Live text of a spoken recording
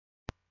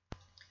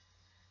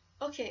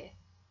Okay,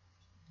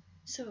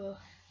 so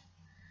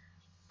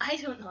I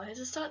don't know how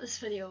to start this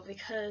video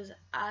because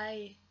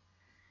I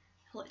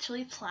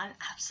literally plan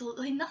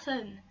absolutely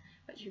nothing,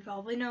 which you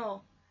probably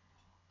know.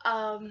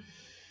 But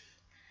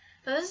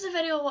this is a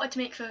video I wanted to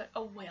make for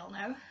a while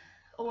now,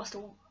 almost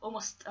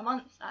a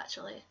month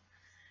actually.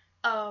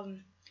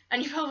 And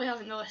you probably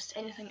haven't noticed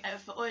anything out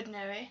of the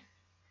ordinary,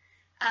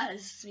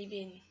 as me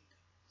being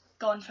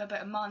gone for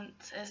about a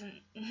month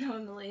isn't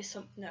normally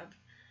something of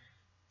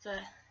the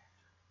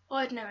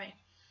ordinary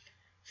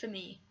for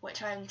me,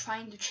 which I'm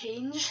trying to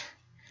change.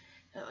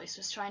 At least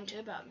was trying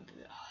to, but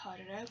I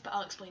don't know, but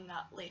I'll explain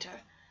that later.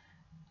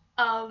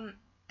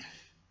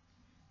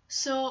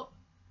 So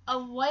a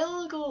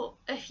while ago,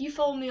 if you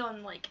follow me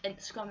on like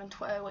Instagram and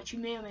Twitter, which you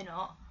may or may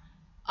not,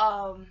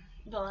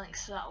 the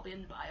links to that will be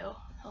in the bio,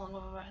 along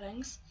with other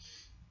things.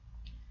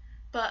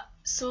 But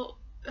so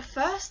the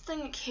first thing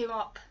that came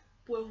up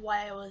with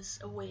why I was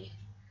away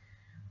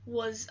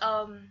was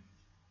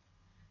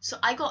so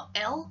I got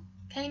ill,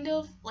 kind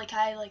of, like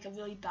I had like a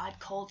really bad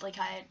cold, like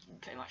I had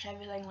pretty much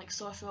everything, like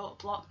sore throat,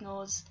 blocked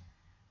nose,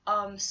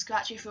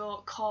 scratchy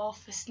throat,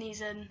 cough,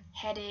 sneezing,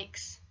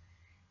 headaches.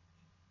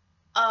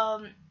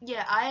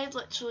 Yeah, I had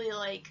literally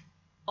like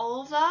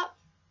all of that,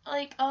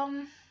 like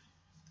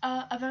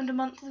around a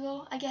month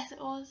ago, I guess it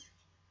was.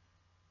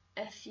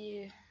 If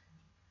you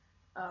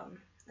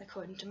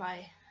according to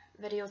my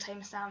video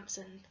timestamps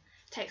and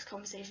text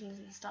conversations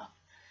and stuff.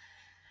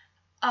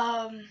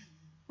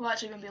 Well,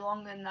 actually going to be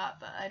longer than that,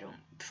 but I don't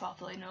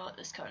properly know at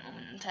this current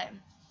moment in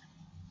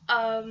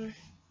time.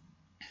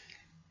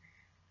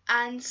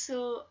 And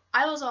so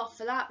I was off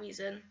for that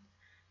reason,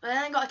 but then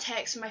I got a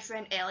text from my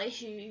friend Ellie,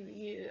 who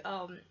you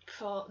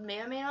may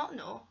or may not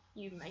know.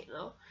 You might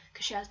though,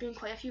 because she has been in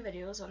quite a few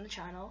videos on the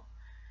channel.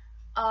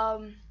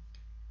 And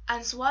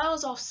so while I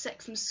was off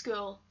sick from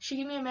school, she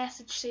gave me a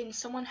message saying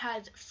someone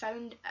at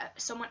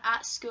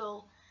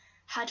school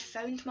had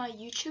found my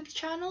YouTube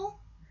channel.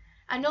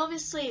 And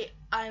obviously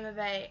I'm a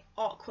very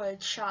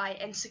awkward, shy,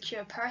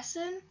 insecure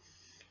person,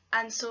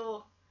 and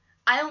so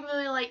I don't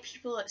really like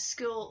people at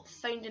school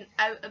finding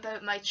out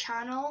about my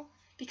channel,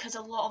 because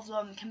a lot of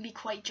them can be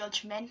quite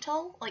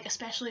judgmental, like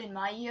especially in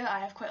my year I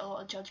have quite a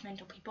lot of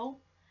judgmental people.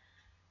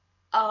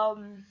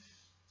 And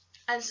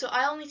so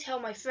I only tell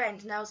my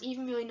friends, and I was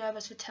even really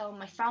nervous for telling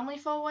my family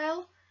for a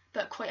while,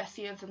 but quite a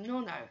few of them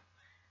know now.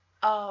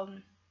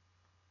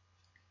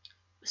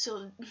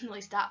 So at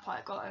least that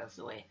part got out of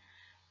the way.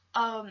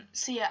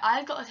 So yeah,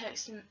 I got a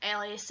text from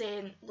Ellie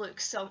saying,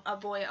 look, a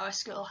boy at our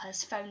school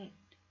has found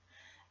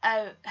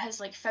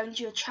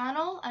your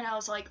channel, and I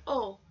was like,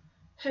 oh,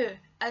 who?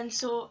 And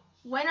so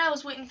when I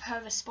was waiting for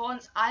her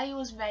response, I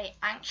was very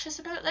anxious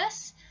about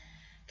this,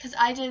 because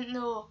I didn't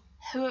know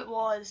who it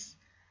was,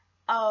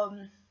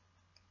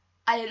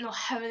 I didn't know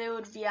how they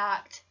would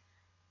react,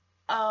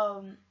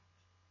 and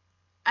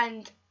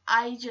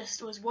I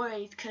just was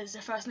worried, because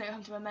the first thing that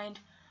came to my mind,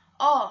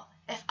 oh,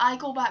 if I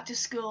go back to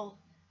school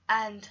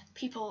and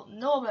people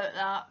know about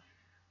that,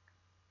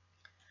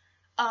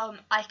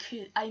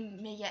 I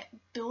may get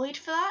bullied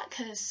for that,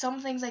 because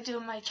some things I do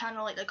on my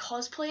channel, like the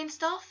cosplay and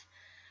stuff,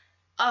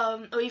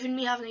 or even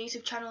me having a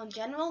YouTube channel in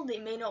general, they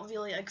may not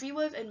really agree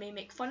with and may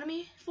make fun of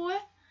me for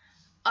it,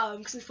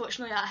 because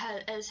unfortunately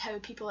that is how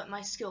people at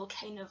my school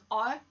kind of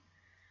are.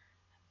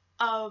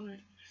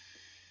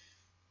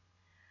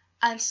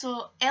 And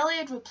so Ellie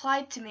had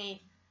replied to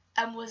me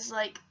and was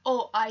like,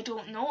 oh, I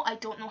don't know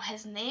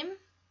his name.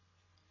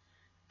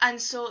 And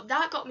so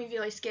that got me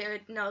really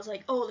scared, and I was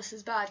like, oh, this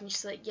is bad. And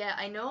she's like, yeah,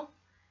 I know.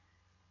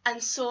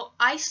 And so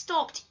I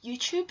stopped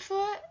YouTube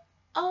for it,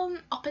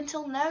 up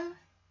until now.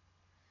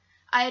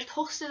 I had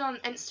posted on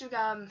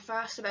Instagram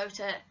first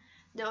about it.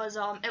 There was,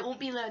 it won't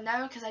be there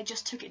now because I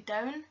just took it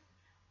down,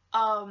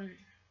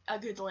 a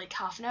good, like,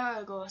 half an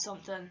hour ago or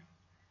something.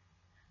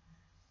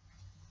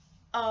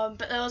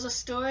 But there was a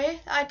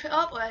story that I put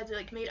up where I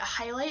like made a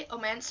highlight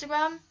on my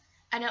Instagram,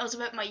 and it was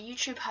about my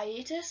YouTube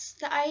hiatus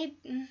that I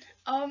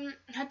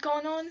had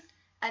gone on,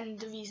 and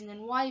the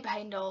reasoning why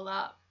behind all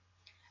that.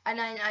 And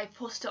then I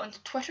posted it onto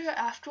Twitter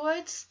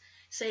afterwards,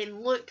 saying,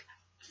 look,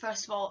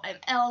 first of all, I'm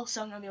ill,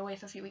 so I'm going to be away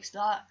for a few weeks for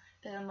that,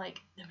 but then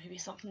like, there may be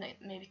something that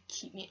maybe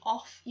keep me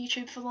off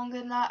YouTube for longer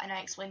than that, and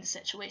I explained the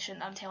situation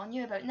that I'm telling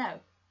you about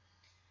now.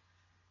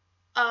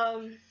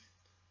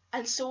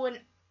 And so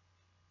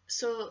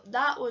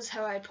that was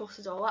how I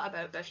posted all that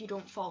about, but if you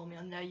don't follow me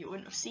on there, you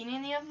wouldn't have seen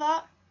any of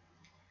that.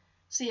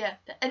 So yeah,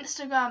 the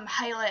Instagram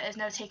highlight is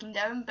now taken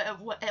down, but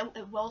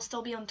it will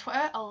still be on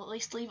Twitter. I'll at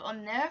least leave it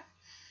on there,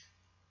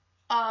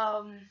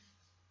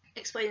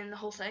 explaining the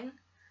whole thing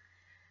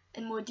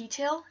in more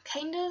detail,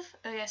 kind of.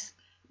 I guess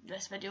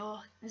this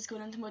video is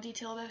going into more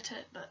detail about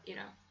it, but you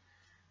know.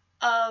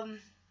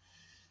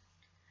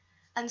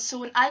 And so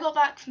when I got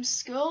back from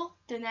school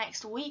the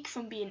next week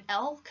from being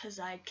ill, because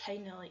I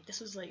kind of like, this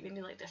was like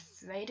maybe like the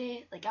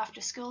Friday, like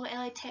after school,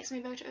 Ellie texted me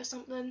about it or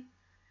something,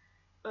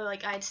 or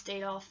like I'd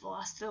stayed off the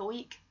last of the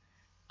week,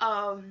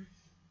 and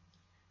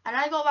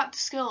I got back to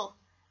school,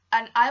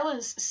 and I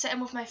was sitting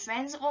with my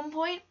friends at one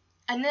point,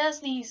 And there's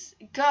these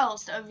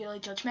girls that are really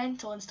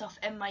judgmental and stuff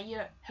in my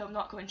year, who I'm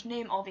not going to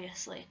name,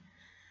 obviously.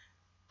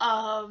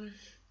 But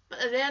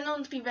they're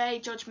known to be very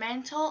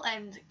judgmental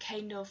and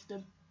kind of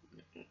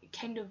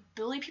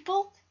bully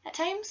people at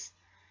times.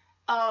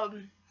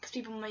 Because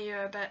people in my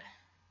year are a bit,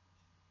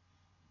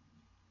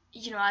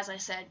 you know, as I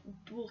said,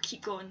 we'll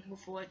keep going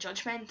with the word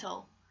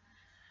judgmental.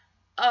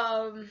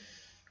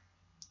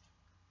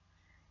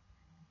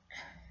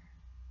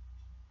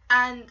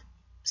 And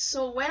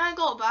so when I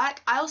got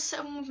back, I was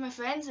sitting with my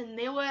friends and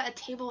they were at a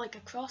table like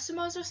across from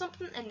us or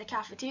something in the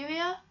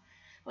cafeteria,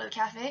 or the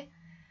cafe.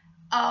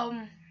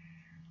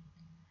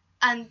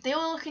 And they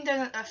were looking down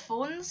at their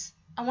phones,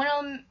 and one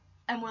of them,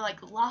 and they were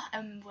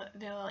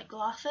like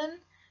laughing,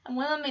 and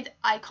one of them made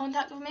eye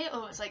contact with me,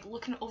 or was like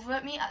looking over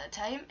at me at the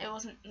time. It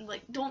wasn't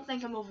like, don't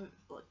think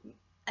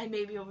I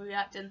may be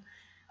overreacting,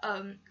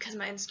 because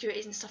my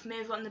insecurities and stuff may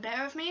have gotten the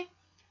better of me.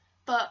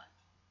 But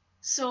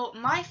so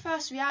my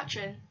first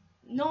reaction,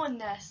 knowing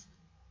this,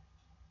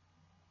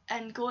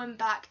 and going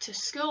back to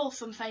school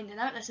from finding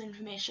out this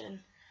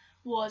information,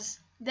 was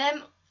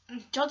them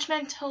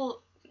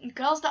judgmental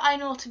girls that I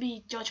know to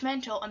be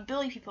judgmental and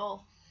bully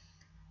people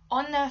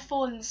on their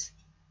phones,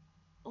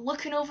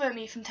 looking over at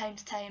me from time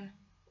to time,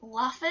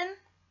 laughing.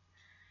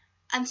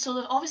 And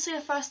so obviously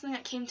the first thing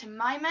that came to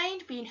my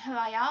mind, being who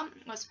I am,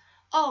 was,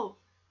 oh,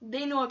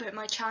 they know about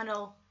my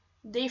channel,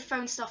 they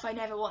found stuff I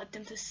never wanted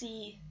them to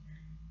see.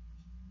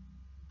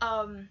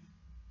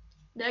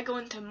 They're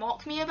going to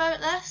mock me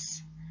about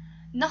this.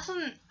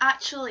 Nothing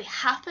actually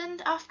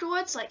happened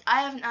afterwards. Like,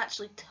 I haven't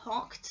actually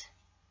talked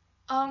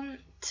to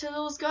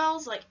those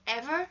girls, like,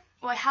 ever.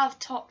 Well, I have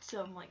talked to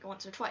them like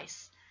once or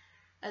twice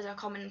as a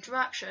common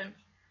interaction.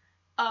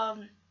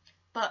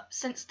 But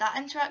since that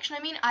interaction,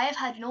 I have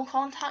had no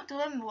contact with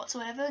them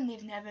whatsoever, and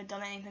they've never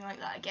done anything like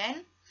that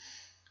again.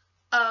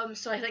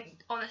 So I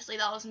think honestly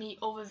that was me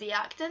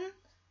overreacting,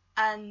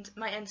 and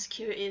my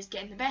insecurities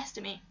getting the best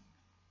of me.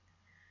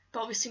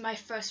 But obviously my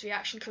first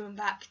reaction coming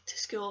back to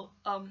school,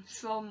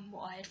 from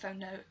what I had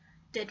found out,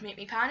 did make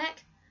me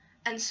panic.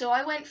 And so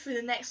I went through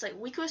the next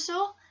week or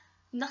so,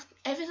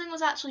 everything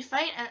was actually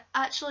fine, and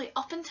actually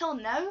up until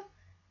now,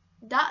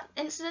 that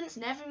incident's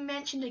never been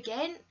mentioned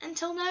again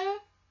until now.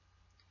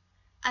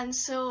 And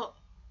so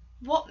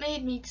what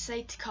made me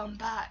decide to come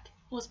back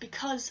was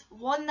because,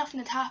 one, nothing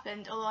had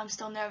happened, although I'm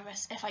still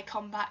nervous if I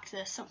come back to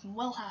this, something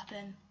will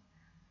happen.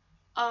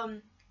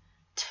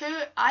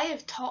 Two, I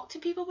have talked to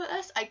people about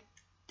this. I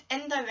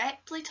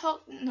indirectly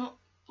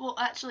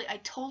I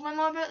told my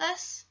mom about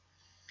this,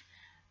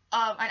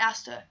 and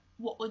asked her,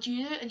 what would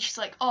you do? And she's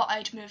like, oh,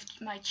 I'd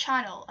moved my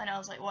channel. And I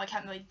was like, well, I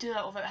can't really do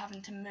that without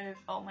having to move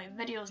all my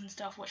videos and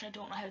stuff, which I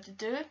don't know how to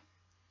do.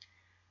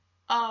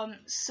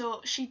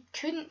 So she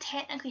couldn't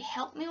technically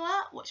help me with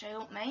that, which I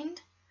don't mind.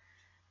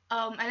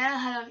 And then I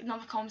had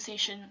another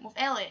conversation with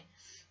Ellie.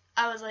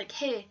 I was like,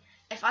 hey,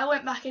 if I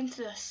went back into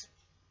this,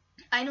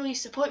 I know you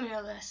support me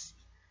with this.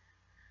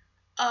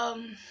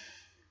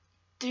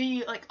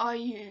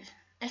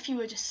 If you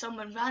were just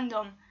someone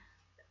random,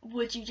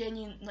 do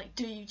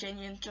you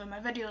genuinely enjoy my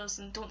videos,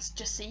 and don't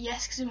just say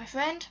yes because you're my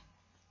friend?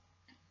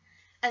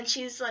 And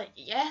she's like,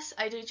 yes,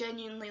 I do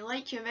genuinely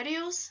like your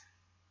videos.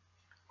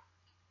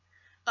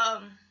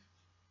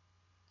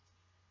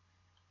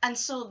 And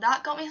so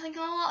that got me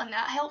thinking a lot, and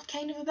that helped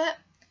kind of a bit.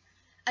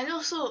 And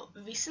also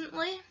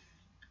recently,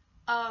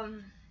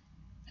 I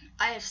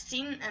have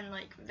seen and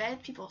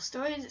read people's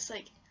stories. It's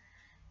like,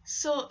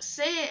 so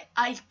say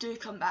I do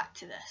come back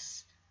to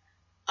this,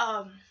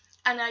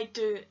 and I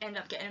do end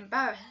up getting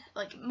embarrassed,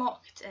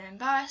 mocked and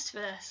embarrassed for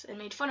this, and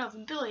made fun of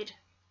and bullied,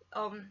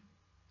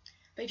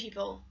 by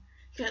people.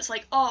 Because it's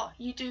like, oh,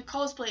 you do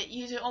cosplay,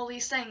 you do all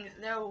these things,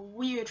 they're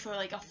weird for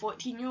a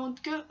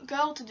 14-year-old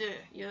girl to do.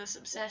 You're this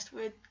obsessed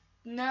with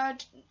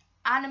nerd,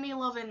 anime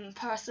loving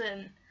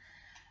person.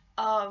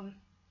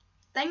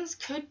 Things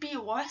could be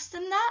worse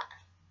than that.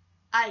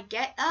 I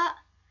get that,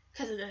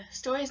 because of the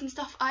stories and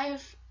stuff I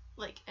have,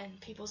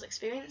 and people's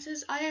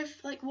experiences I have,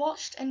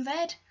 watched and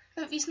read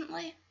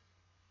recently.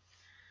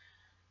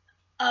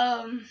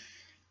 And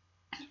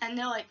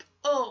they're like,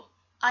 oh,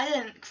 I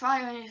didn't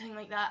cry or anything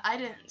like that, I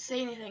didn't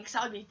say anything, because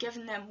that would be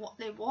giving them what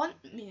they want,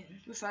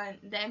 referring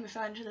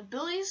to the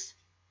bullies.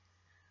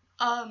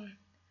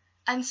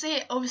 And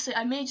say, obviously,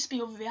 I may just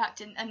be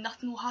overreacting, and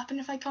nothing will happen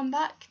if I come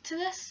back to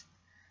this.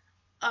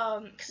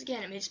 Because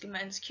again, it may just be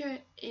my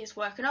insecurities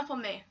working up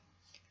on me.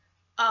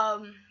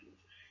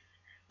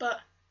 But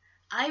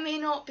I may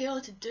not be able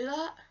to do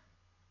that,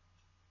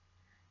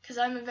 because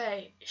I'm a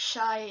very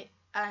shy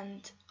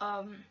and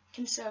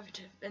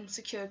conservative,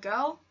 insecure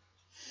girl,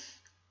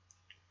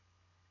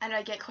 and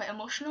I get quite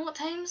emotional at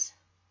times.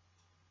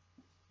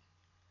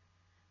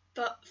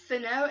 But for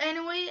now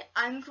anyway,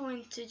 I'm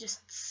going to just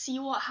see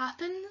what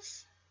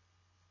happens,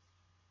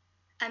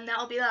 and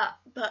that'll be that.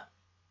 But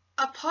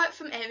apart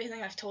from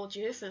everything I've told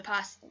you for the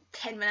past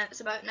 10 minutes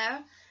about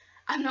now,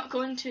 I'm not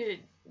going to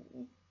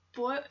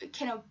bore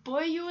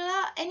you with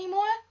that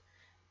anymore.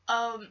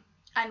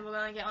 And we're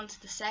going to get on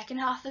to the second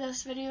half of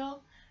this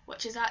video,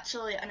 which is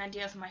actually an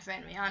idea from my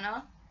friend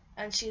Rihanna,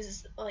 and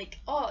she's like,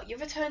 "Oh, your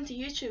return to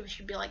YouTube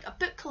should be like a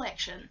book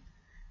collection."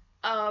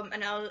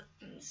 And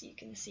as you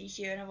can see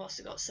here, and I've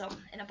also got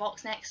some in a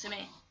box next to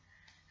me.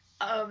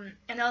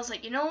 And I was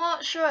like, you know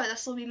what? Sure,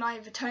 this will be my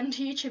return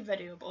to YouTube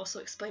video, but also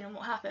explaining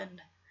what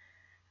happened.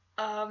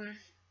 But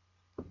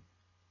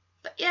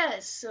yeah,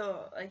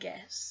 so I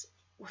guess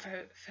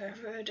without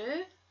further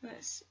ado,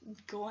 let's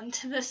go on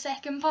to the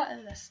second part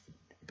of this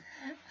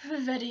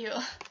video.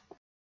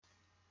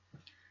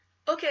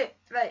 Okay,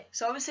 right,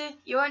 so obviously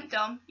you aren't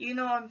dumb. You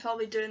know I'm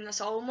probably doing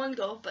this all in one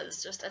go, but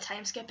it's just a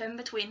time skip in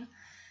between.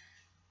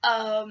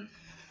 But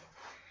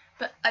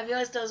I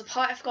realised there was a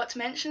part I forgot to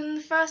mention in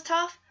the first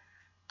half.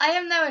 I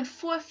am now in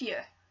 4th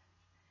year.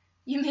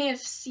 You may have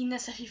seen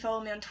this if you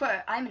follow me on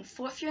Twitter. I'm in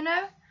 4th year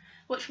now,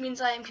 which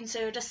means I am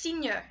considered a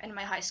senior in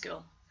my high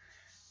school.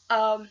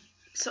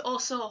 So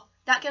also,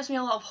 that gives me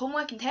a lot of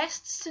homework and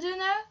tests to do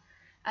now,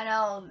 and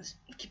I'll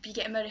be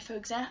getting ready for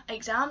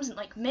exams in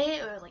like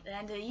May or like the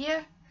end of the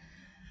year.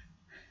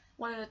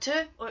 One of the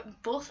two, or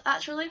both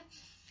actually.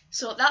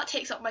 So that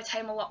takes up my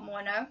time a lot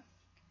more now.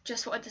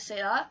 Just wanted to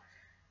say that.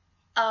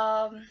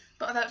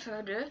 But without further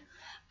ado,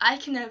 I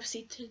can now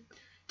proceed to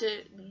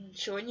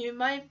showing you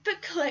my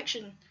book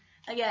collection,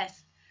 I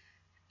guess.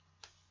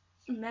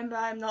 Remember,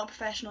 I'm not a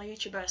professional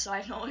YouTuber, so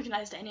I've not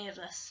organised any of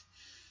this.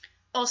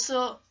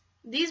 Also,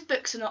 these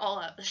books are not all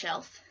out of the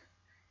shelf,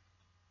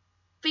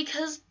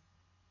 because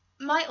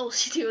my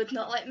OCD would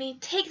not let me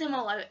take them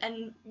all out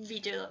and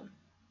redo them.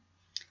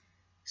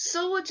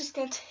 So we're just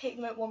going to take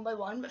them out one by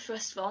one, but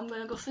first of all I'm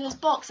going to go through this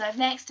box I have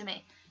next to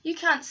me. You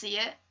can't see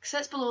it, because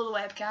it's below the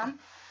webcam.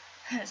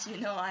 As you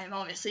know, I am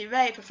obviously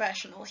very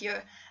professional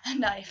here,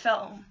 and I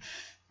film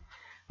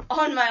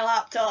on my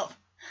laptop.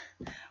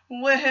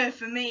 Woohoo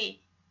for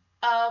me.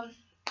 But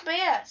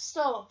yeah,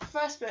 so,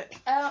 first book,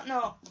 I don't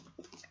know.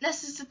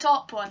 This is the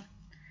top one.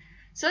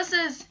 So this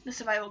is the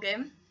survival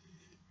game.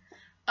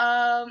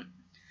 I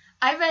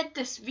read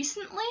this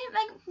recently,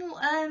 like,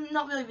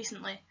 not really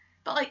recently,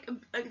 but like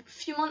a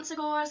few months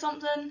ago or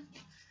something.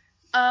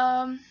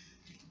 Not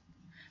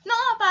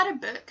that bad a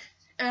book,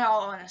 in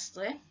all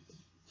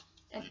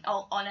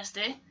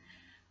honesty.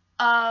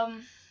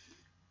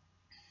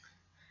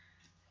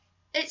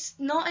 It's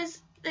not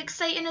as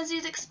exciting as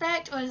you'd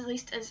expect, or at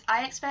least as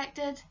I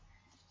expected.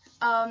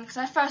 Because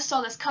I first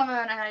saw this cover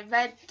and I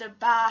read the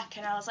back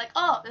and I was like,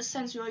 oh, this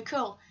sounds really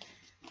cool.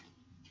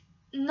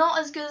 Not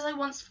as good as I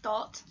once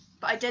thought,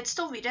 but I did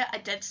still read it, I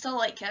did still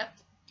like it.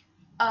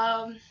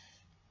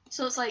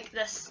 So it's like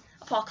this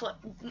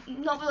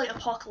not really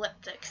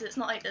apocalyptic, because it's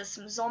not like there's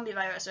some zombie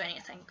virus or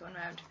anything going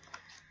around.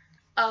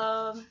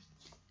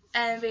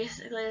 And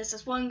basically there's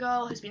this one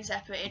girl who's been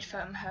separated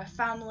from her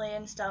family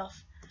and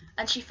stuff,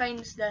 and she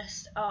finds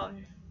this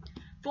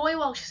boy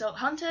while she's out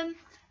hunting,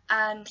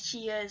 and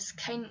he's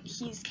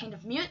kind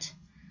of mute.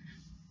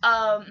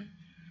 But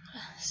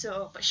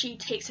she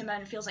takes him in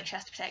and feels like she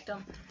has to protect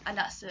him, and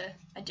that's the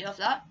idea of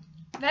that.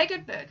 Very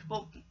good book.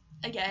 Well,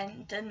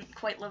 again, didn't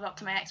quite live up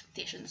to my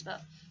expectations,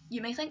 but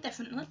you may think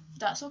differently.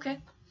 That's okay.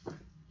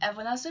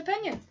 Everyone has their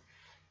opinion.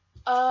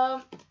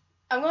 I'm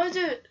going to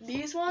do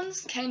these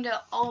ones kind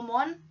of all in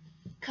one,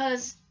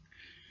 because,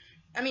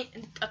 I mean,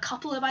 a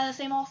couple are by the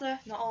same author,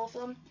 not all of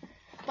them,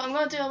 but I'm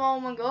going to do them all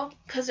in one go,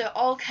 because they're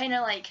all kind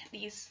of like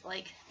these,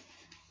 like,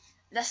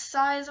 this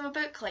size of a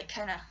book, like,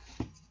 kind of,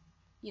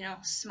 you know,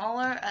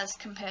 smaller as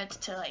compared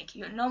to, like,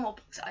 your normal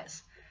book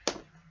size.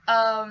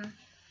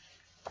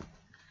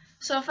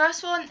 So the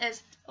first one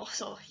is,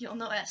 also, you'll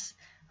notice,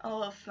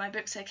 all of my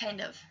books are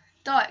kind of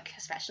dark,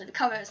 especially the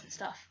covers and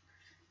stuff.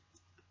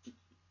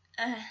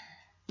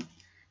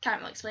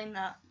 Can't really explain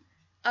that.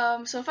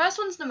 So the first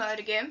one's the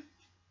murder game.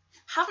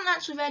 Haven't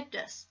actually read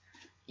this.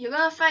 You're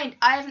gonna find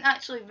I haven't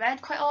actually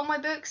read quite all of my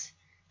books,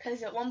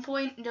 because at one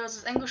point there was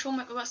this English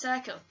homework we got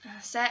set.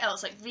 It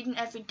was like reading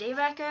every day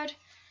record.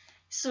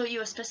 So you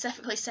were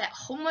specifically set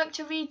homework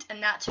to read,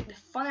 and that took the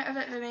fun out of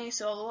it for me.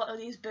 So a lot of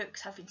these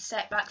books have been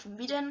set back from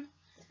reading,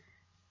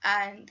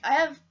 and I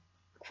have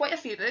quite a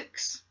few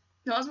books.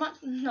 Not as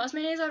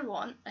many as I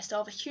want. I still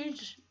have a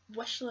huge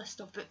wish list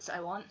of books that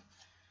I want.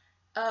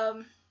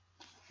 But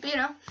you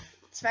know,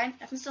 it's fine.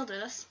 I can still do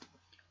this.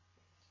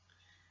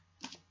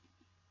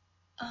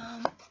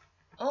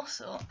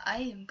 Also, I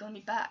am going to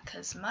be back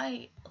because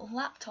my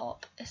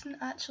laptop isn't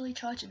actually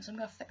charging, so I'm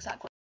going to fix that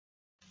quick.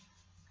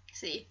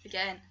 See,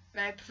 again,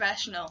 very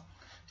professional.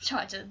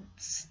 Charger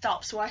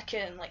stops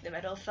working in like the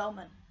middle of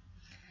filming.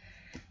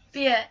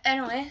 But yeah,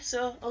 anyway,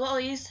 so a lot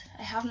of these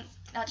I haven't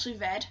actually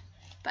read,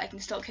 but I can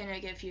still kind of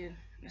give you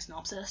a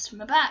synopsis from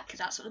the back, because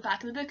that's what the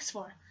back of the book is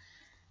for.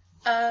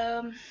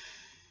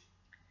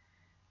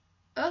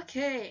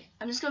 Okay,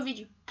 I'm just going to read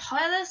you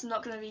part of this. I'm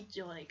not going to read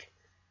you like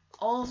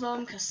all of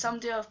them, because some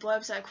do have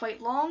blurbs that are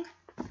quite long,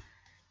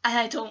 and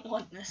I don't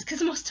want this,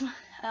 because I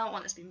don't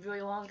want this being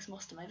really long, because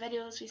most of my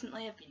videos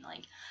recently have been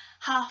like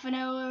half an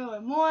hour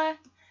or more,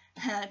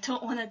 and I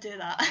don't want to do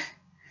that.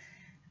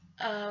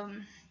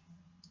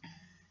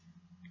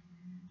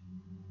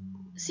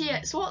 So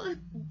yeah, so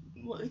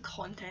what the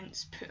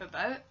contents put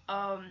about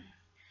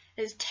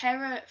is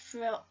terror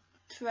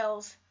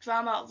thrills,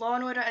 drama, Law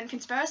and Order, and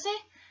conspiracy.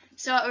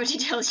 So it already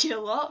tells you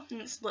a lot,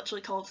 and it's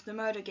literally called The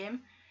Murder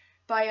Game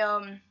by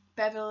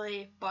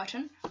Beverly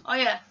Barton. Oh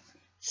yeah,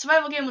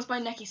 Survival Game was by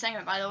Nikki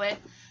Singer, by the way.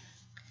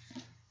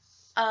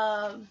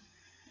 But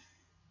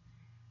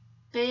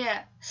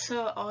yeah,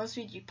 so I'll just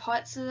read you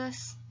parts of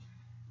this.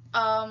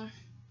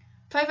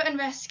 Private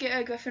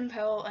investigator Griffin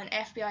Powell and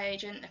FBI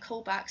agent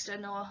Nicole Baxter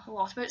know a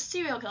lot about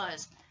serial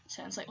killers.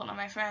 Sounds like one of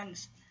my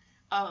friends.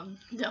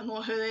 Don't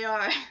know who they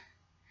are.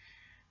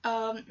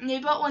 They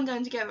brought one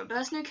down together, but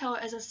this new killer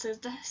is as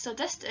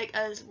sadistic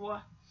as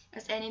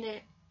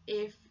any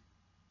they've...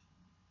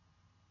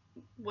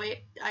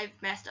 Wait, I've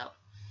messed up.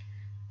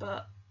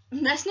 But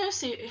this new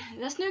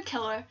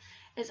killer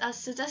is as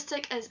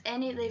sadistic as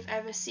any they've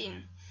ever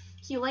seen.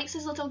 He likes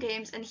his little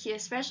games, and he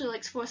especially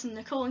likes forcing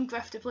Nicole and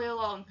Griff to play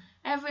along.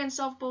 Every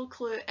unsolvable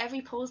clue,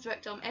 every posed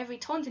victim, every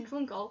taunting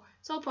phone call,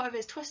 it's all part of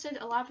his twisted,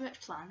 elaborate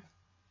plan.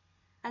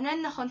 And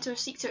then the hunter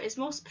seeks out his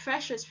most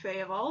precious prey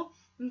of all,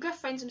 and Griff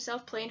finds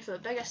himself playing for the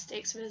biggest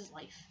stakes of his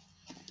life.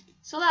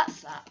 So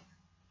that's that.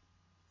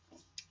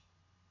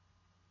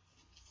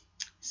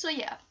 So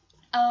yeah,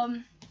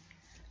 I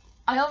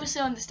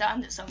obviously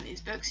understand that some of these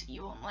books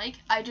you won't like.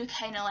 I do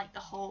kind of like the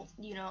whole,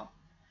 you know,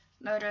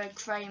 murder,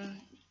 crime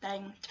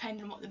thing,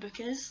 depending on what the book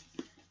is.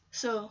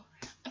 So,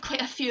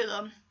 quite a few of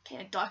them,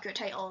 kind of darker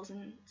titles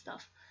and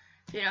stuff,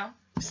 you know.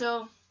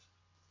 So,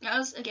 that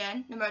was,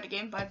 again, The Murder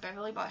Game by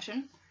Beverly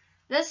Barton.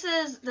 This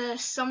is The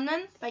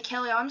Summoning by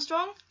Kelly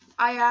Armstrong.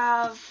 I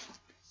have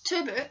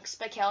 2 books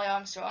by Kelly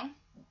Armstrong.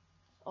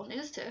 Only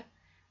there's 2.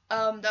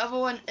 The other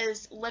one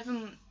is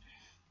Living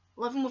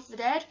with the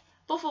Dead,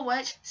 both of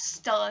which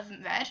still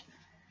haven't read.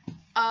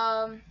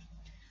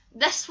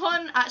 This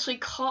one actually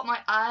caught my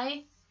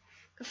eye.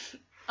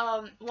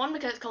 One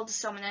because it's called The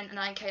Summoning, and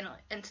I'm kind of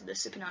into the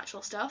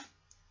supernatural stuff.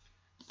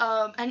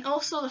 And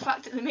also the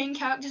fact that the main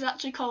character is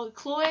actually called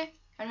Chloe,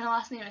 and her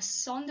last name is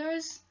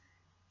Saunders.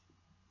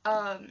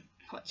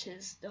 Which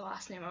is the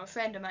last name of a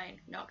friend of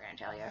mine. Not going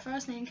to tell you her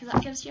first name because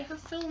that gives you her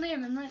full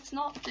name, and let's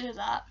not do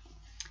that.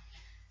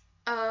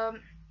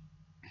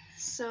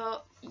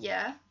 So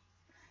yeah.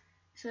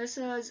 So this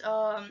is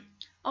all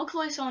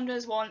Chloe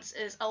Saunders wants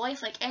is a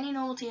life like any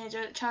normal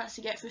teenager, a chance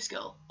to get through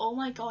school. Oh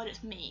my god,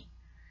 it's me.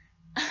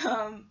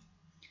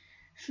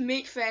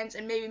 Make friends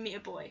and maybe meet a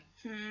boy.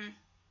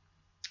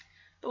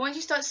 But once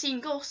you start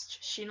seeing ghosts,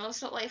 she knows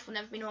that life will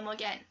never be normal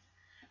again.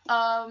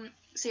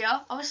 So yeah,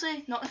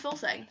 obviously not the full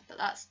thing, but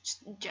that's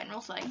just a general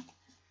thing.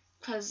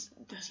 Because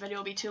this video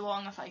will be too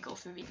long if I go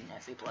through reading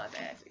every blurb,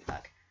 every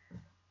book.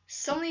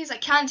 Some of these I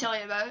can tell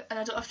you about, and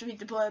I don't have to read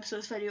the blurb, so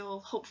this video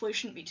hopefully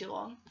shouldn't be too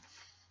long.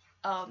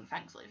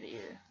 Thankfully for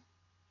you.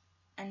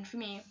 And for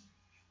me.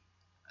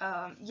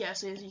 Yeah,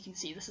 so as you can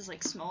see, this is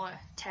like smaller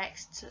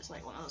text, so it's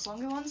like one of those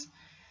longer ones.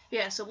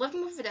 Yeah, so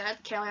Living with the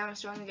Dead, Kelly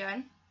Armstrong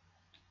again.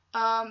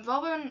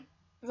 Robin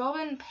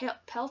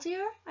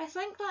Peltier, I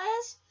think that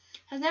is,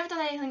 has never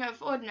done anything out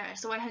of ordinary,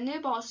 so when her new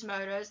boss is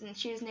murdered and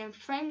she is named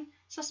prime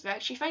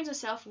suspect, she finds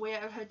herself way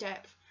out of her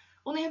depth.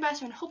 Only her best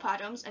friend Hope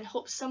Adams and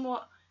Hope's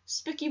somewhat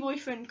spooky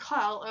boyfriend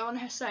Kyle are on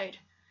her side.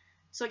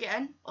 So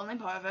again, only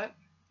part of it.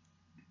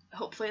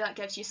 Hopefully that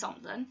gives you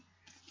something.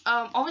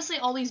 Obviously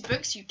all these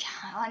books you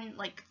can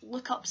like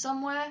look up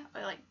somewhere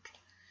or like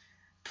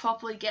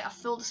properly get a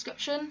full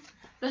description.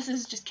 This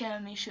is just kind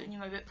of me showing you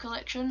my book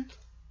collection.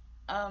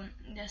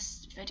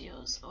 This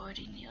video's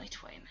already nearly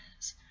 20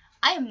 minutes.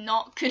 I am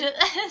not good at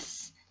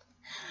this.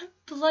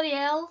 Bloody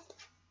hell.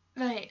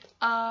 Right,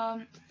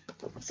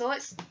 so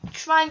let's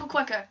try and go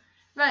quicker.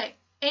 Right,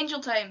 Angel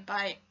Time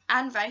by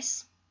Anne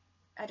Rice.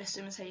 I'd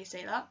assume is how you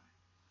say that.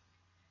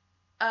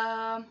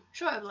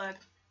 Shorter blurb.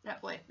 No,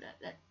 wait,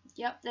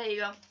 yep, there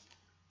you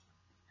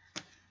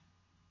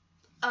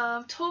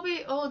go.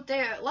 Toby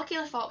O'Dare, Lucky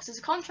the Fox, is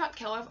a contract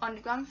killer of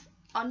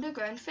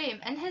underground fame.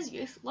 In his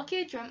youth, Lucky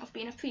had dreamt of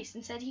being a priest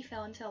and said he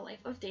fell into a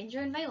life of danger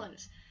and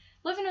violence.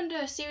 Living under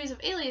a series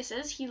of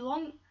aliases, he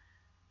long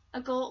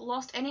ago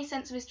lost any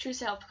sense of his true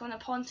self, becoming a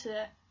pawn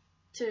to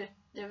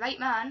the right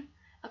man,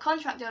 a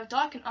contractor of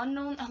dark and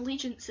unknown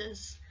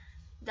allegiances.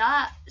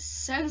 That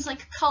sounds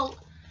like a cult,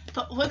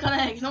 but we're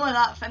gonna ignore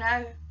that for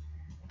now.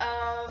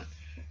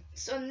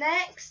 So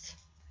next,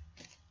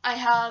 I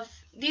have,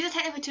 these are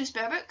technically 2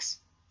 spare books,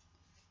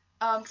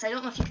 because I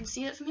don't know if you can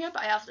see it from here,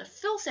 but I have the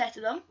full set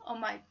of them on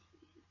my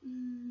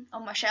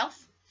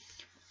shelf.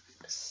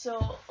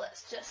 So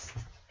let's just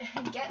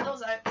get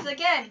those out, because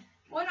again,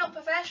 we're not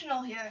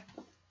professional here,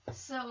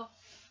 so,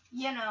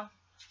 you know.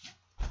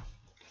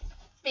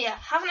 But yeah,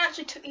 haven't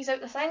actually took these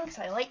out the thing, because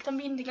I like them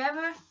being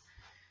together.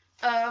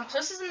 So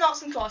this is the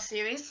Knots and Cross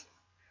series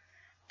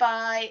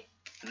by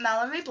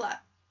Mallory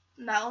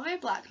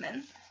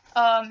Blackman,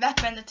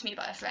 recommended to me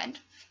by a friend.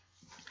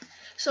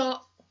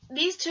 So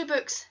these 2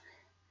 books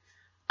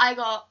I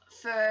got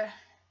for,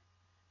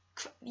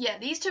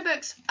 these 2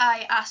 books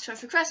I asked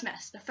for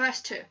Christmas, the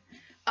first 2,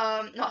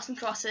 Knots and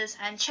Crosses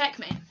and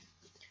Checkmate.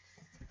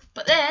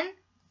 But then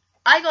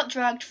I got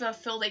dragged for a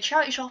full day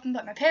charity shopping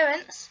by my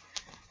parents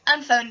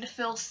and found a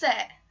full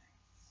set.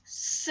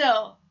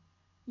 So,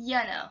 you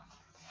know.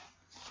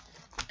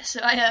 So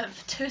I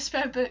have 2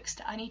 spare books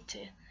that I need to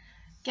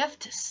give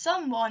to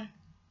someone,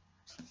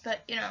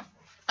 but you know,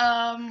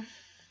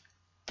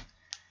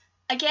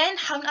 again,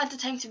 haven't had the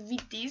time to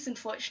read these,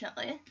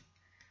 unfortunately.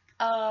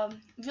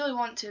 Really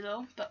want to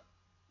though, but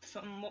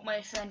from what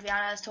my friend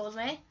Rihanna has told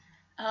me,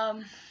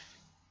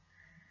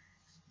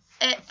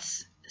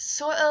 it's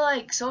sort of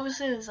like, so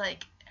obviously there's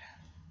like,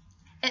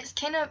 it's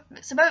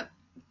about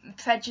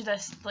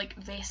prejudice, like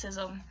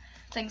racism,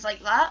 things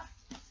like that.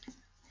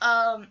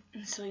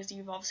 So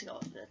you've obviously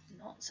got the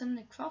knots and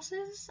the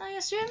crosses, I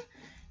assume?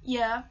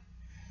 Yeah.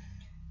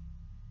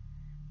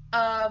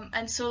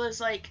 And so there's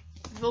like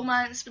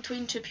romance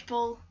between 2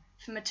 people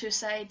from the 2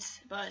 sides,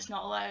 but it's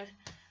not allowed.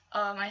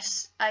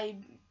 I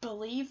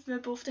believe they're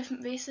both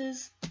different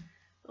races.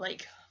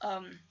 Like, I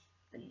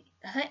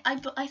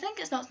think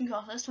it's knots and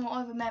crosses from what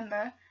I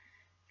remember,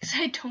 because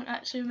I don't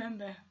actually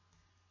remember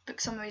book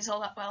summaries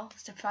all that well,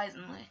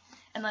 surprisingly,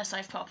 unless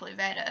I've properly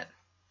read it.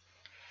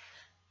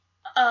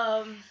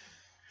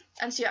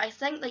 And so yeah, I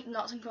think like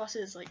knots and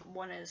crosses, like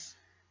one is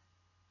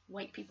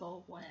white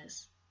people, one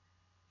is,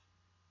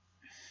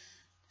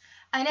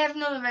 I never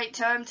know the right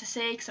term to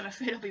say because I'm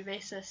afraid I'll be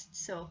racist,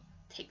 so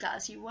take that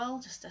as you will,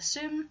 just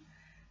assume.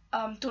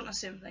 Don't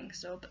assume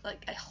things though, but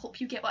like I hope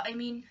you get what I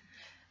mean.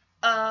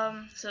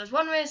 So there's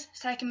one race,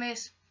 second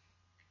race,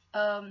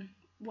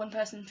 one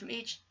person from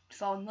each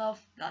fall in love,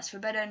 that's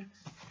forbidden,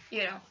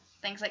 you know,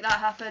 things like that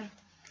happen.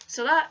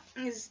 So that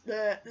is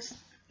there's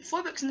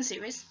 4 books in the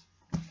series.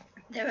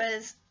 There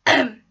is,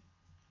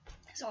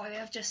 sorry,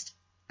 I've just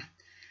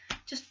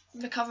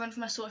recovering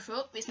from a sore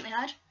throat recently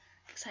had,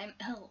 because I'm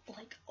ill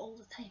like all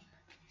the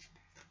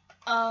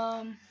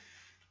time.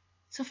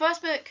 So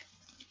first book,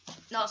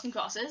 Noughts and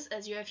Crosses,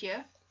 as you have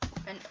here,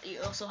 and you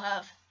also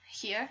have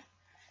here.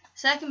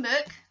 Second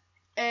book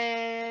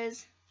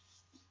is,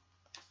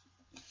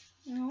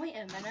 no wait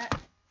a minute,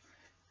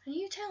 are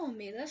you telling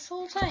me this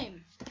whole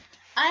time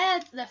I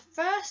had the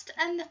first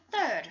and the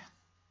third?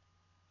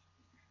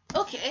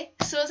 Okay,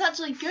 so it's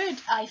actually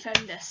good I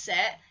found this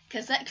set,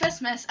 because at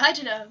Christmas I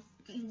did a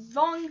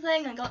wrong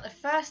thing and got the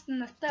first and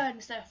the third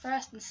instead of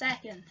first and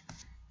second.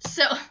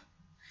 So,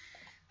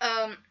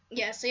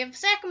 yeah, so you have the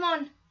second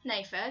one,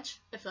 Knife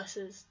Edge, if this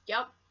is,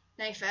 yep,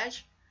 Knife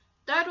Edge.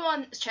 Third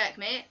one is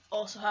Checkmate,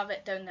 also have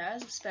it down there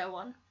as a spare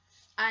one.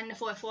 And the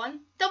fourth one,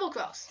 Double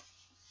Cross.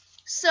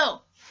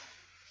 So,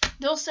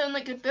 those sound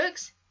like good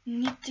books,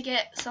 need to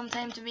get some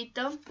time to read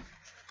them,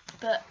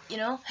 but, you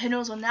know, who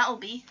knows when that'll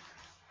be.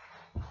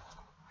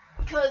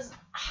 Because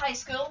high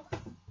school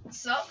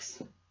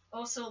sucks.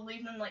 Also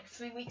leaving in like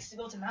 3 weeks to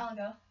go to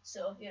Malaga,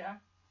 so you know.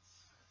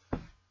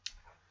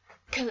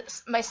 Because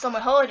it's my summer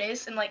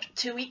holidays in like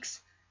 2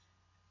 weeks.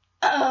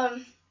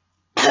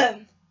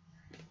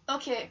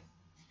 Okay,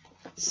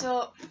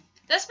 so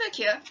this book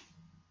here,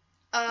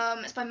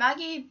 it's by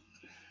Maggie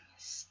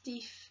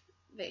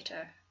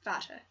Stiefvater.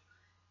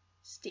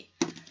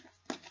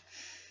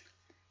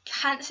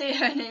 Can't say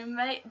her name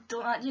right.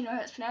 Don't actually know how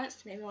it's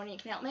pronounced. Maybe one of you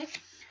can help me.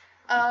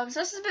 So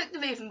this is a book, The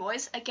Raven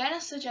Boys. Again, a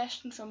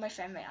suggestion from my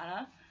friend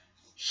Rihanna.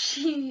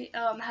 She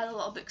has a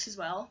lot of books as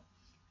well,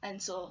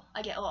 and so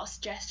I get a lot of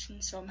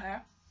suggestions from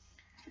her.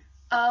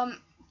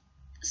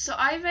 So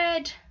I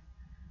read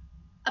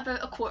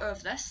about a quarter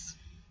of this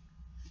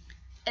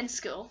in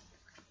school,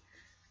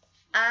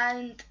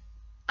 and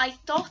I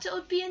thought it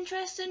would be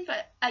interesting,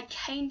 but I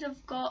kind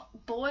of got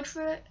bored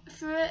through it.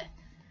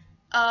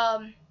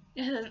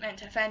 It isn't meant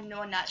to offend no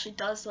one that actually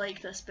does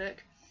like this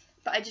book,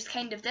 but I just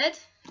kind of did.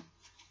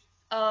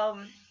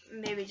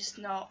 Maybe just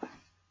not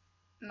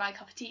my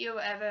cup of tea or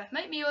whatever.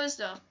 Might be yours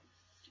though.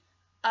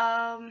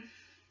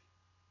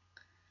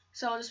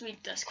 So I'll just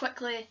read this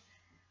quickly.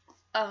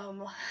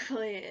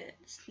 Luckily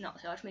it's not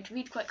so hard for me to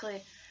read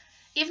quickly.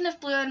 Even if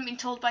Blue hadn't been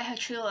told her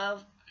true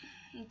love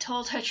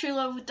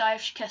would die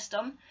if she kissed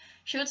him,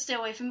 she would stay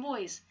away from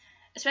boys,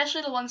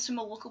 especially the ones from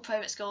a local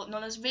private school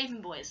known as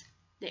Raven Boys.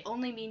 They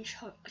only mean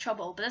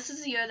trouble, but this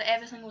is the year that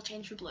everything will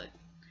change for Blue.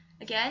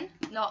 Again,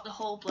 not the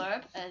whole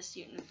blurb, as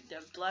you know,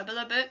 the blurb of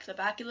the book, the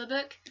back of the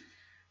book.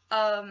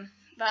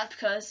 That's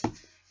because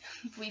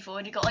we've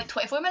already got like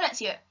 24 minutes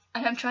here,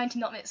 and I'm trying to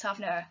not make this half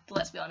an hour, but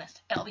let's be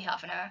honest, it'll be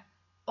half an hour.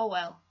 Oh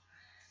well.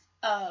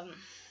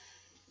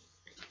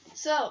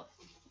 So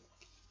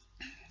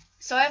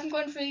I haven't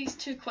gone through these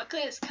too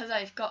quickly, it's because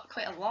I've got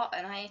quite a lot,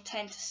 and I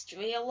tend to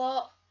stray a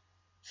lot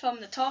from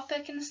the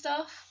topic and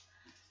stuff.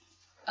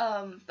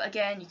 But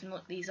again, you can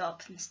look these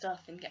up and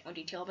stuff and get more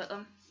detail about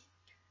them.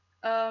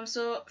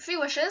 So, 3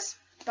 Wishes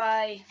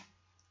by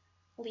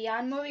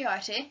Leanne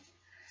Moriarty,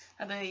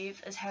 I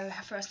believe is how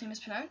her first name is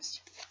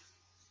pronounced.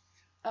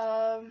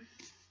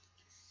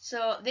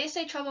 So, they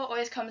say trouble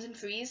always comes in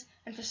threes,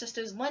 and for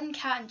sisters Lynn,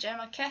 Kat, and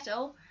Gemma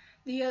Kettle,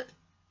 the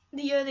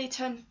year they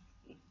turn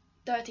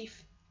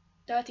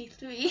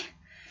 33,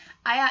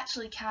 I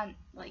actually can't,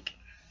 like,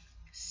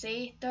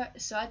 say,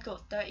 so I'd go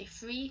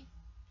 33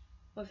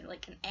 with,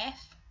 like, an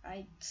F.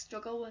 I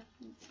struggle with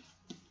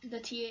the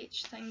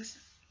TH things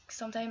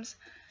sometimes,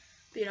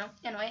 but you know,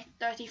 anyway,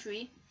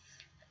 33.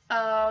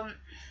 And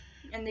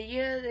the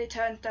year they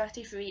turn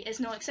 33 is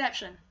no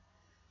exception.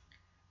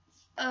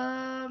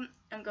 I'm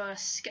gonna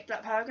skip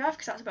that paragraph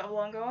because that's a bit of a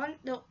longer one.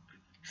 No.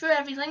 Through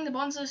everything, the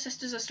bonds of the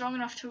sisters are strong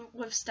enough to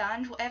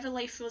withstand whatever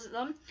life throws at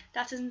them.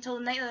 That is until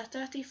the night of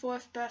their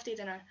 34th birthday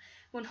dinner,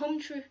 when home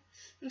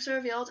truths are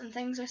revealed and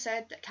things are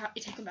said that can't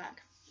be taken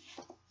back.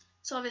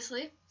 So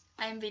obviously,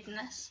 I am reading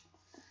this.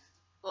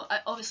 Well,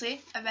 I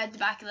read the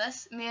back of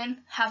this. Me and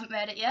haven't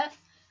read it yet,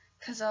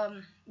 because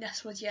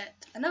this was yet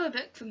another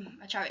book from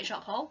a charity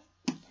shop haul.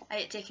 I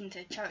get taken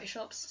to charity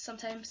shops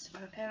sometimes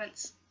by my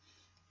parents,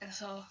 and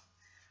so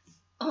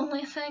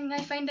only thing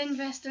I find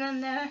interesting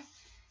in there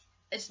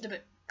is the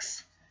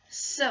books.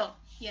 So,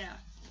 you know.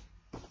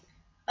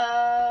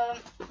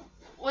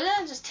 We're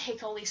gonna just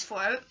take all these four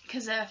out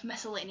because they're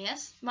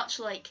miscellaneous, much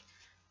like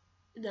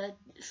the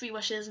Three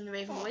Wishes and the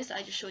Raven Boys that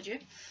I just showed you.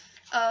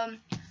 The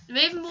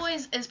Raven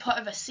Boys is part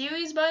of a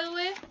series, by the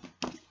way.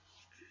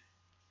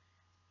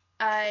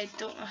 I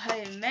don't know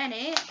how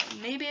many,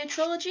 maybe a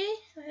trilogy?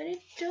 I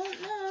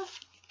don't know.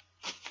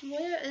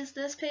 Where is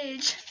this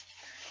page?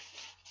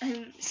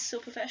 I'm so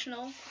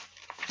professional.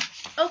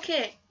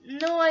 Okay,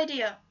 no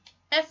idea.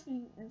 If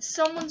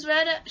someone's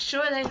read it,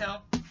 sure they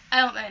know.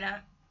 I don't right now,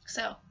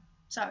 so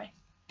sorry.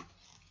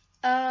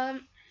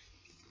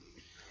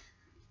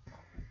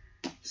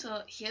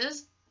 So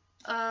here's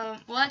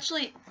well,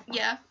 actually,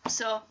 yeah.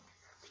 So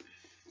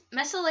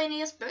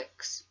miscellaneous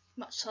books,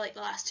 much like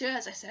the last two,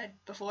 as I said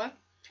before.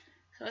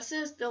 So this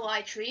is The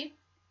Lie Tree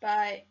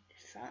by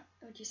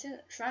would you say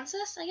that?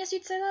 Francis? I guess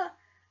you'd say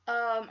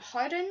that.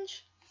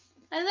 Hardinge,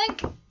 I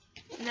think.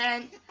 And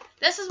then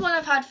this is one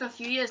I've had for a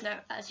few years now,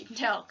 as you can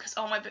tell, because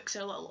all my books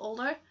are a little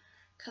older,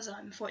 because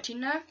I'm 14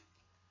 now,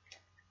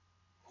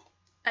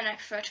 and I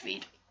prefer to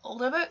read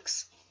older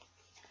books.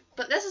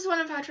 But this is one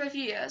I've had for a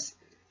few years,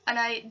 and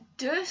I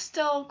do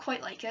still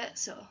quite like it,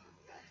 so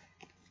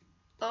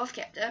I've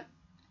kept it.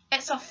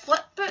 It's a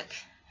flip book,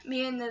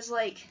 meaning there's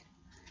like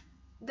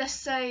this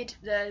side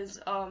there's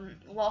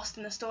Lost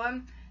in the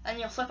Storm, and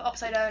you'll flip it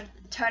upside down,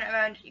 turn it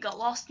around, you got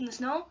Lost in the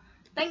Snow.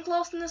 I think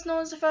Lost in the Snow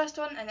is the first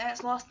one, and then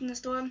it's Lost in the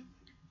Storm.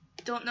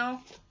 Don't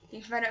know.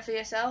 You can read it for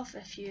yourself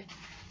if you.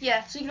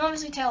 Yeah, so you can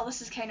obviously tell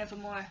this is kind of a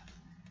more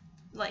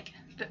like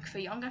book for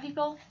younger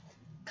people,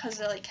 because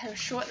of like how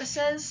short this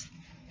is,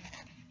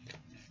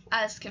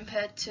 as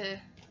compared to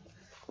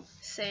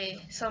say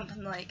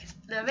something like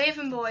the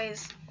Raven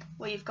Boys,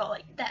 where you've got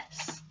like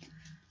this.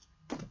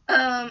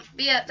 But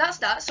yeah, that's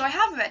that. So I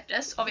have read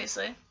this,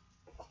 obviously.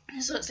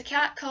 So it's a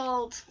cat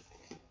called,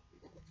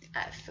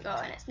 I've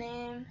forgotten its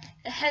name.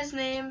 His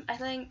name, I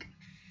think,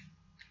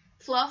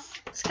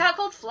 Fluff. It's a cat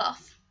called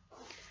Fluff.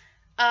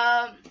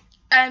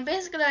 And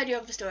basically the idea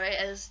of the story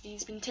is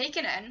he's been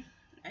taken in,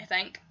 I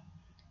think.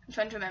 I'm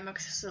trying to remember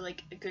because this was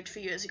like a good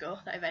few years ago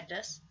that I read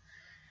this.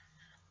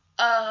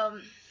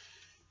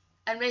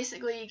 And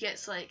basically he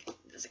gets like,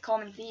 there's a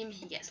common theme,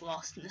 he gets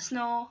lost in the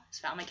snow, his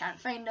family can't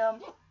find him,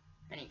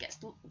 and he gets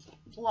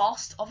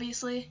lost,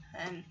 obviously,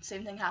 and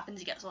same thing happens,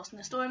 he gets lost in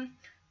the storm,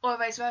 or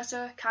vice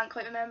versa, can't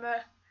quite remember.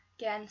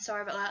 Again,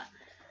 sorry about that.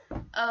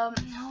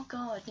 Oh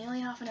god,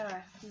 nearly half an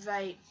hour.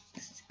 Right,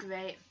 this is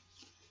great.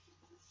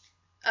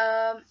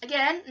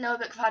 Again,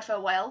 another book I've had for a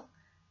while.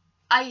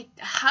 I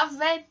have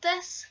read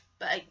this,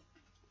 but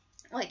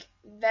like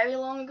very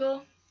long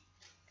ago.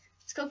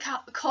 It's called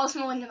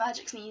Cosmo and the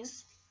Magic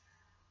Sneeze.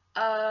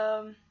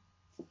 So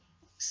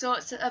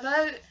it's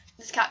about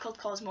this cat called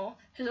Cosmo,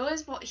 who's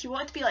always he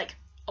wanted to be like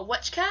a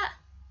witch cat,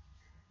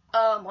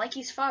 like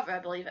his father, I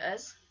believe it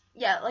is.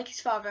 Yeah, like his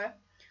father.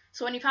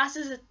 So when he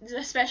passes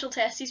the special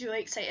test, he's really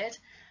excited.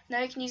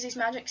 Now he can use his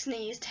magic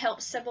sneeze to help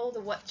Sybil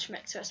the witch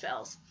mix her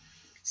spells.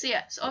 So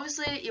yeah, so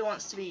obviously he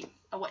wants to be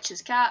a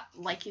witch's cat,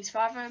 like his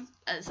father,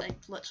 as I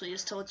literally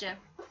just told you.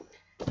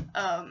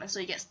 And so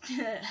he gets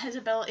his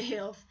ability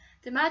of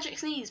the magic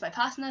sneeze by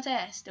passing a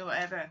test or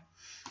whatever.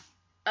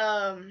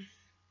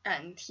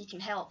 And he can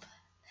help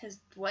his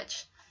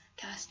witch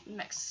cast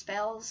mix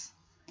spells,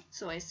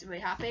 so he's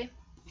really happy.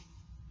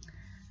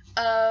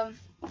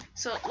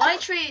 So Lie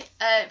Tree,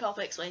 I'll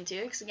probably explain to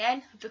you, because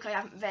again, a book I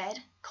haven't read,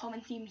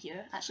 common theme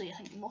here. Actually, I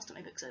think most of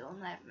my books are the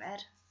one I haven't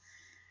read.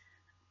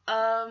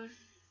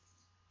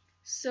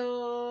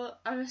 So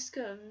I'm just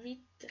gonna read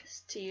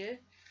this to you.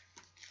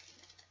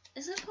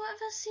 Is it part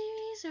of a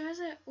series, or is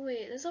it?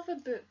 Wait, there's other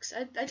books.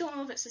 I don't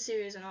know if it's a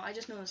series or not. I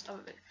just know there's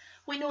other books.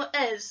 Wait, no, it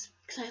is,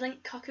 because I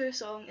think Cuckoo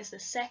Song is the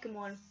second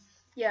one.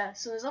 Yeah,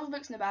 so there's other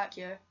books in the back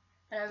here,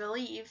 and I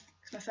believe,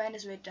 because my friend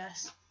has read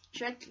this,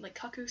 she read like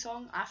Cuckoo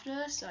Song after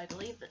this, so I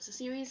believe it's a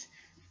series.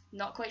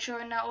 Not quite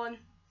sure on that one.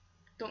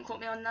 Don't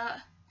quote me on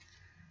that.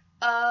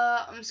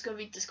 I'm just gonna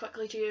read this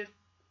quickly to you.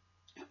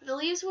 The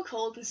leaves were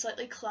cold and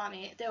slightly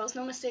clammy. There was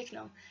no mistaking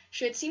them.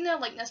 She had seen their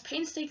likeness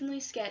painstakingly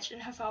sketched in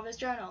her father's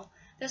journal.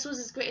 This was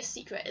his greatest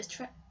secret, his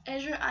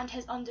treasure and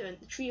his undoing,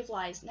 the Tree of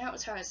Lies. Now it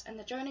was hers, and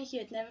the journey he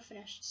had never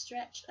finished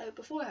stretched out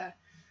before her.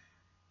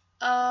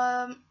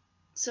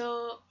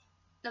 So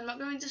I'm not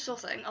going to read this whole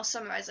thing. I'll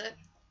summarise it.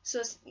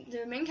 So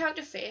the main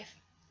character, Faith,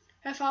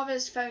 her father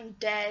is found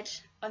dead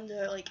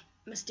under like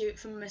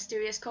from a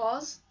mysterious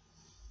cause.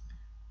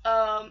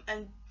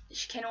 And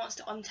she kind of wants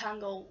to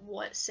untangle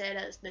what's said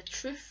as the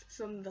truth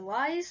from the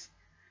lies.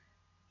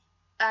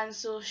 And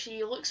so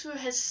she looks through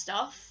his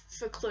stuff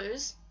for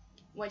clues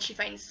when she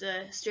finds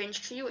the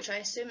strange tree, which I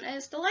assume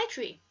is the lie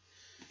tree.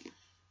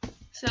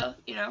 So,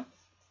 you know,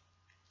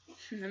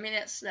 I mean,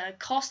 it's the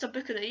Costa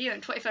Book of the Year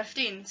in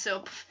 2015,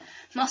 so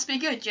must be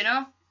good, you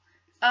know.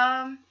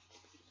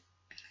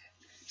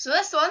 So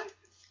this one,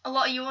 a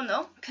lot of you will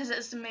know, because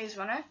it's The Maze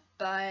Runner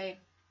by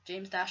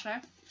James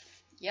Dashner.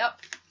 Yep,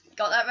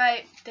 got that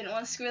right, didn't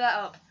want to screw that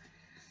up.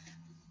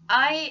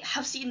 I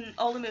have seen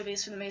all the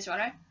movies from The Maze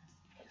Runner,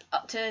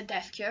 up to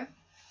Death Cure.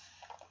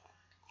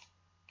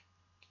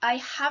 I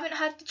haven't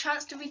had the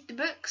chance to read the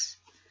books,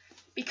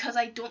 because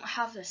I don't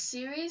have the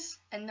series,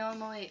 and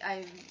normally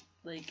I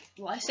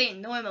say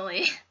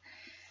normally,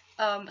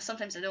 but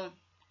sometimes I don't.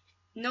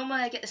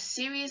 Normally I get the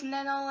series and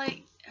then I'll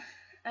like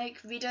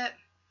read it.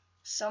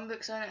 Some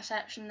books are an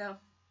exception though.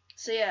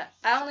 So yeah,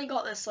 I only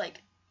got this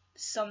like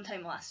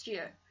sometime last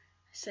year.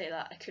 I say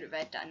that, I could have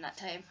read that in that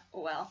time.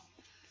 Oh well.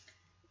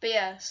 But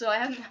yeah, so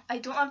I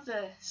don't have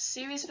the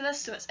series for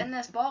this, so it's in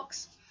this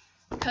box.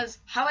 Because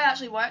how I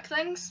actually work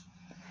things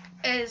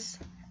is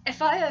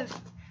if I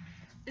have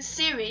the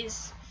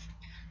series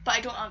but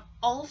I don't have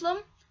all of them,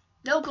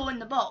 they'll go in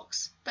the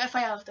box. But if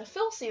I have the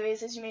full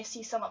series, as you may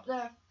see some up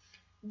there,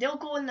 they'll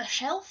go in the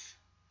shelf.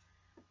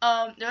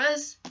 There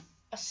is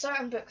a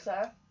certain book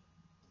there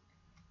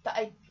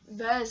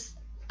there's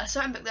a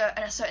certain book there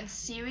and a certain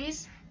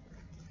series.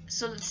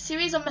 So the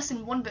series I'm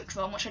missing one book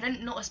from, which I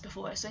didn't notice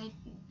before, so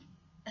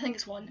I think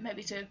it's one,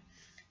 maybe two.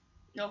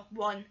 No,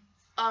 one.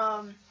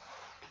 But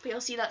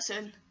you'll see that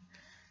soon.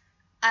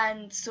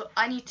 And so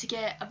I need to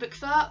get a book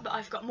for that, but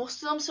I've got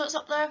most of them, so it's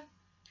up there.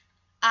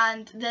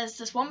 And there's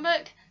this one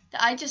book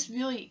that I just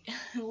really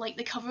like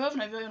the cover of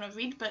and I really want to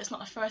read, but it's not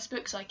the first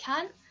book, so I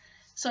can't.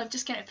 So I've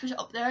just kind of put it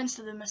up there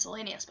instead of the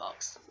miscellaneous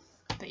box.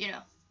 But you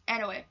know,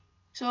 anyway.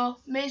 So,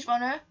 Maze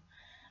Runner.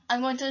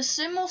 I'm going to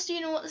assume most of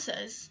you know what this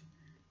is.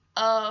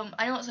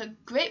 I know it's a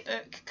great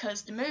book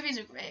because the movies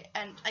are great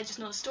and I just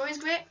know the story's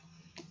great.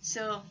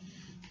 So,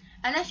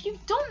 and if you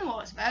don't know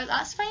what it's about,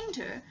 that's fine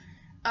too.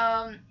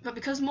 But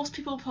because most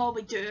people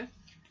probably do,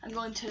 I'm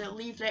going to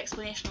leave the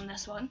explanation on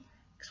this one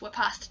because we're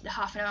past the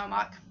half an hour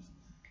mark.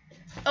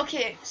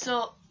 Okay,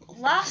 so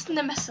last in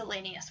the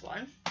miscellaneous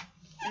one,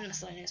 in the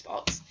miscellaneous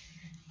box,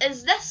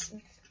 is this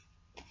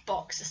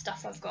box of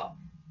stuff I've got.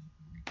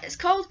 It's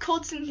called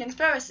Codes and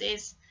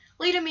Conspiracies,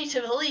 leading me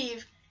to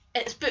believe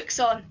it's books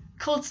on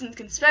codes and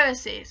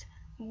conspiracies.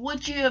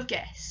 Would you have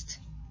guessed?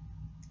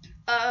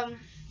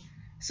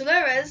 So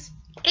there is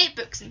 8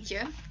 books in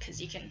here, because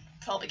you can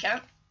probably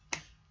count,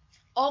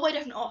 all by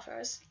different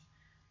authors.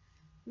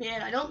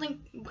 Meaning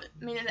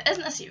it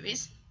isn't a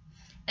series,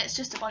 it's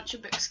just a bunch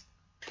of books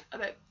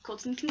about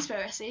codes and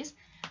conspiracies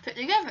put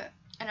together.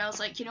 And I was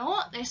like, you know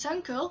what, they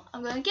sound cool,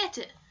 I'm going to get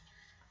it.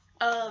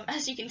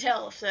 As you can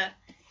tell, if they're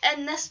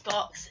in this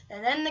box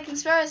and in the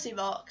conspiracy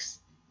box,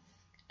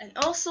 and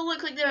also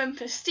look like they're in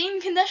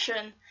pristine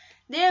condition,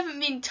 they haven't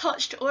been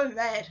touched or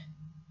read.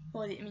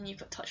 Well, I mean, you've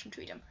got touch and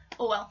read them.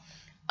 Oh well.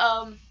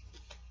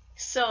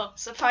 So,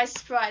 surprise,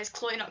 surprise,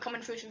 Chloe not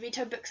coming through to read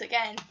her books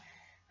again.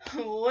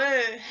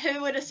 Whoa,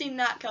 who would have seen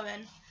that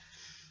coming?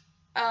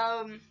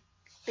 But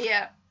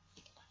yeah.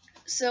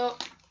 So,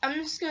 I'm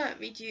just gonna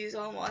read you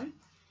all one.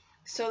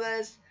 So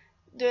there's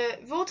The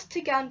Road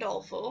to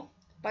Gandolfo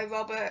by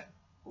Robert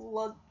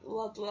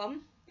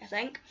Ludlum, I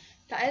think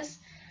that is.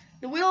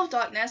 The Wheel of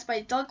Darkness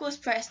by Douglas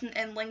Preston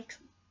and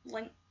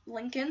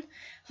Lincoln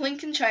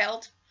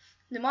Child.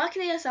 The Mark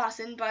of the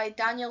Assassin by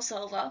Daniel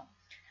Silva.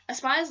 A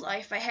Spy's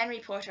Life by Henry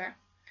Porter.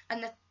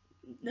 And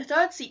the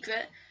Third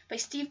Secret by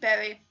Steve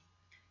Berry.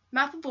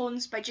 Map of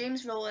Bones by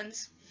James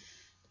Rowlands.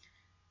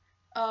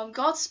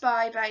 God's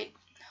Spy by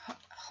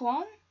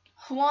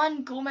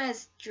Juan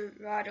Gomez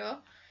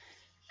Jurado.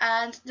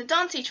 And The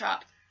Dante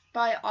Trap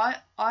by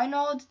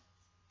Arnold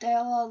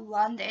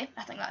Delalande,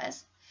 I think that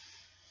is.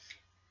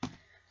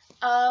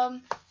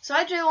 So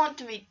I do want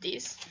to read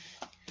these.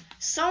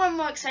 Some I'm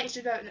more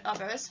excited about than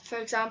others. For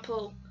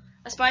example,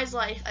 A Spy's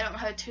Life, I don't know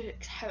how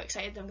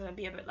excited I'm going to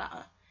be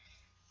about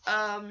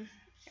that.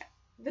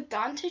 The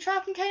Dante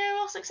Trap I'm kind of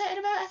most excited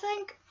about, I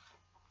think.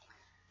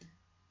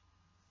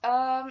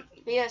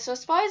 But yeah, so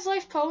Spy's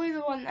Life probably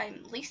the one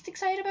I'm least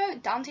excited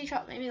about. Dante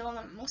Trap maybe the one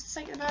I'm most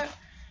excited about.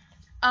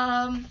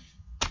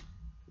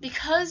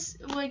 Because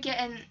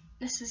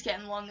this is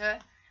getting longer,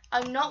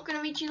 I'm not going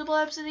to read you the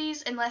blurbs of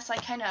these unless I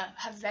kind of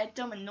have read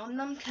them and known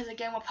them, because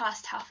again we're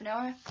past half an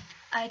hour.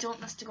 I don't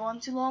want this to go on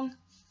too long.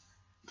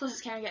 Plus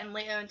it's kind of getting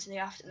later into the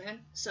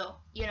afternoon, so,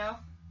 you know,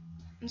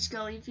 I'm just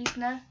going to leave these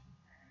now.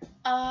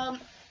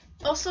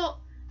 Also,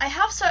 I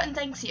have certain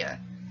things here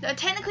that are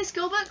technically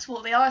school books.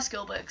 Well, they are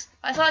school books,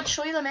 but I thought I'd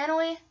show you them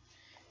anyway.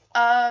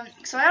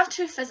 So I have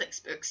 2 physics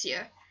books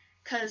here,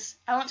 because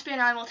I want to be an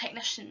animal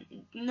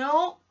technician.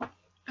 No,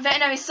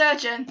 veterinary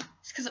surgeon.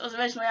 It's because it was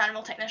originally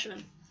animal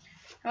technician.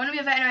 I want to be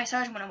a veterinary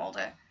surgeon when I'm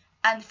older,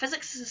 and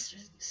physics is a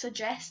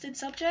suggested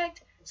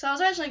subject, so I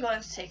was originally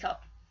going to take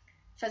up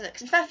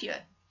physics in 5th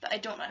year, but I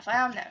don't know if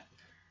I am now.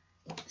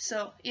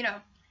 So, you know,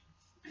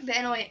 But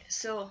anyway,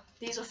 so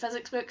these are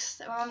physics books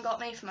that my mum got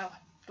me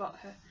brought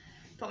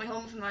me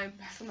home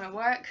from my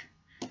work.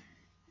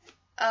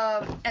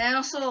 And then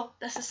also,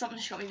 this is something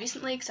she got me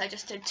recently because I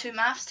just did 2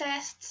 maths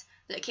tests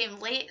that came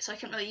late, so I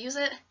couldn't really use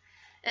it.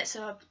 It's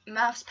a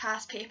maths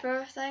past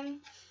paper thing.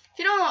 If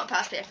you don't know what a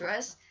past paper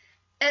is,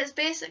 it's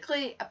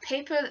basically a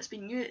paper that's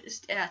been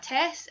used in a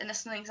test, and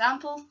this is an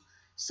example,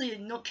 so you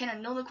kind of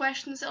know the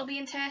questions that'll be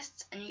in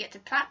tests, and you get to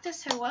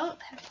practice how well,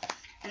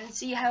 and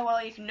see how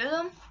well you can do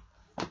them.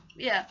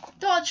 Yeah,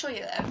 thought I'd show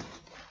you them,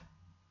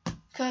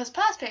 because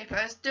past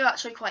papers do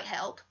actually quite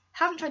help.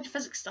 Haven't tried the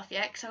physics stuff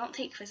yet, because I don't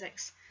take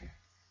physics.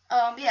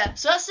 Yeah,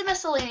 so that's the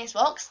miscellaneous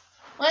box.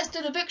 Let's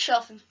do the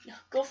bookshelf and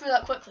go through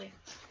that quickly.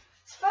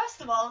 So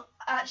first of all,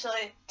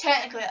 actually,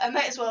 technically, I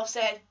might as well have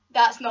said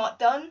that's not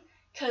done,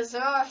 because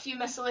there are a few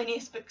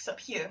miscellaneous books up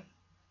here.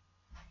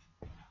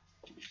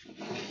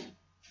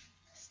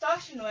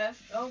 Starting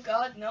with, oh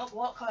god, no,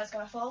 what card's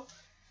gonna fall?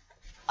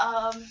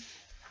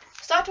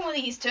 Starting with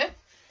these 2.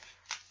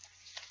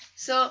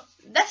 So,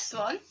 this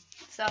one,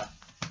 it's a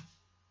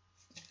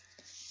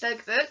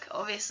big book,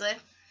 obviously.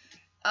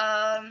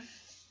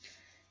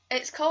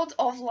 It's called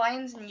Of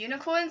Lions and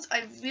Unicorns.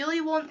 I really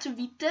want to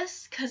read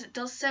this because it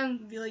does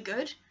sound really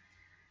good.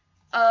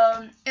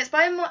 It's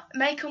by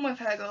Michael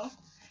Morpurgo.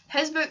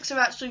 His books are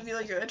actually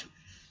really good.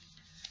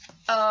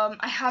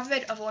 I have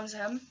read other ones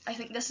of him. I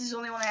think this is the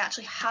only one I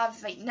actually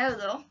have right now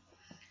though.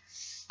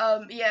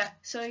 Yeah,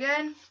 so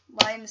again,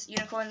 Lions,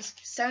 Unicorns,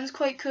 sounds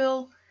quite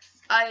cool.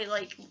 I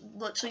like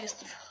literally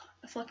just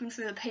flipping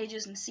through the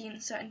pages and seeing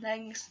certain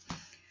things.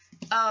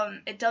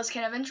 It does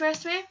kind of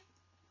interest me.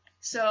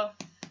 So,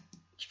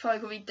 should probably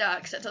go read that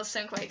because it does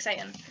sound quite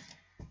exciting.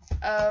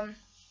 Now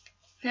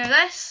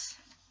this,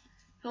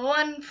 the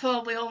one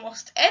probably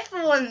almost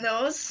everyone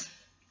knows,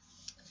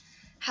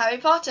 Harry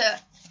Potter.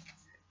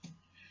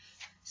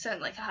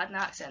 Sounded like I had an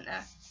accent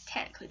there.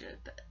 Technically do,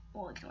 but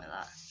we'll ignore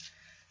that.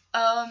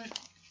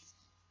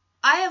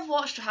 I have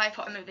watched the Harry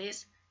Potter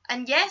movies,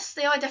 and yes,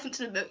 they are different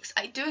to the books.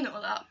 I do know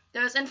that.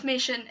 There is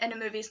information in the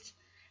movies,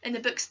 in the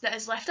books that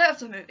is left out of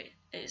the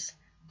movies.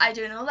 I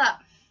do know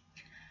that.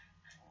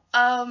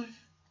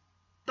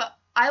 But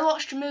I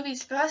watched the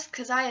movies first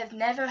because I have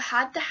never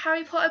had the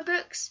Harry Potter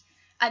books,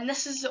 and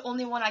this is the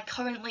only one I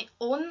currently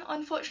own,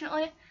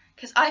 unfortunately,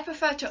 because I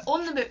prefer to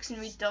own the books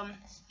and read them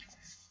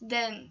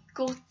than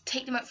go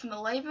take them out from the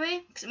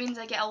library, because it means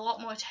I get a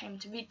lot more time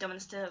to read them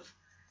instead of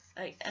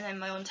and in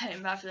my own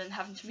time rather than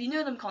having to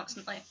renew them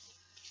constantly.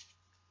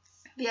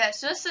 But yeah,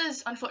 so this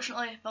is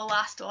unfortunately the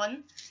last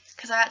one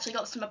because I actually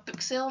got some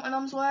book sale at my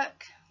mum's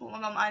work, my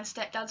mum and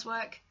stepdad's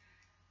work.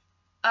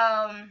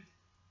 And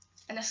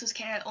this was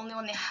kind of the only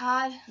one they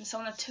had, and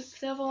someone took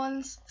the other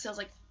ones, so there was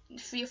like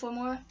 3 or 4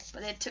 more,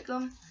 but they took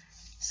them.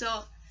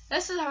 So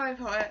this is Harry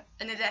Potter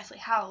and the Deathly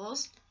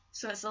Hallows,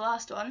 so it's the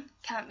last one,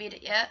 can't read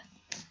it yet.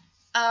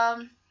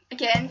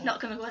 Again, not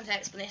going to go into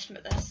explanation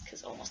about this,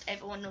 because almost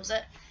everyone knows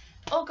it.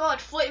 Oh god,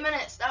 40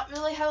 minutes, that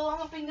really how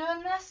long I've been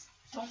doing this?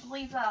 Don't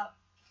believe that.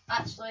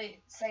 Actually,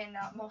 saying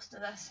that, most of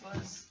this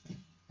was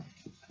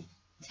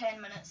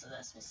 10 minutes of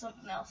this was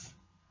something else.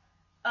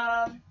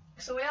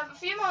 So we have a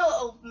few more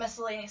little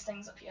miscellaneous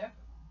things up here,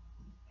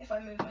 if I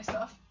move my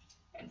stuff,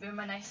 and move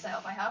my nice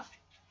setup I have.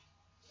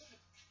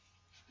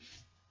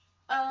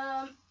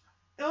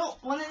 Oh,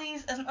 one of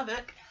these isn't a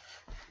book.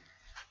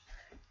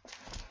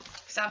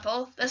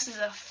 Example, this is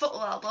a photo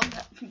album,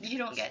 you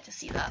don't get to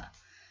see that.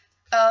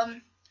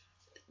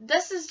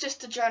 This is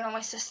just a journal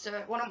my sister,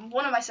 one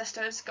of my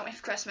sisters got me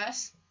for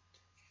Christmas.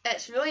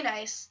 It's really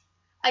nice.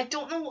 I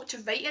don't know what to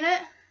write in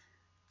it.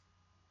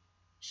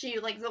 She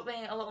like wrote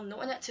me a little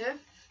note in it too.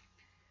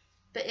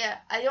 But yeah,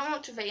 I don't know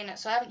what to write in it,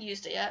 so I haven't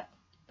used it yet.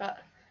 But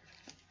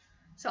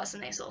so that's a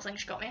nice little thing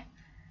she got me.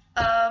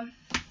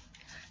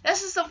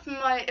 This is something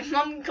my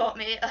mum got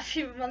me a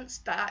few months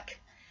back.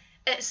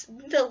 It's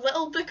the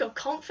Little Book of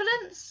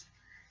Confidence,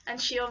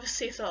 and she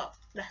obviously thought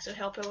this would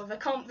help her with her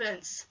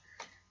confidence.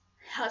 It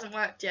hasn't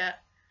worked yet,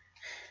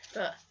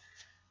 but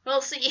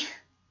we'll see.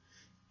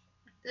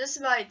 This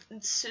is by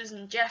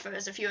Susan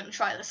Jeffers if you want to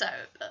try this out,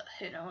 but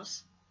who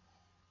knows.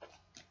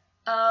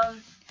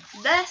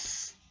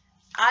 This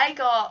I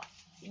got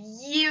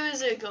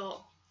years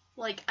ago,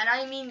 and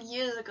I mean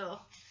years ago.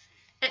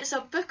 It's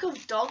a book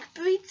of dog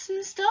breeds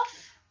and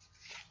stuff.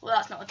 Well,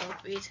 that's not a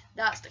dog breed,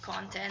 that's the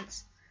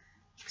contents.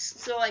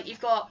 So you've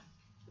got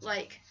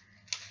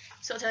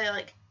so it'll tell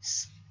you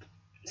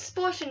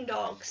sporting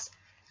dogs,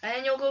 and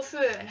then you'll go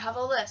through and have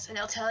a list, and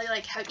it'll tell you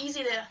how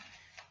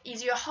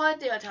easy or hard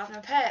they are to have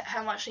a pet,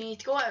 how much they need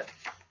to go out,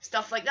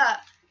 stuff like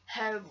that,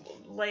 how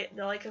they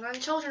like around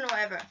children or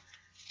whatever.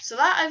 So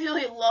that I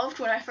really loved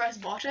when I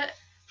first bought it.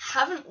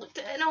 Haven't looked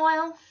at it in a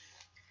while.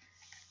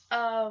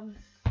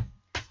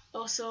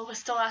 Also, was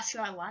still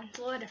asking my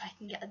landlord if I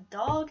can get a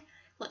dog.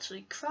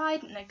 Literally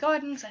cried in the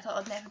garden because I thought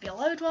I'd never be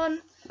allowed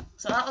one.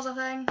 So that was a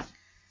thing.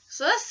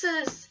 So this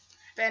is,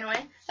 but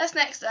anyway, this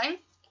next thing,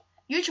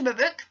 YouTuber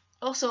book.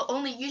 Also,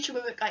 only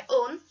YouTuber book I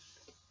own.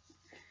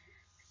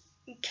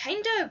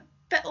 Kinda a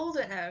bit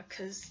older now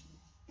because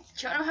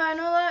Do you know how I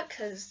know that?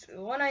 Because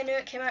one, I knew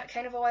it came out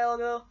kind of a while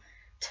ago.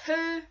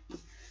 Two,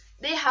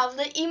 they have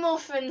the emo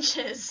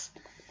fringes.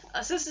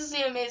 So this is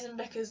the Amazing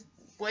Book is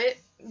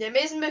The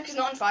Amazing Book is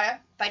Not on Fire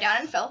by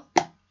Dan and Phil,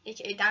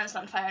 aka Dan is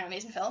Not on Fire and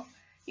Amazing Phil,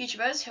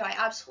 YouTubers who I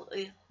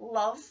absolutely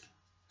love.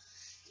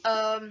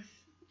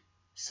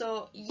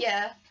 So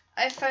yeah,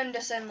 I found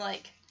this in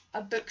like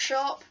a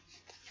bookshop,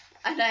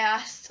 and I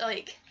asked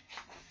like,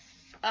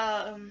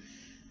 I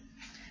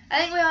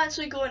think we were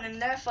actually going in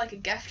there for like a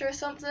gift or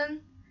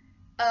something.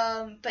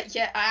 But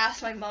yeah, I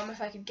asked my mum if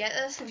I could get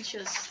this, and she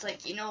was just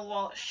like, you know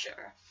what,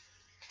 sure.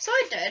 So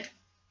I did.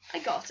 I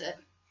got it.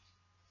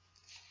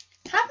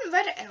 Haven't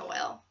read it in a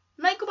while.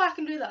 Might go back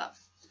and do that.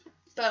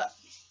 But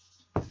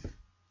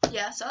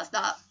yeah, so that's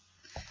that.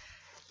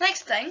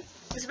 Next thing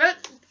is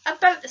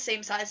about the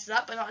same size as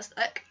that, but not as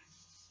thick.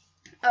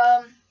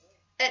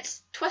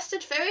 It's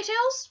Twisted Fairy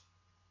Tales.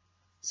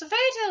 So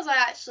fairy tales I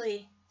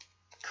actually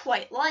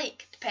quite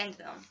like,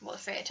 depending on what the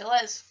fairy tale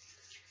is.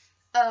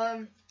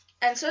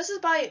 And so this is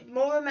by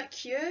Maura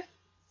McHugh.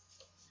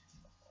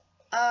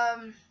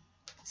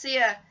 So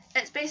yeah,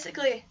 it's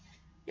basically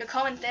your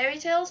common fairy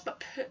tales,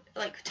 but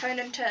turn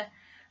into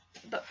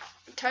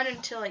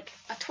like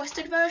a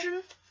twisted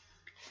version.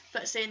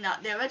 But saying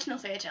that, the original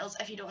fairy tales,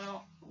 if you don't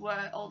know,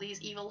 were all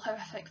these evil,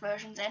 horrific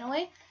versions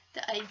anyway,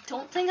 that I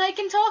don't think I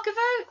can talk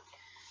about.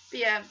 But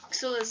yeah,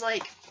 so there's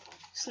like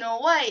Snow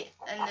White,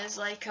 and there's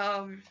like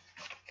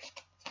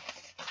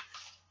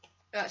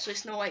actually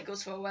Snow White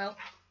goes for a while.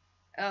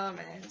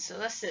 And so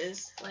this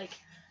is like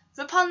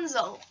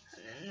Rapunzel,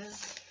 and then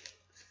there's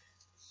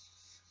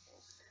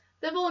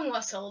the Bone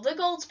Whistle, the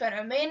Gold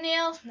Spinner, Maiden the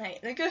Elf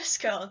Knight, the Goose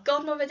Girl,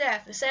 Godmother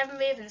Death, the Seven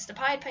Ravens, the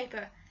Pied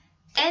Piper,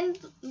 and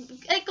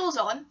it goes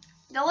on.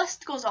 The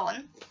list goes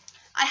on.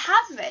 I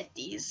have read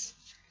these.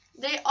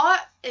 They are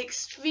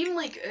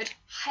extremely good.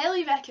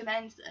 Highly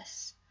recommend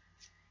this.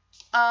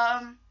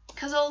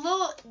 Because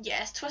although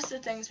yes,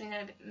 twisted things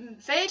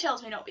fairy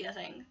tales may not be a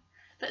thing.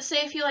 But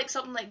say if you like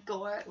something like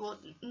gore, well,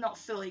 not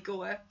fully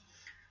gore,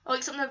 or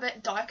like something a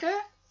bit darker,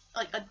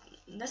 like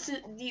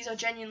these are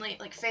genuinely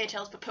like fairy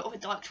tales but put with a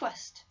dark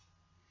twist,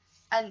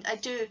 and I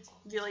do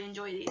really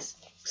enjoy these,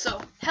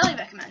 so highly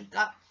recommend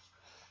that.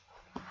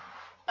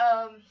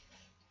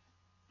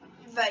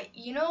 Right,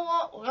 you know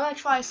what? We're gonna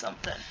try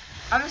something.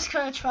 I'm just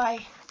gonna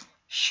try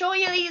show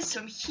you these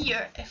from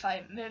here. If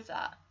I move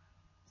that,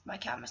 my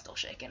camera's still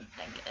shaking.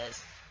 I think it is.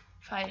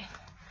 If I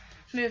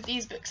move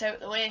these books out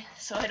of the way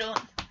so I don't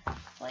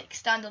like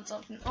stand on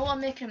something. Oh, I'm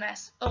making a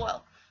mess. Oh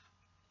well,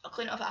 I'll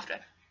clean it up after.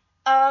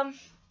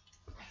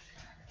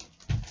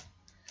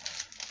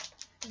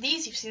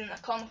 These you've seen in the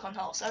Comic-Con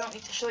haul, so I don't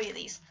need to show you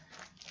these.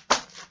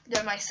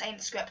 They're my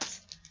signed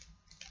scripts.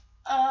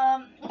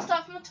 We'll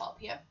start from the top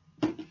here.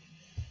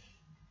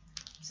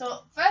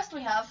 So first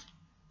we have,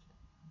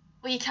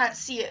 well, you can't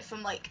see it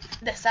from like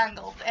this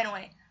angle, but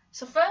anyway.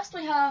 So first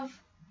we have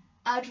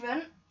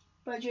Advent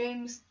by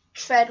James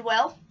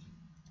Treadwell.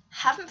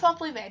 Haven't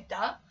properly read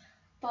that,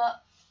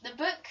 but the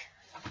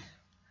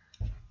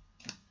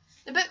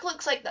book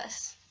looks like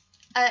this,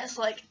 and it's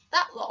like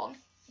that long.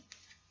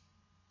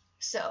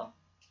 So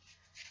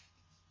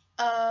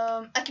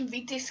I can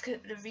read the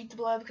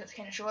blurb because it's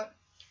kind of short.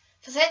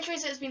 For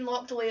centuries it has been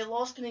locked away,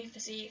 lost beneath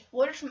the sea,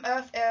 watered from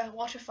earth, air,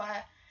 water,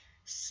 fire,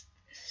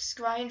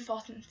 scrying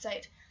forth in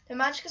sight. The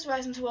magic has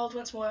risen to the world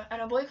once more,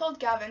 and a boy called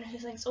Gavin, who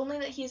thinks only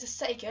that he is a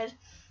city kid,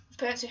 with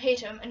parents who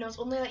hate him, and knows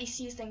only that he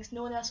sees things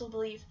no one else will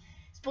believe,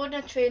 is boarding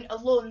a train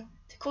alone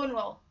to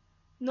Cornwall.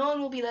 No one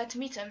will be there to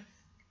meet him.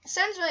 It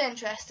sounds really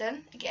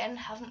interesting. Again,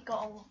 haven't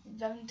got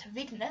around to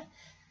reading it,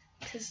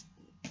 because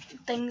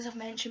things I've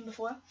mentioned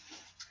before.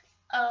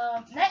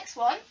 Next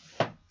one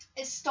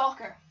is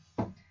Stalker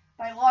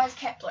by Lars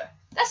Kepler.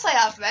 This I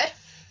have read,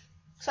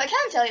 so I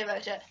can tell you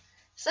about it.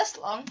 It's this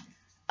long.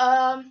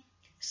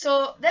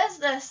 So there's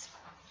this.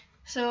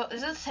 So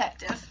there's a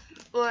detective,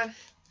 or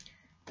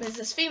there's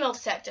this female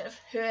detective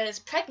who is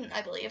pregnant,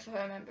 I believe, if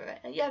I remember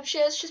it. Yeah, she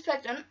is. She's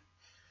pregnant.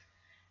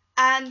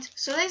 And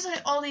so there's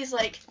like all these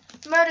like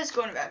murders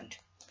going around.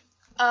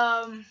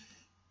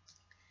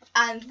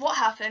 And what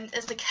happened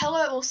is the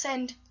killer will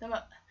send them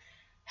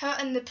her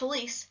and the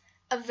police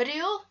a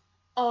video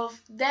of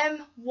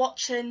them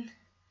watching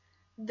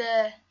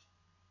the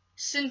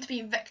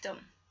soon-to-be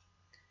victim.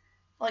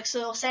 Like, so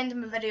they'll send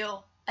them a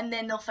video, and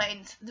then they'll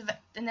find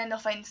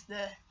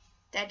the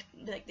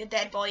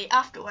dead body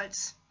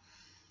afterwards.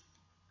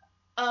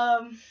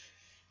 And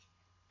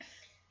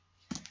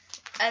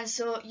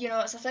so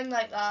it's a thing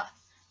like that.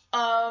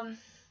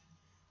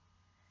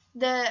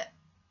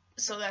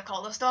 So they're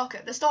called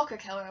the stalker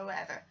killer or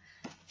whatever.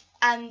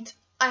 And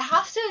I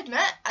have to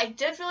admit, I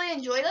did really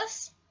enjoy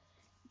this.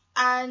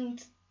 And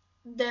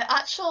the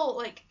actual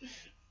like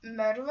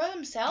murderer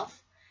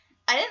himself,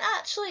 I didn't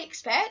actually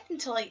expect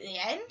until like the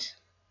end.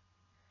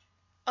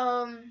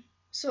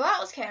 So that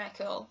was kind of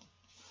cool.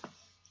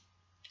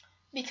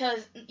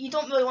 Because you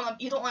don't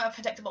want a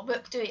predictable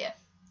book, do you?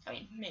 I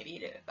mean, maybe you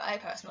do, but I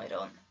personally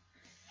don't.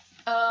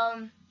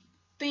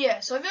 But yeah,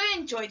 so I really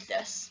enjoyed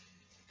this.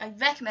 I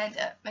recommend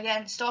it.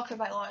 Again, Stalker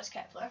by Lars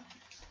Kepler.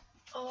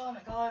 Oh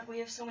my god, we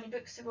have so many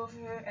books to go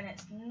through, and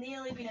it's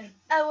nearly been an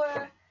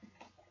hour.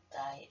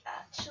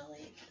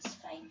 It's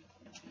fine.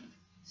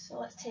 So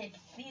let's take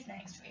these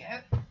next three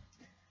out.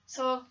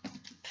 So,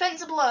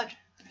 Prince of Blood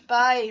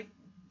by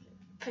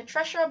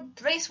Patricia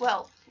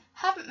Bracewell.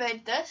 Haven't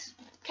read this.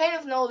 Kind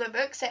of know the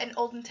book set in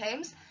olden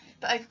times,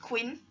 but a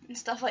queen and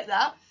stuff like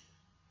that.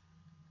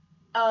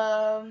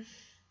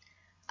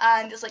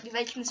 And it's like the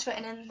Vikings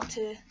fitting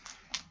into,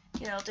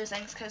 you know, do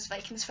things because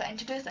Vikings fit in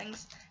to do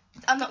things.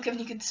 I'm not giving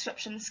you good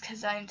descriptions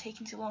because I'm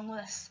taking too long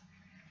with this.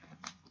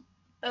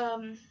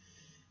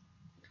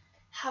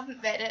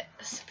 Haven't read it.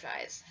 A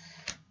surprise.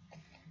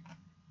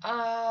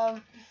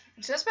 So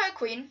it's about a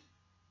queen.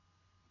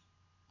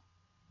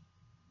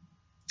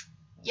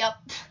 Yep.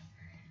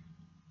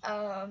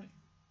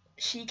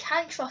 She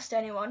can't trust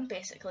anyone,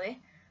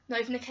 basically. Not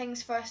even the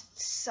king's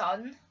first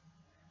son,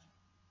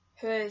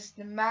 who is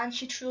the man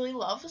she truly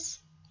loves.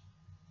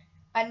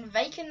 And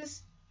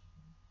Vikings,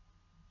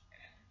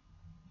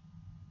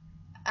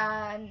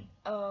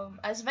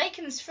 as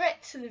Vikings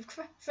threats to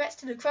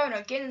the crown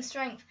are gaining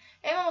strength,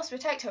 Emma must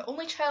protect her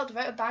only child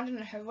without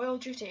abandoning her royal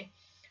duty.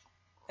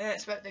 And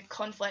it's about the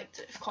conflict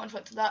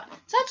of that.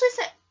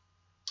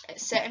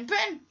 It's set in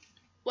Britain.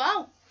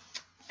 Wow.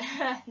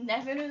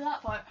 Never knew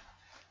that part.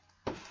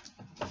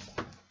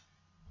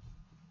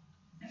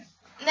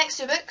 Next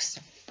two books.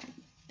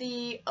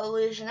 The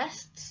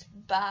Illusionists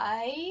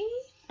by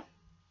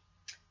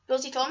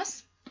Rosie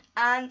Thomas,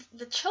 and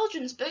the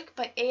children's book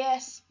by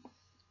A.S.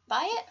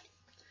 Byatt.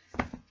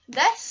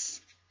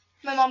 This,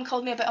 my mum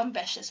called me a bit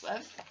ambitious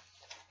with,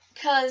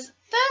 because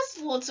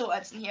there's loads of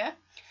words in here,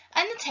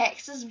 and the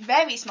text is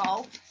very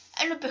small,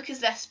 and the book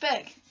is this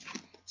big.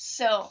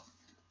 So,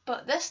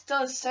 but this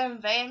does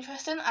sound very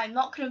interesting. I'm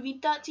not going to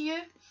read that to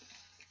you.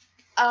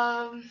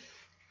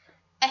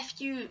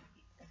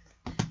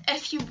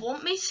 If you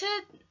want me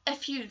to,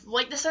 if you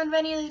like the sound of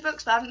any of these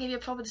books, but I haven't given you a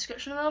proper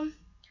description of them,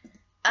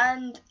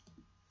 and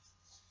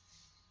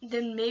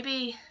then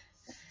maybe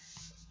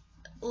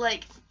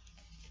like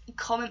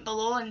comment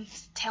below and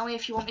tell me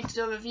if you want me to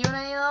do a review on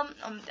any of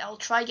them. I'll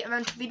try to get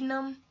around to reading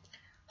them.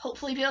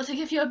 Hopefully be able to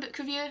give you a book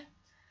review.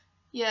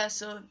 Yeah,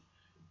 so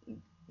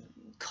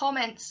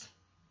comments.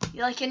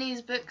 You like any of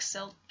these books?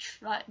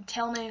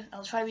 Tell me.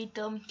 I'll try to read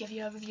them, give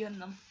you a review on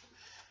them.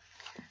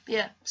 But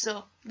yeah,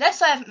 so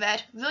this I haven't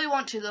read. Really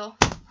want to though.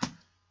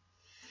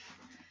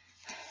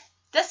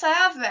 This I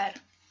have read.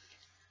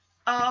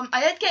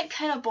 I did get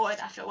kind of bored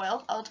after a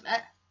while, I'll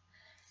admit.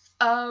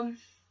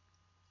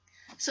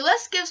 So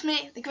this gives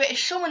me The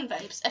Greatest Showman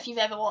vibes, if you've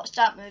ever watched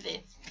that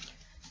movie.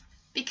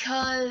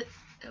 Because,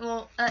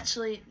 well,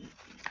 actually,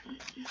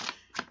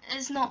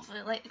 it's not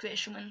really like The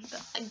Greatest Showman,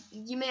 but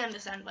you may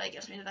understand why it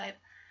gives me the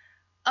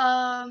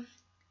vibe.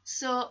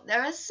 So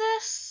there is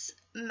this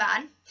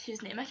man,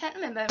 whose name I can't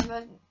remember.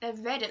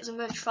 I've read it, so I'm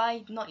going to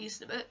try not use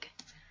the book.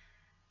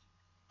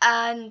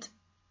 And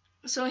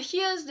so he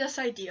has this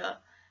idea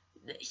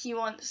that he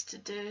wants to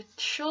do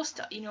show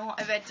stuff. You know,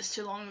 I read this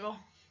too long ago.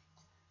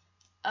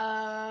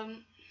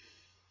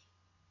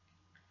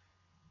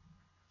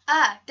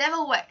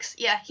 Devil Wicks.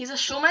 Yeah, he's a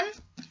showman,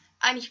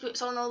 and he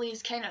puts on all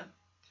these kind of.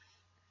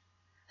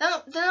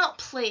 They're not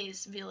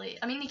plays really.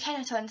 I mean, they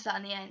kind of turn to that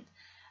in the end,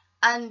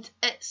 and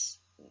it's.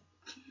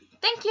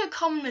 Think you're a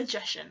common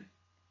magician,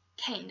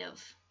 kind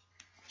of.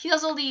 He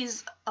does all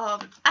these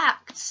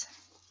acts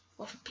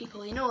with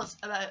people he knows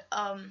about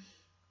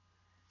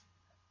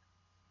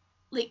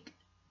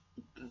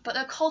but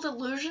they're called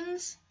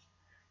illusions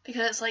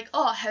because it's like,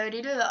 oh, how do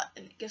you do that?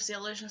 And it gives the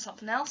illusion of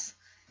something else,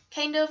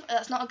 kind of.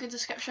 That's not a good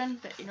description,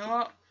 but you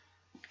know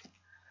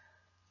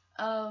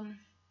what.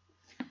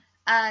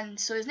 And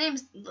so his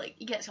name's like,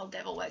 he gets called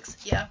Devil Wicks,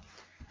 yeah.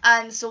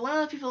 And so one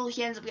of the people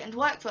he ends up getting to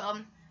work for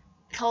him,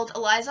 called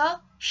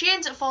Eliza, she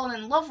ends up falling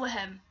in love with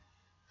him,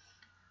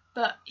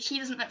 but he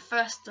doesn't at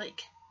first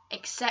like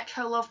accept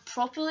her love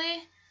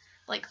properly.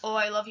 Like, oh,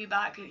 I love you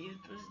back,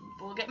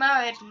 we'll get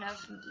married and have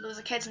loads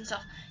of kids and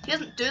stuff. He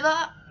doesn't do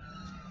that.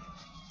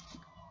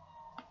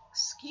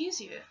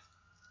 Excuse you.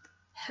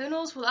 Who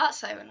knows what that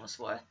siren was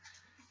for?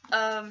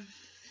 But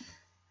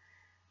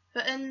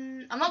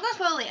I'm not going to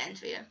spoil the end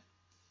for you,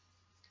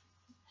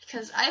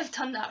 because I've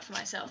done that for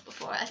myself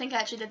before. I think I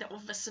actually did it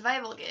with a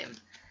survival game.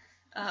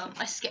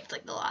 I skipped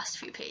like the last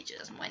few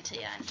pages and went to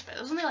the end, but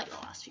it was only like the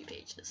last few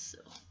pages, so,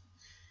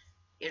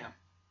 you know.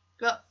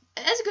 But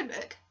it is a good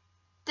book.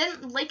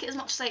 Didn't like it as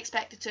much as I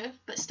expected to,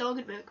 but still a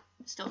good book.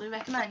 Still do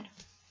recommend.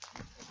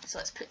 So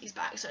let's put these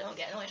back so I don't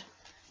get annoyed.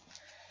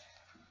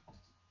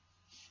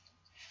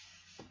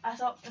 I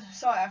thought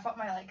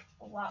my like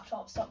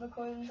laptop stopped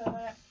recording for a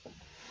minute.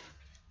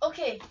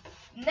 Okay,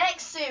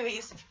 next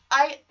series.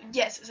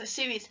 Yes, it's a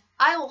series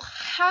I will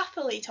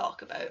happily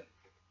talk about.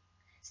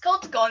 It's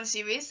called the Gone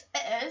series.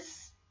 It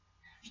is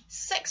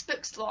 6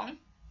 books long,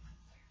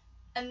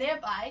 and they're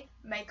by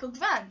Michael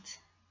Grant.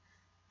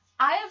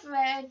 I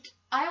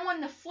am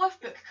on the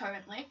 4th book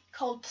currently,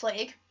 called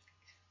Plague,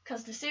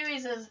 because the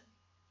series is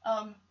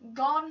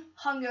Gone,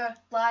 Hunger,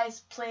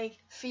 Lies, Plague,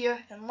 Fear,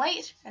 and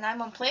Light, and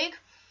I'm on Plague.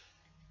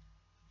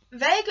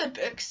 Very good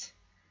books.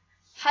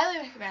 highly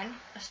recommend.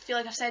 I feel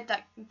like I've said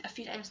that a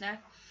few times now.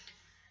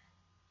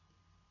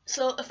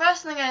 So the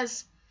first thing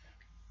is,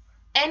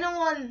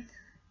 anyone,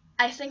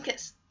 I think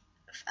it's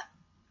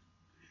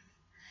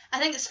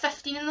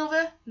 15 and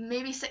over,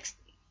 maybe 16.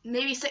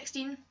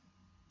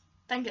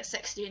 I think it's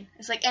 16.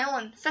 It's like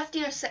anyone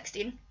 15 or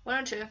 16, one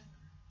or two.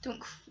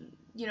 Don't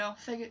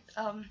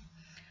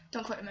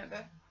don't quite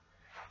remember.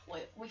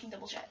 Wait, we can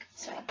double check.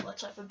 Sorry,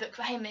 let's have a book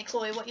behind me.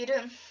 Chloe, what are you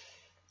doing?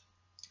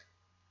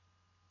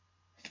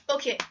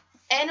 Okay,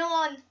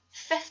 anyone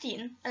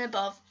 15 and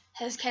above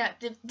has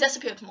they've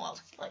disappeared from the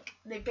world. Like,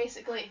 they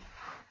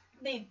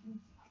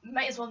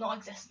might as well not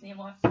exist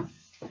anymore.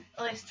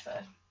 At least for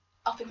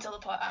up until the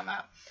part I'm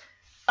at.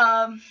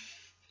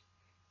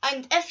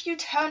 And if you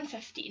turn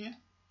 15,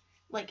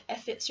 like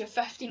if it's your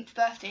 15th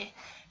birthday,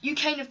 you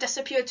kind of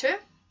disappear too.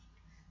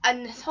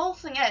 And the whole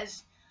thing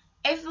is,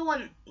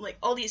 everyone, like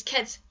all these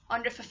kids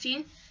under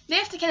 15, they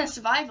have to kind of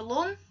survive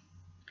alone.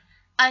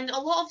 And a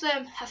lot of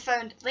them have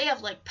found they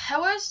have like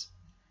powers.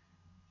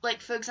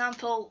 Like, for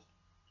example,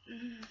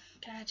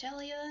 can I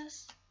tell you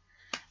this?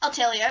 I'll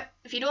tell you.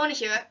 If you don't want to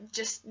hear it,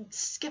 just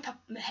skip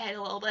ahead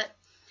a little bit.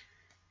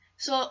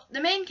 So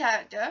the main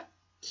character,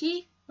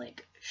 he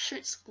like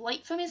shoots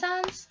light from his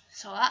hands.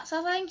 So that's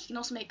a thing. He can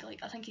also make, like,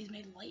 I think he's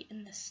made light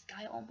in the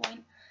sky at one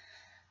point.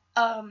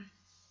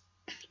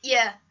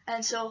 Yeah,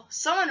 and so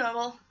some are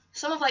normal,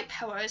 some have like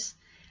powers,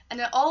 and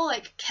they're all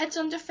like kids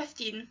under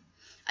 15,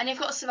 and they've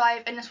got to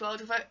survive in this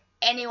world without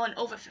anyone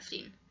over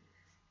 15.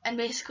 And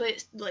basically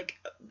it's like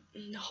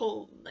the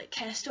whole like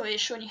kind of story is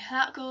showing you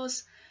how that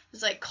goes.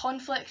 There's like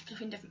conflict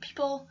between different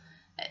people.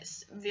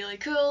 It's really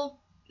cool.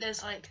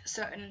 There's like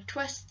certain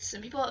twists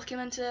and people that have come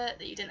into it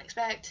that you didn't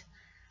expect,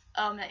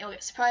 that you'll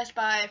get surprised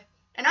by,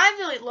 and I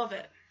really love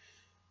it.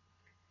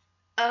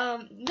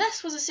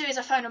 This was a series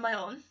I found on my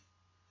own,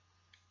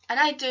 and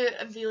I do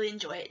really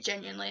enjoy it,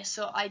 genuinely,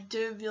 so I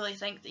do really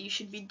think that you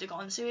should read the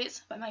Gone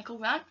series by Michael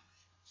Grant.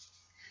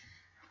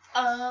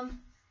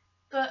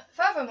 But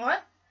furthermore,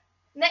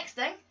 next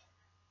thing,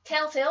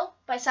 Telltale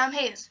by Sam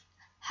Hayes.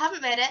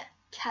 Haven't read it,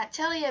 can't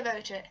tell you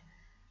about it.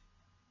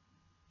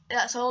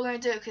 That's all we're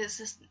going to do because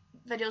this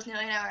video's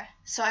nearly an hour.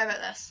 Sorry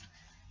about this.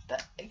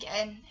 But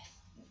again,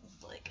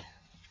 if, like,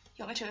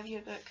 you want me to review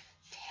a book,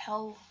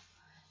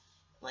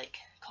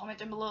 comment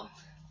down below.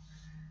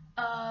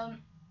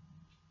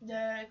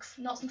 The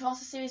Knots and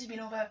Crosses series has been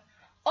over.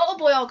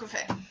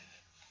 Autobiography.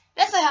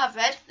 This I have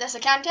read, this I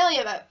can't tell you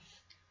about.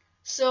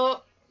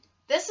 So,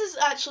 this is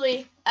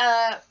actually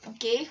a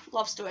gay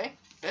love story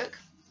book.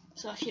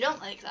 So if you don't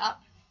like that,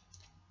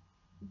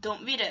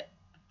 don't read it.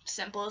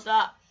 Simple as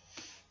that.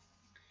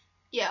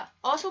 Yeah,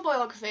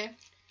 autobiography.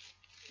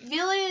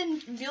 Really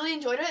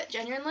enjoyed it,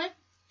 genuinely.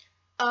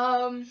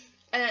 And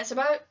it's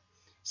about,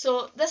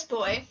 so this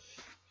boy,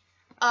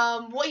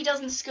 what he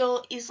does in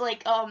school is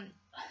like,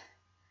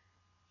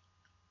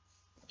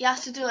 he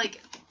has to do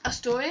like a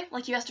story,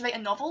 like he has to write a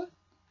novel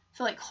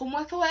for like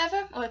homework or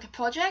whatever, or like a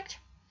project.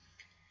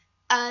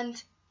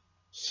 And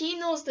he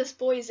knows this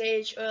boy's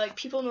age, or like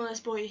people know this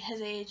boy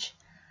his age,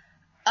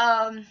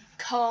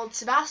 called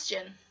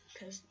Sebastian,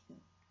 because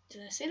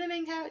did I say the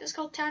main character's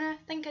called Tanner?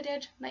 I think I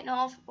did, might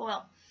not have.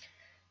 Well,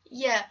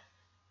 yeah,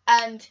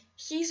 and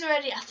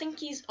I think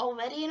he's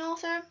already an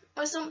author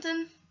or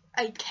something.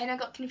 I kind of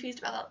got confused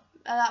about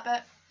that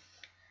bit.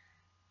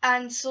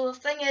 And so the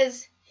thing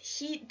is,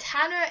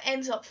 Tanner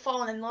ends up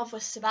falling in love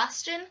with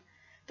Sebastian,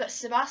 but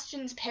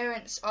Sebastian's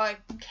parents are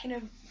kind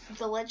of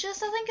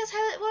religious, I think is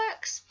how it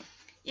works.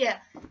 Yeah,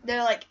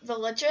 they're like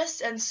religious,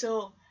 and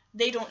so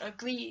they don't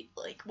agree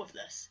like with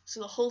this. So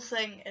the whole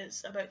thing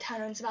is about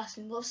Tanner and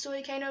Sebastian's love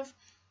story, kind of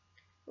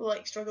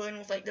like struggling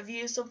with like the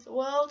views of the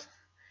world,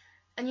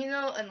 and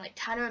and like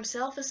Tanner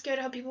himself is scared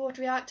of how people would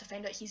react to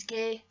find out he's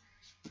gay,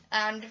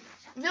 and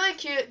really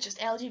cute, just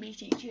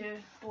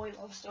LGBTQ boy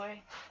love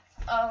story.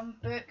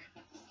 Book.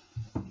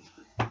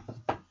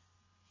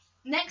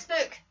 Next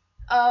book.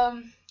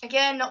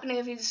 Again, not gonna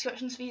give you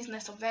descriptions for these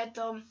unless I've read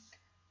them.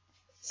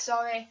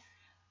 Sorry.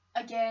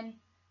 Again.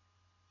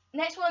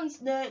 Next one's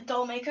The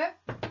Dollmaker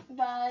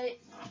by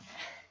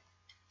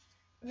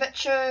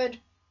Richard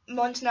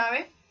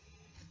Montanari.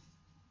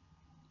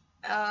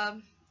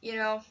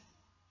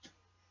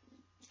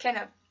 Kind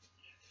of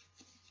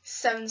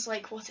sounds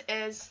like what it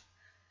is.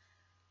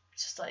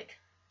 Just like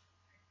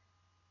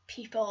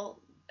people.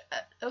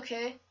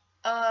 Okay.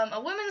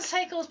 A woman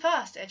cycles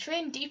past a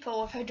train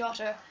depot with her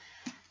daughter.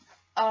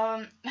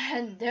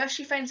 And there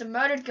she finds a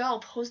murdered girl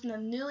posed on a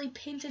newly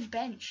painted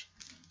bench,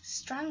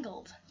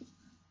 strangled.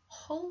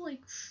 Holy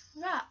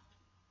crap.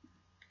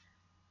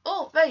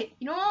 Oh, right,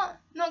 you know what? I'm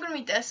not going to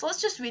read this.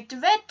 Let's just read the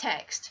red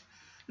text.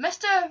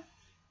 Mr.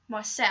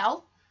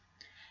 Marcel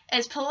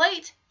is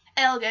polite,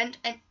 elegant,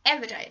 and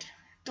erudite.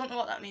 Don't know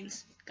what that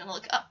means. Gonna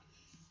look it up.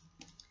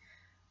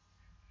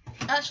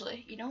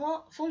 Actually, you know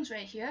what? Phone's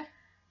right here.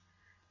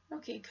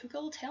 Okay,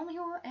 Google, tell me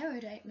what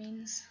erudite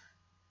means.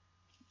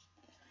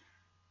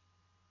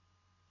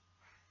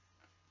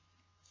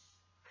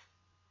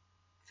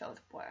 Filled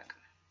with work.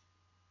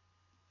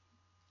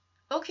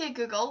 Okay,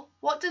 Google,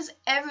 what does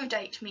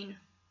erudite mean?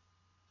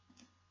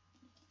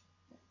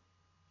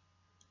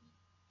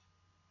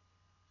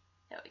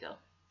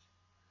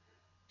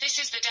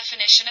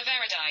 definition of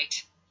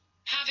erudite.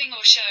 Having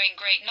or showing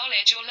great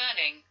knowledge or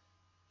learning.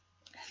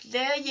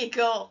 There you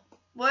go.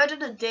 Word of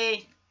the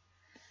day.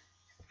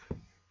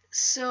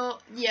 So,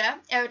 yeah,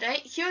 erudite.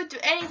 He would do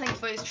anything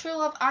for his true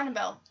love,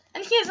 Annabelle.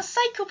 And he is a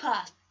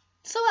psychopath.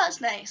 So that's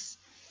nice.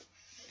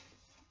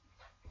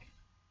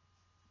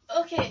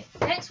 Okay,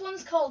 next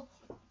one's called...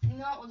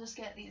 No, we'll just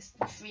get these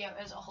three out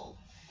as a whole.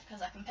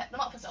 Because I can pick them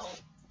up as a whole.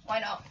 Why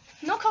not?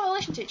 No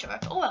correlation to each other,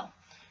 but oh well.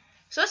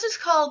 So this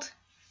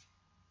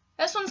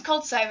one's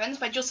called Sirens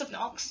by Joseph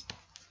Knox.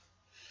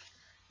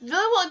 Really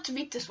wanted to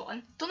read this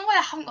one. Don't know why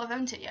I haven't got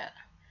around to it yet.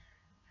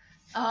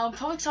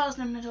 Probably because I was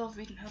in the middle of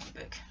reading another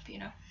book, but you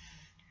know.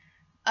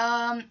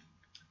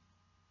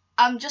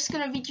 I'm just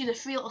gonna read you the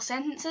three little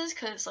sentences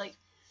because it's like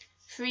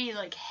three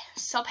like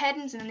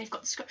subheadings and then they've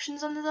got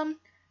descriptions under them.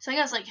 So I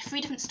think it's like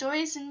three different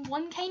stories in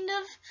one kind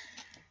of,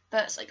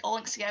 but it's like all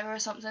linked together or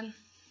something.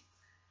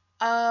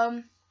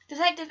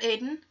 Detective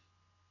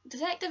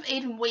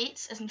Aiden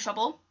Waits is in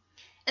trouble.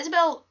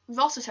 Isabel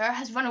Rossiter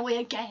has run away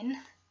again.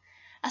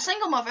 A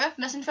single mother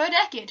missing for a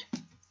decade.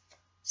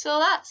 So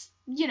that's,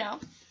 you know.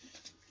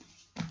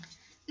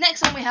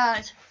 Next one we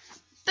had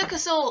Book of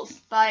Souls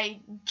by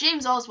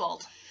James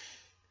Oswald.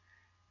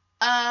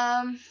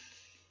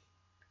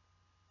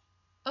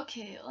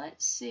 Okay,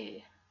 let's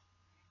see.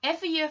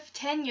 Every year for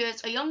 10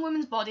 years, a young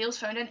woman's body was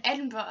found in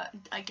Edinburgh.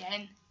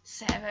 Again,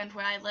 set around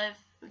where I live.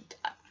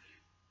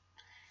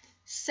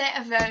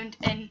 Set around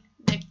in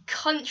the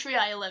country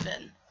I live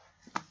in.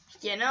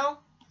 You know?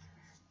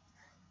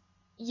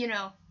 You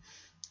know.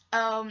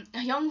 A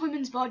young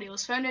woman's body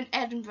was found in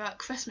Edinburgh at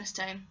Christmas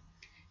time.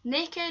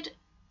 Naked,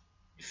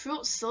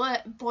 throat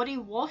slit, body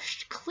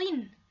washed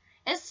clean.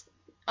 It's,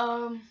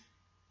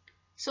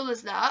 so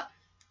there's that.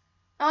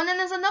 Oh, and then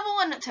there's another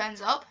one that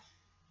turns up.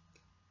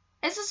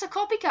 Is this a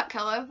copycat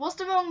killer? Was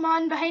the wrong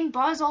man behind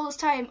bars all this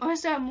time? Or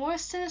is there a more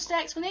sinister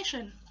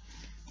explanation?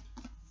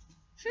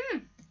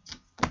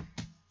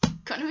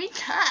 Couldn't read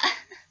that.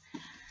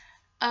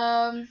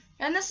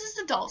 And this is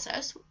The Doll's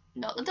House.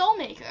 Not The Doll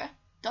Maker.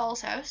 Doll's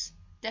House.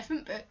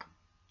 Different book.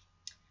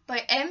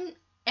 By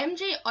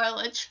M.J.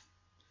 Earledge.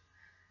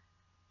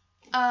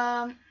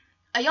 A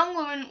young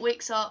woman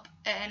wakes up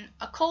in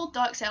a cold,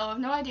 dark cell with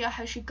no idea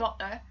how she got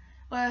there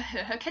or who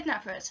her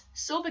kidnapper is.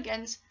 So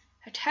begins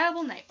her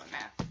terrible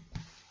nightmare.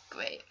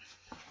 Great.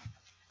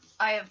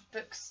 I have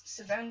books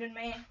surrounding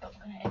me, but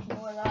I'm going to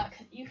ignore that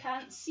because you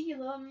can't see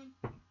them.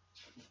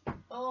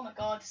 Oh my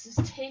god, this is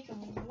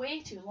taking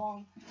way too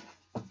long.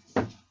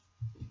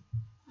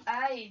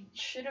 I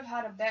should have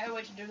had a better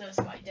way to do this,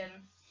 but I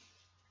didn't.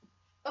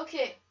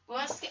 Okay, well,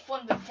 let's skip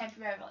one book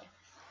temporarily.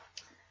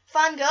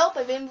 Fangirl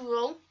by Rainbow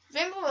Rule.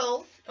 Rainbow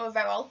Rule,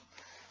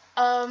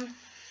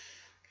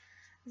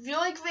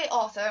 really great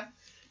author.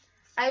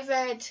 I've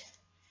read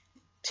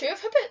 2 of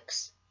her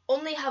books.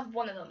 Only have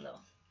one of them though.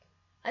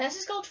 And this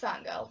is called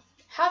Fangirl.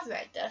 Have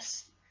read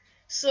this.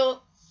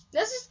 So,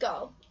 there's this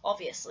girl,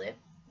 obviously.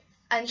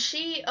 And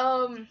she,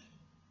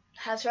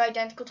 has her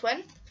identical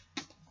twin.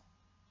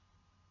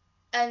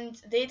 And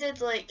they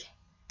did, like,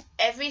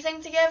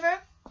 everything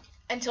together.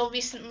 Until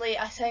recently,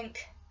 I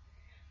think,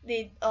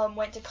 they,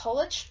 went to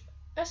college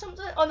or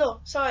something. Oh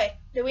no, sorry.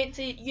 They went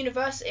to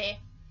university.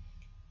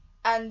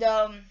 And,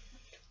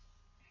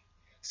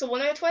 so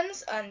one of her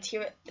twins, and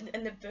here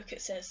in the book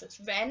it says it's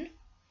Ren.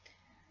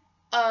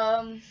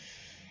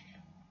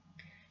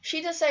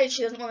 She decided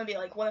she doesn't want to be,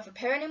 like, one of a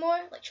pair anymore.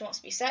 Like, she wants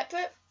to be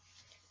separate.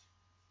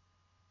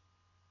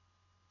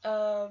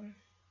 But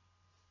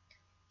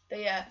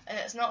yeah, and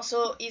it's not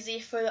so easy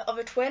for the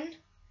other twin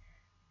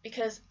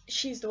because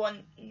she's the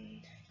one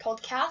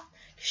called Kath.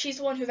 She's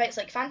the one who writes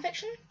like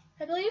fanfiction,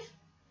 I believe.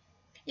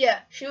 Yeah,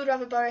 she would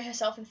rather bury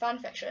herself in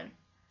fanfiction.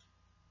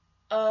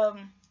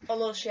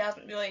 Although she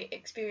hasn't really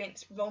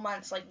experienced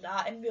romance like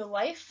that in real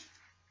life.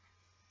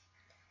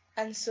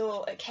 And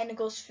so it kind of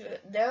goes through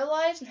their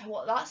lives and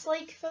what that's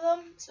like for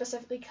them,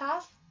 specifically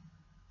Kath.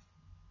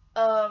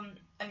 And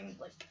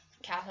like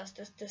Kath has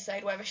to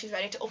decide whether she's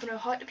ready to open her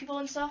heart to people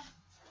and stuff.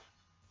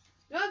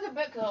 Really good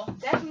book though,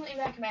 definitely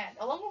recommend,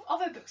 along with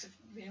other books of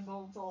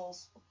Rainbow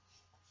Rules.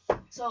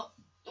 So,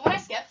 the one I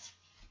skipped,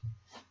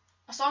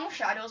 A Song of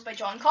Shadows by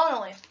John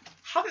Connolly.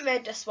 Haven't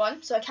read this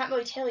one, so I can't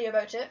really tell you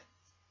about it.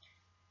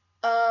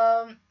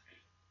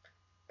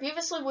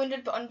 Grievously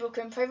wounded but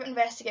unbroken, private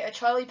investigator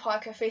Charlie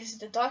Parker faces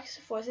the darkest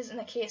forces in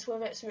a case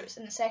with its roots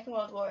in the Second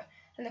World War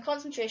in a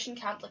concentration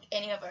camp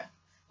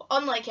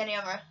unlike any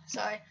other,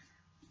 sorry.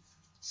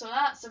 So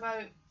that's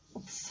about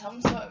some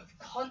sort of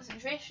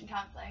concentration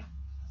camp thing.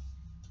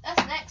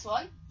 This next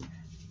one,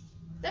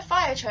 The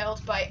Fire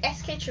Child by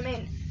S.K.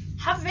 Tremaine.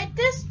 Have read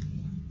this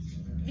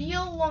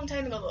real long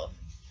time ago though,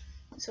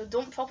 so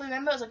don't probably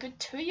remember. It was a good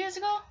 2 years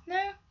ago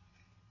now.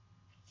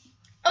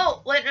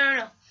 Oh wait,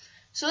 no.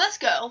 So this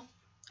girl,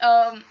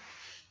 or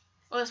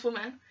this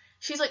woman,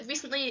 she's like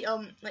recently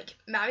like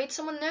married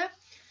someone new,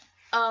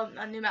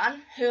 a new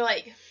man who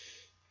like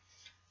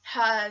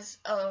has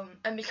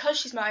and because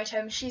she's married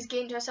him, she's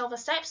gained herself a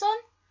stepson.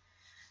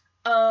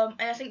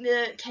 And I think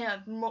the kind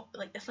of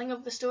like the thing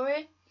of the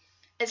story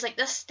is like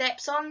this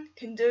stepson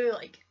can do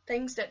like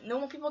things that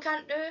normal people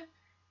can't do,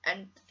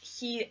 and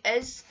he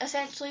is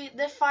essentially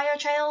the fire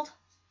child,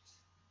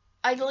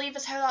 I believe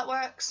is how that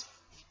works.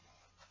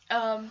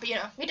 But you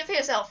know, read it for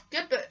yourself.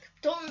 Good book.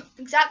 Don't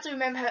exactly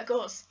remember how it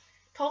goes.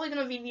 Probably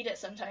gonna reread it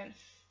sometime.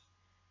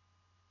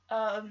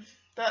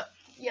 But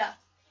yeah,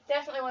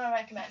 definitely want to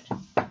recommend.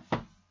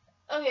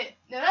 Okay,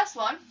 now this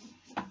one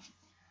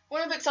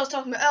of the books I was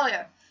talking about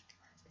earlier.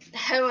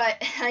 How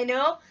I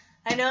know,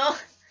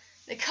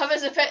 the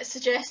cover's a bit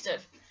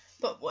suggestive,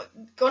 but we're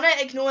gonna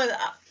ignore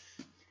that.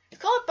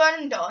 It's called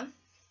Burning Dawn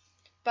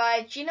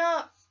by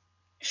Gina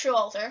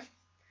Showalter.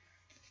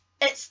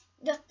 It's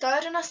the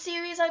third in a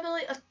series, I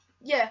believe.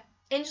 Yeah,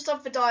 Angels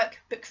of the Dark,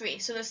 book 3.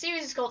 So the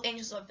series is called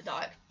Angels of the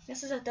Dark.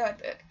 This is a third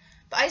book.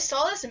 But I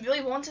saw this and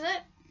really wanted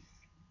it.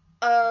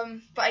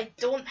 But I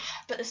don't.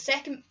 But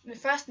the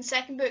first and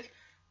second book,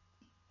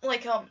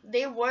 like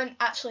they weren't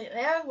actually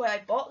there where I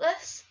bought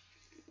this.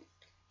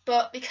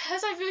 But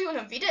because I really want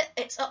to read it,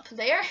 it's up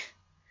there.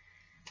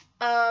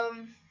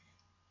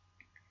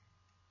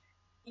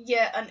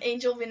 Yeah, an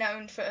angel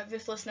renowned for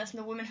ruthlessness and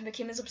the woman who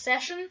became his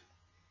obsession.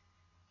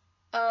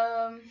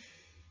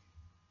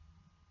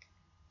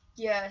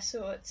 Yeah,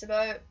 so it's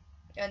about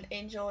an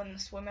angel and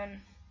this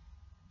woman.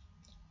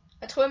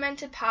 A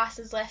tormented past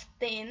has left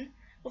Thane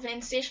with an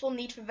insatiable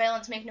need for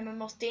violence, making him the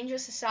most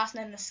dangerous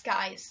assassin in the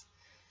skies.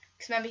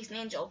 Because remember, he's an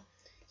angel.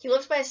 He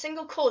lives by a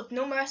single code,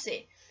 no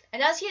mercy,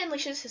 and as he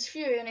unleashes his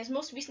fury on his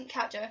most recent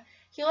captor,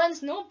 he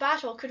learns no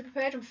battle could have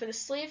prepared him for the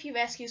slave he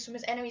rescues from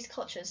his enemy's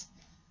clutches.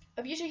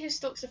 A beauty who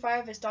stokes the fire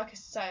of his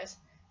darkest desires.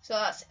 So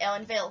that's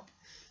Ellen Vale.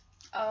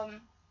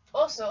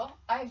 Also,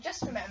 I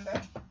just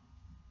remembered,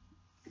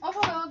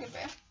 although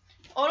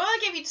I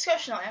gave you a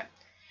description on it,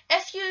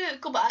 if you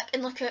go back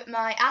and look at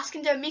my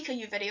Asking Dear Mika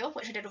You video,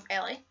 which I did with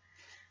Ellie,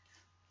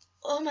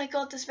 oh my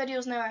god, this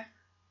video's now.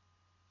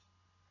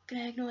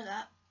 Gonna ignore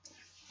that.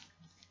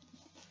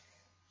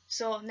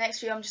 So next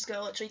video I'm just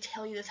gonna literally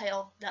tell you the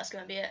title. That's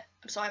gonna be it.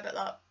 I'm sorry about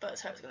that, but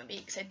that's how it's gonna be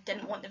because I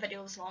didn't want the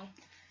video this long.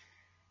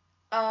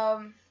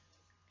 But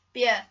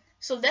yeah,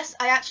 so this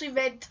I actually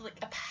read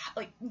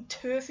like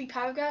 2 or 3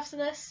 paragraphs of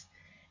this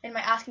in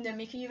my Asking Dear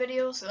Mika You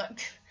video. So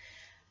that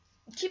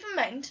keep in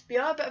mind, we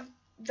are a bit of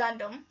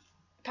random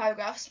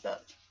paragraphs,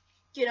 but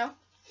you know,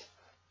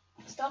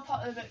 still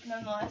part of the book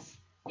nonetheless.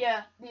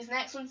 Yeah, these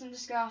next ones I'm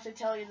just gonna have to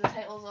tell you the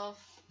titles of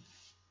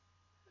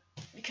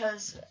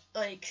because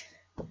like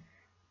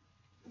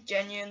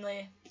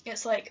genuinely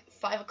it's like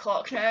 5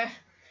 o'clock now,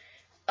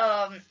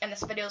 and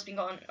this video's been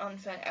going on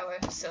for an hour.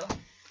 So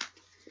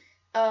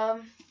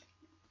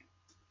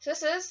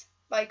this is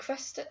by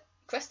Christine.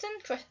 I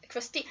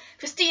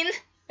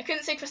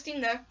couldn't say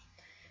Christine there.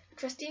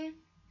 Christine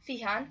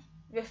Feehan,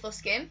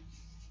 Ruthless Game.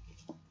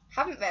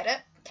 Haven't read it,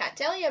 can't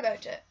tell you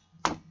about it.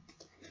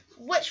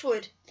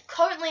 Witchwood,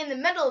 currently in the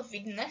middle of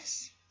reading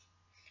this.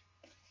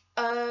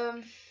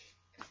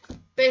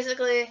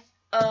 Basically,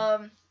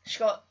 she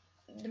got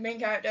the main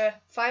character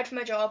fired from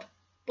her job,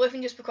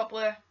 boyfriend just broke up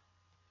with her,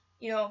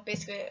 you know,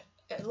 basically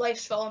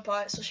life's falling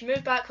apart, so she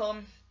moved back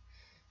home.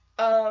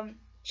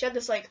 She had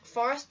this like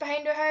forest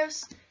behind her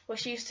house where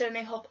she used to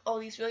make up all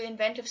these really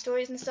inventive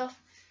stories and stuff.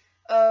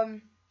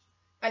 And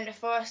the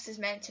forest is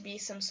meant to be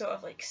some sort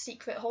of like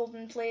secret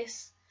holding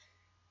place.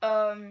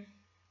 And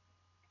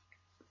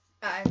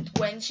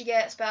when she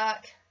gets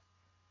back,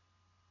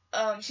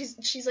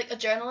 she's like a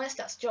journalist.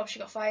 That's the job she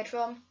got fired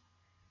from.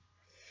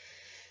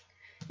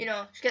 You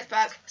know, she gets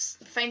back,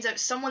 finds out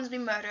someone's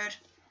been murdered.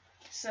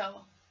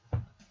 So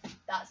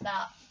that's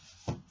that.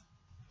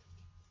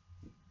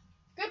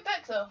 Good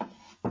book though,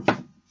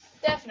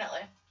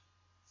 definitely.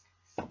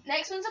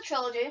 Next one's a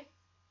trilogy.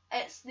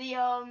 It's the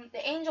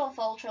Angel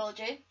Fall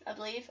trilogy, I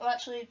believe, or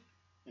actually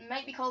it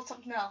might be called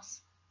something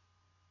else.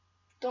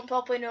 Don't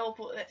properly know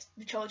what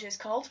the trilogy is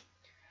called.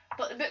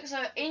 But the books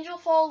are Angel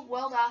Fall,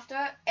 World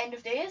After, End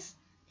of Days,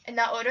 in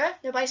that order.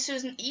 They're by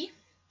Susan E.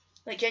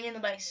 Like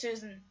genuinely by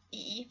Susan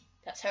E.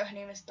 That's how her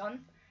name is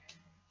done.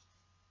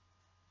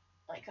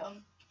 Like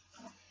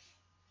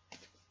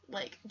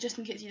just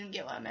in case you didn't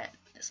get what I meant,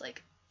 it's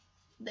like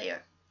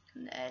there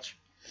on the edge.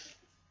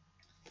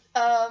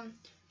 But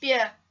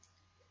yeah.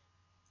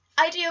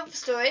 Idea of the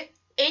story: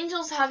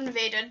 angels have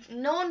invaded.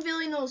 No one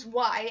really knows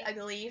why. I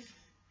believe.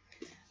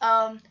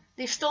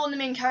 They've stolen the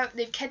main character.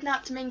 They've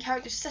kidnapped the main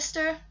character's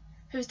sister,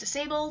 who's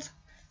disabled.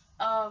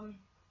 I'm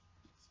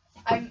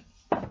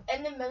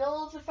in the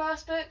middle of the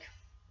first book.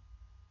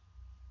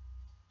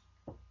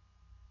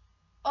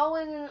 Oh,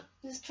 in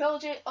this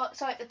trilogy. Oh,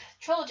 sorry, the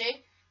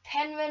trilogy,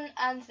 Penryn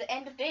and the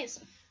End of Days.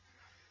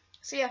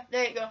 So yeah,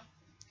 there you go.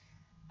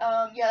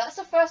 Yeah, that's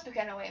the first book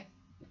anyway.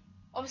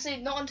 Obviously,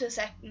 not onto the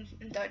second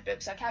and third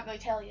book, so I can't really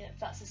tell you if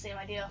that's the same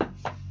idea.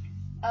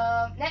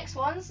 Next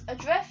one's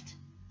Adrift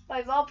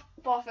by Rob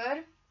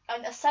Bofford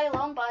and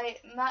Asylum by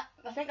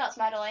I think that's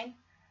Madeline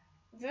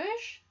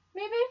Rouge,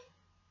 maybe?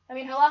 I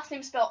mean, her last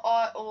name's spelled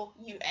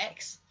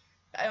R-O-U-X,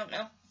 but I don't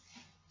know.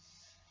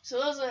 So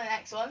those are the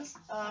next ones.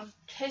 In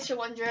case you're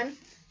wondering,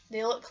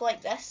 they look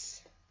like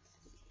this.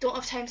 Don't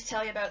have time to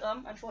tell you about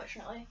them,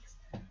 unfortunately.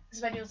 This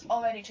video's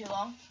already too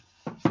long.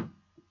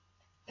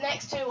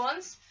 Next two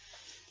ones.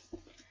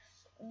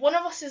 One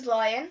of Us is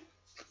Lying,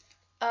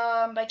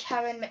 by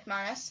Karen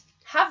McManus.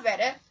 Have read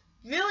it.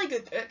 Really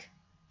good book.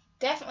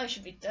 Definitely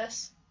should read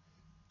this.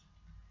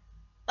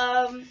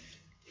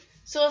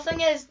 So the thing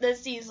is,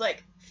 there's these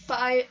like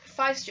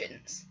five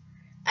students,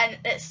 and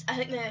I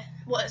think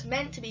what it's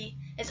meant to be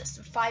is it's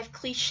 5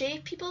 cliche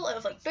people out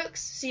of like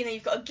books. So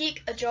you've got a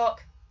geek, a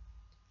jock,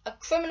 a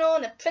criminal,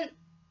 and a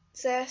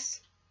princess,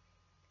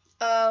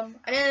 and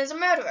then there's a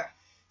murderer,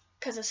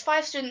 because there's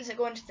 5 students that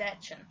go into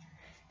detention,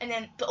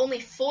 but only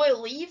 4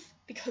 leave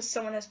because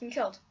someone has been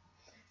killed.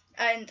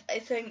 And I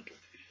think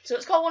so.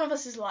 It's called One of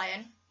Us is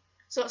Lying.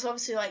 So it's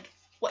obviously like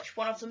which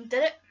one of them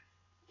did it.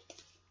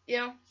 You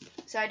know,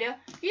 it's the idea.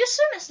 You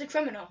assume it's the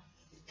criminal.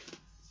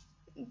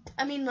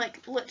 I mean,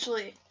 like,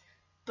 literally,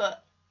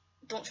 but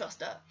don't trust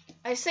that.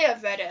 I say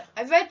I've read it.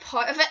 I've read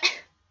part of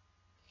it.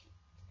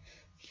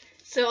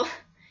 So,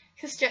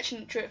 it's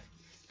stretching the truth.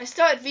 I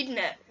started reading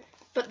it,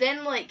 but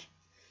then, like,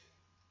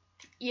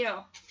 you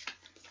know,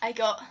 I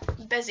got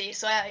busy,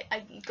 so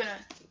I'm gonna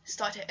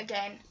start it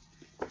again.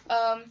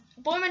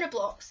 Boiling the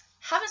Blocks.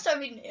 Haven't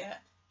started reading it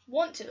yet.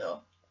 Want to,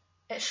 though.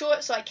 It's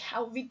short, so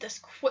I'll read this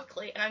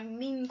quickly, and I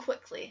mean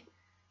quickly.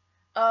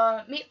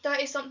 Meet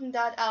 30-something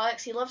dad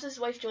Alex. He loves his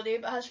wife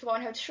Jodie, but has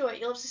forgotten how to show it.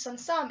 He loves his son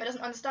Sam, but doesn't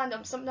understand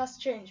him. Something has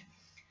to change.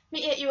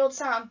 Meet 8-year-old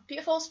Sam.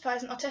 Beautiful,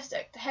 surprising,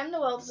 autistic. To him, the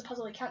world is a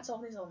puzzle he can't solve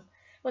on his own.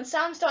 When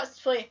Sam starts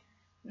to play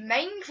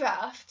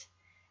Minecraft,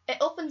 it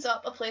opens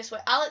up a place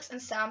where Alex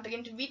and Sam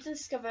begin to read and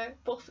discover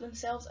both for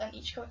themselves and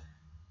each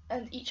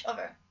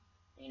other.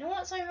 You know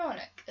what's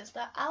ironic is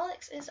that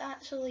Alex is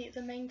actually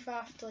the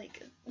Minecraft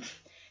like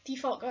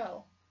default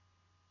girl.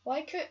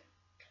 Why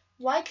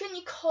couldn't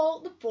you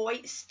call the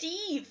boy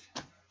Steve?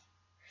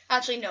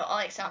 Actually, no, I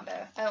like Sam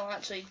better. I don't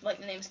actually like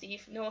the name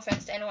Steve. No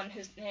offense to anyone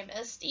whose name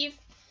is Steve.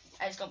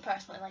 I just don't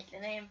personally like the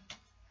name.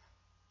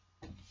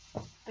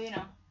 But you know,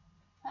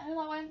 is that how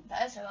that went?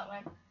 That is how that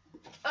went.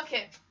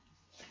 Okay,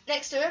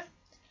 next to it,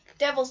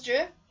 Devil's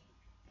Due,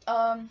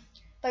 by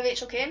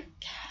Rachel Kane.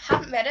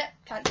 Haven't read it.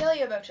 Can't tell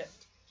you about it.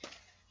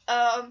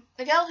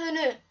 The Girl Who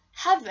Knew.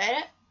 Have read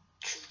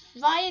it.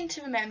 Trying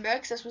to remember,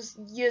 because this was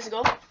years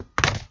ago.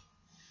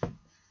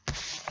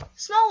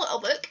 Small little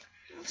book.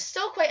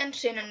 Still quite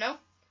entertaining though.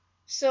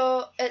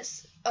 So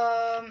it's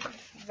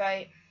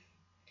right.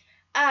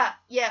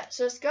 Yeah,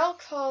 so this girl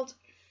called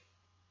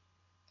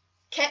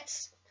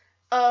Kits,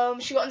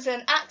 she got into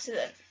an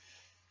accident.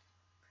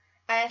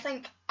 And I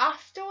think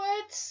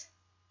afterwards,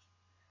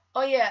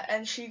 oh yeah,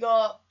 and she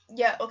got,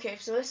 yeah, okay,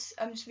 so this,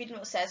 I'm just reading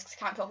what it says because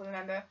I can't properly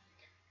remember.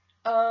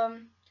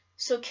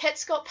 So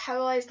Kits got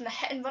paralysed in a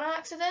hit and run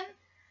accident,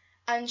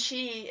 and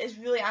she is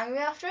really angry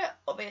after it,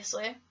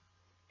 obviously.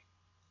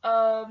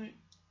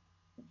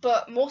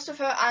 But most of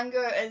her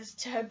anger is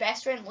to her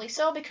best friend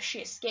Lisa because she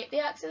escaped the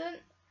accident.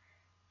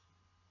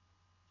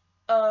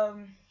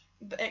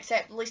 But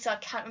except Lisa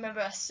can't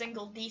remember a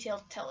single detail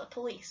to tell the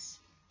police.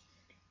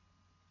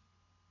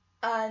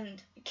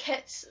 And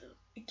Kit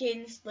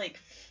gains like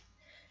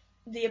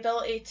the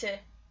ability to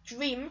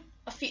dream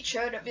a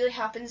future that really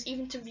happens,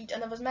 even to read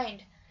another's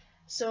mind.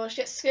 So she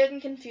gets scared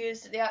and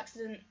confused at the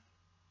accident,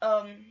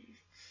 and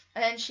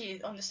then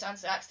she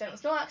understands the accident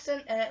was no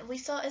accident and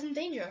Lisa is in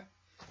danger.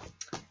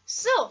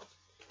 So,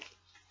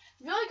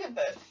 really good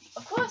book.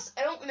 Of course,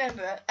 I don't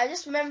remember it. I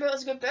just remember it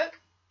was a good book.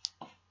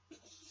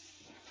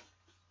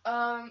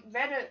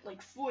 Read it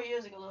like 4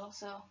 years ago though,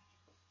 so.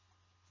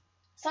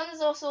 Sun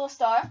is also a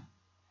star.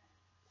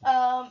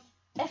 Sun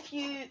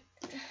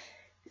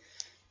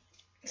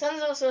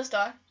is also a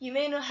star. You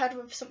may have heard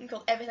of something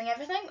called Everything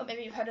Everything, or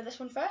maybe you've heard of this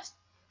one first.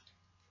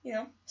 You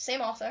know,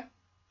 same author.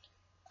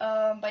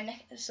 By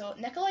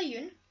Nicola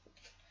Yoon.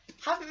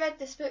 Haven't read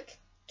this book.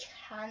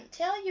 Can't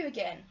tell you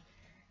again.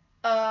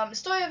 The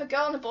story of a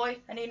girl and a boy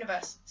and a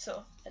universe.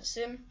 So I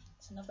assume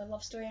it's another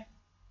love story.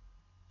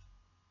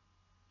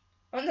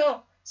 Oh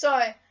no,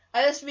 sorry.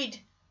 I just read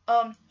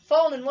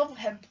falling in love with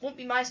him won't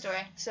be my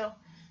story. So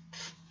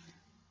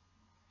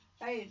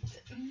I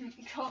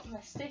got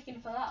mistaken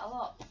for that a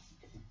lot.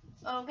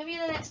 I'll give you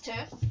the next two.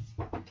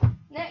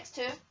 Next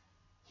two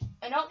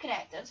are not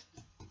connected,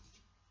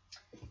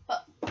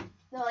 but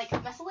they're like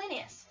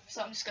miscellaneous.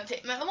 So I'm just gonna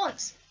take them out at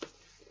once.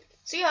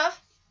 So you have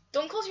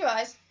Don't Close Your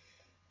Eyes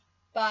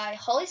by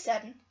Holly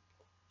Seddon.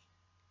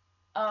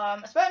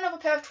 It's about another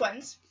pair of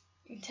twins.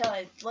 You can tell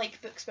I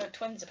like books about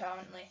twins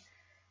apparently.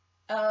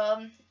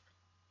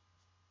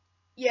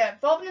 Yeah,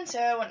 Robin and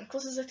Sarah went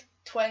close as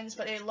twins,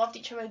 but they loved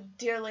each other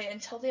dearly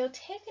until they were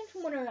taken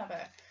from one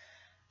another.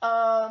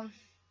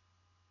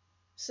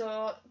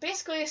 So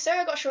basically,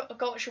 Sarah got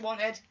what she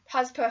wanted,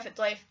 has a perfect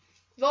life.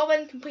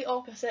 Robin, complete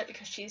opposite,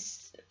 because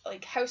she's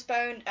like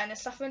housebound and is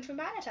suffering from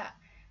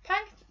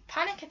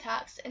panic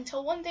attacks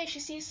until one day she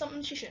sees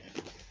something she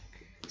shouldn't.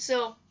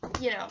 So,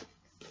 you know,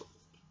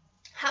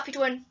 happy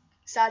twin,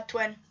 sad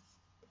twin,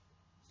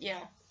 you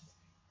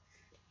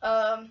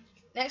know.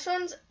 Next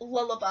one's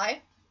Lullaby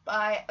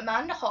by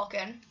Amanda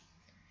Hawken.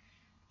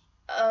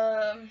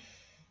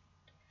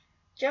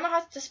 Gemma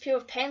has to disappear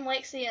with Penn,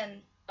 Lexi,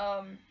 and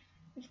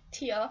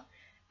Tia,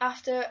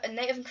 after a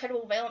night of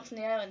incredible violence on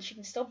the island, she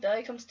can still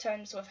barely come to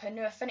terms with her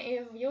new affinity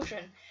for the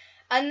ocean.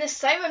 And the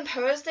siren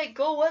powers that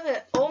go with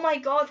it. Oh my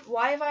god,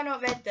 why have I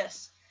not read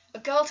this? A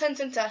girl turns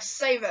into a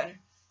siren.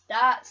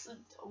 That's...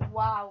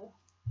 wow.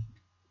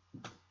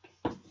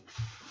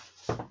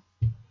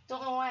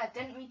 Don't know why I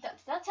didn't read that.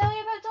 Did I tell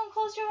you about Don't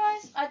Close Your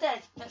Eyes? I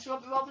did. That's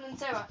Robin and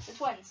Sarah, the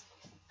twins.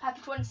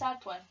 Happy twin,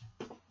 sad twin.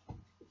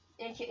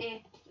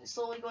 AKA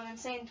slowly going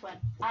insane twin.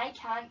 I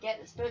can't get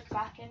this book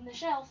back in the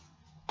shelf.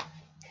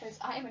 Because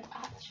I am an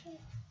actual...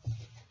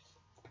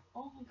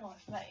 oh my gosh,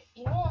 right.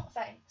 You know what?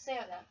 Fine. Say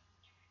it then.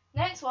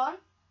 Next one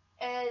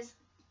is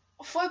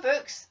 4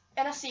 books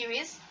in a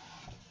series.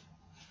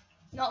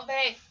 Not a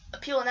very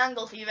appealing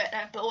angle for you right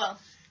now, but well.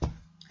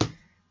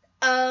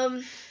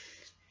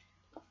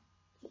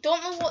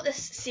 Don't know what this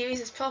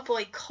series is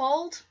properly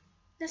called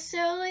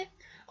necessarily.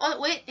 Oh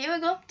wait, there we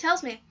go.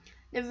 Tells me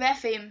the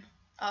Rephaim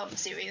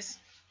series.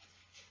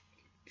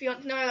 If you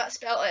want to know how that's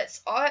spelled,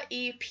 it's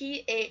R-E-P-H-A-I-M,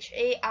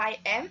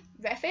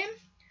 Rephaim.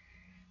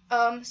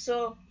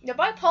 So they're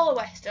by Paula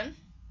Weston.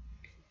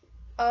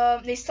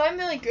 They sound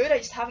really good. I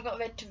just haven't got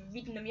around to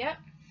reading them yet.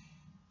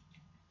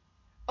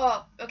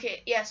 Oh,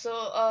 okay, yeah. So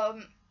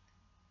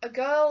a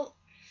girl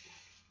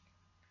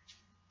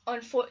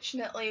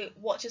unfortunately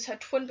watches her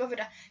twin brother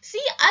die.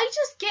 See, I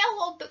just get a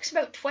lot of books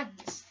about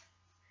twins.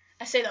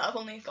 I say that I've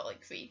only got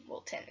like 3.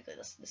 Well, technically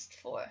this is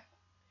 4.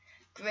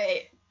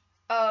 Great.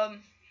 But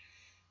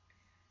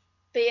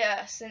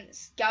yeah,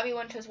 since Gabby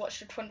Winters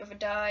watched her twin brother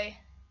die,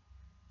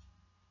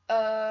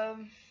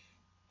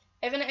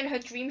 even in her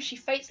dreams she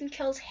fights and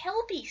kills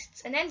hell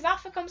beasts, and then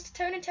Rafa comes to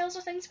town and tells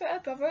her things about her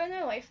brother and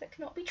their life that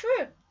cannot be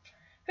true.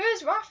 Who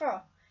is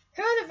Rafa?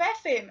 Who are the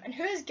Rephaim? And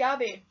who is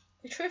Gabby?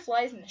 The truth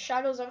lies in the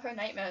shadows of her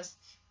nightmares.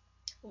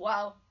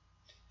 Wow.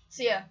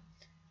 So yeah,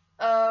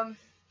 I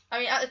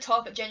mean at the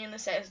top it genuinely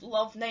says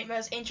Love,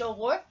 Nightmares, Angel,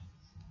 War.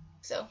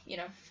 So, you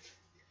know.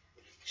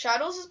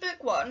 Shadows is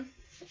book 1.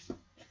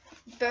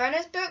 Burn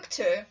is book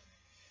 2.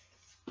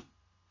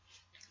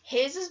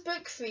 Haze is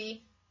book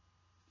 3.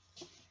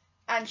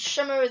 And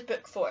Shimmer is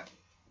book 4.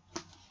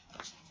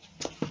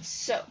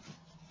 So,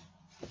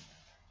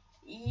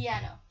 yeah,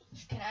 no.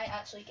 Can I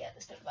actually get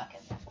this book back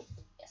in there?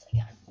 Yes, I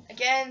can.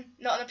 Again,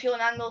 not an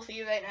appealing angle for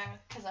you right now,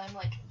 because I'm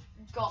like,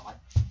 got my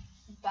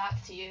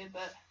back to you,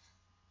 but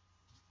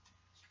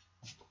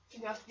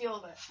you have to deal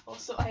with it.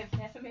 Also, I have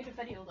never made a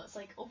video that's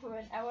like over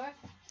an hour,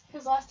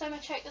 because last time I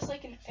checked it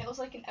was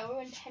like an hour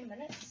and 10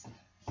 minutes.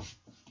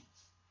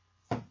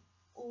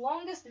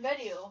 Longest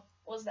video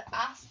was the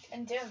Ask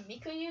and Dare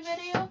Mikuyu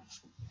video,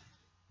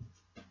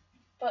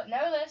 but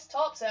now this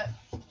tops it,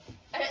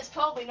 and it's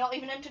probably not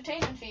even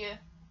entertaining for you,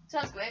 so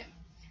that's great.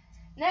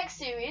 Next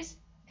series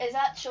is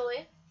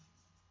actually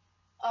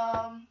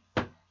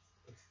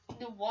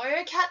the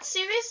Warrior Cat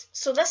series.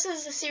 So this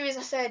is the series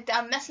I said that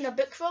I'm missing a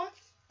book from,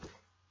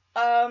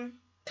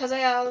 because I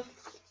have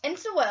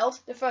Into the Wild,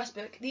 the first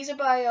book. These are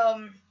by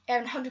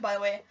Erin Hunter, by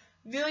the way.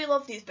 Really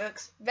love these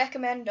books,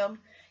 recommend them.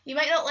 You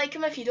might not like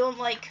them if you don't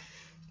like,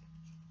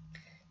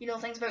 you know,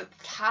 things about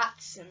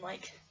cats and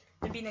like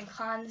them being in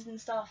clans and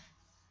stuff.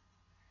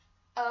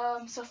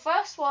 So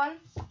first one,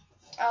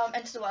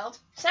 Into the Wild.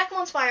 Second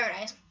one's Fire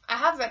and Ice. I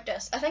have read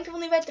this. I think I've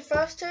only read the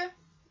first 2,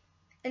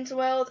 Into the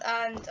Wild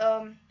and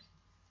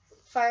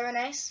Fire and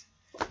Ice.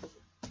 But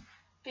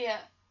yeah,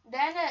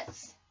 then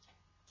it's,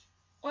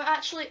 well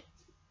actually,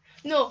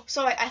 no,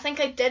 sorry, I think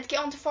I did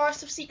get onto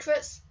Forest of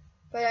Secrets,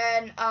 but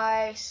then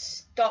I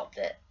stopped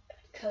it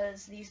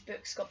because these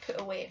books got put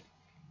away.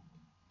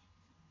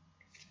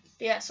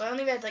 But yeah, so I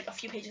only read like a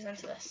few pages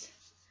into this.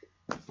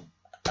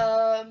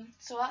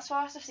 So that's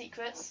Forest of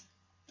Secrets.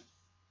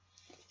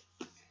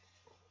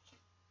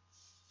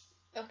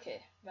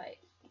 Okay, right.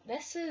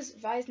 This is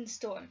Rise and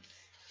Storm.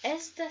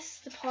 Is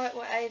this the part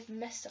where I've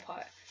missed a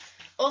part?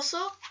 Also,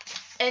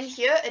 in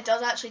here it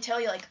does actually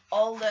tell you like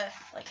all the,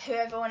 like who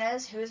everyone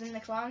is, who's in the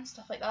clan,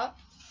 stuff like that.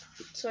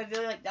 So I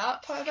really like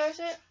that part about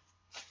it.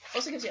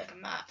 Also gives you like a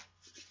map.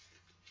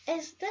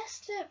 Is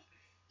this the...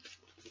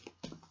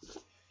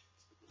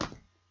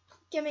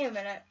 Give me a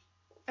minute.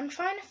 I'm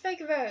trying to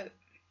figure out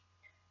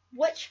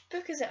which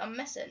book is it I'm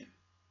missing.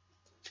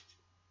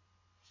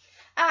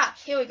 Ah,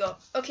 here we go.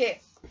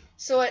 Okay,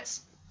 so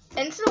it's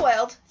Into the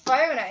Wild,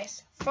 Fire and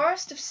Ice,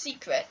 Forest of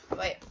Secret,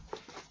 right,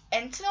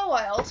 Into the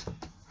Wild,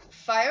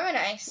 Fire and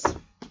Ice,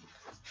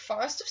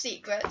 Forest of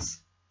Secrets,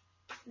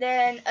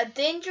 then A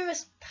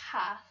Dangerous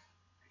Path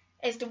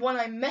is the one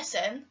I'm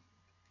missing.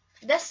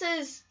 This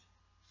is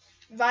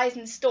Rise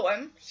and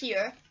Storm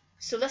here,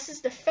 so this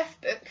is the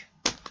 5th book,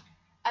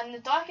 and The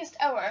Darkest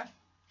Hour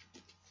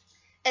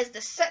is the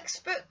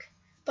 6th book,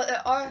 but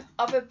there are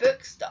other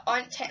books that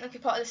aren't technically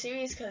part of the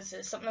series because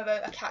there's something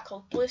about a cat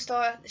called Blue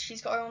Star,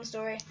 she's got her own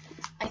story,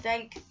 I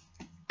think,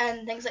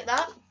 and things like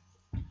that.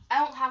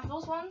 I don't have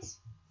those ones.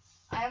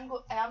 I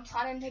am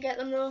planning to get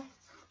them though.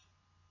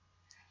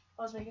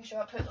 I was making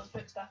sure I put those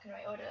books back in the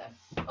right order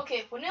then.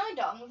 Okay, we're nearly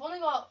done. We've only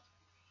got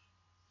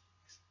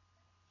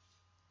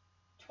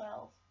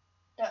 12.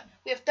 Done.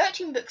 We have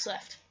 13 books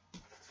left.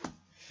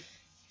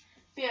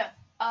 But yeah,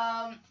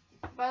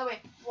 by the way,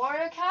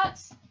 warrior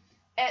cats.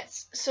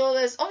 So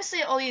there's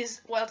obviously all these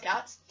wild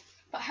cats,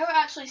 but how it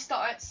actually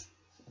starts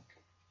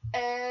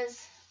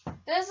is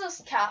there's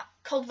this cat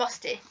called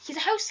Rusty. He's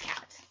a house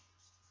cat,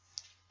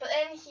 but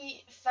then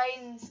he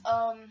finds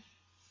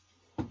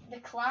the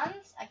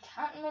clans. I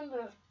can't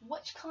remember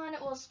which clan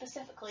it was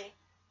specifically.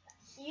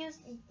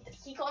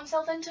 He got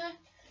himself into.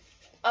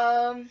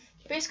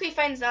 Basically he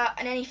finds that,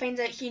 and then he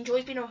finds out he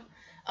enjoys being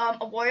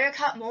a warrior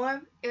cat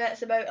more.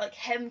 It's about like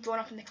him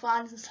growing up in the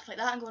clans and stuff like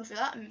that, and going through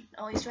that, and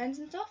all his friends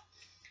and stuff.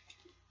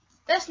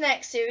 This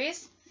next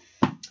series,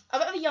 a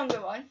bit of a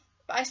younger one,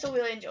 but I still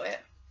really enjoy it.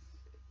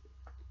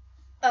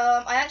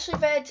 I actually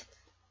read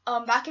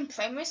back in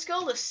primary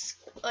school.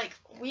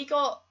 We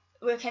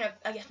were kind of,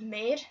 I guess,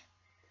 made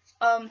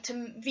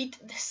to read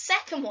the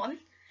second one.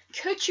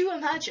 Could you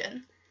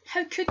imagine?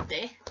 How could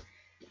they?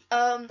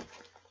 But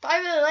I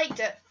really liked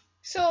it.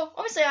 So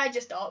obviously I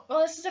just thought,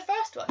 well, this is the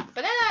first one.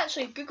 But then I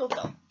actually googled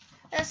them,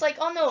 and it's like,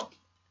 oh no,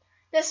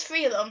 there's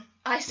 3 of them.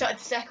 I started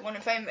the second one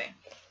in primary.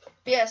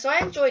 But yeah, so I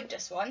enjoyed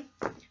this one.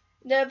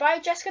 They're by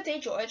Jessica Day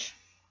George.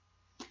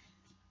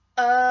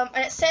 And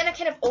it's set in a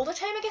kind of older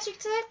time, I guess you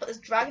could say, but there's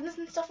dragons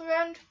and stuff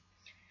around.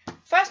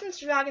 First one's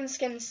Dragon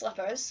Skin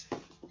Slippers.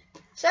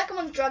 Second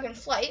one's Dragon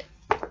Flight.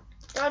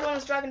 Third one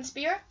is Dragon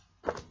Spear.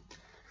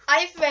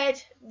 I've read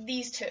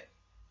these 2,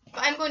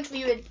 but I'm going to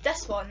reread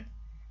this one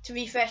to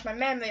refresh my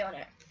memory on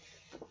it.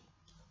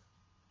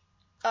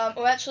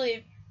 Or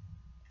actually,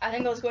 I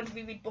think I was going to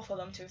reread both of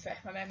them to refresh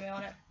my memory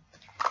on it.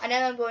 And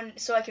then I'm going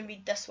so I can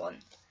read this one.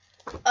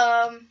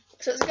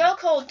 So it's a girl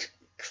called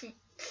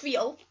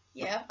Creole.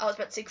 Yeah, I was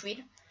about to say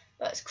Creed,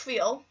 but it's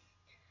Creole.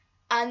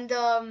 And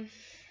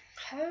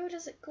how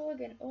does it go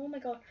again? Oh my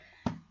god.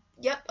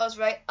 Yep, I was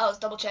right. I was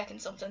double checking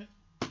something.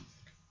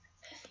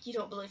 You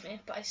don't believe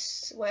me, but I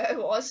swear I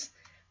was.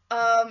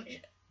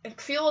 And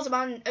Creole was a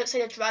man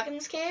outside a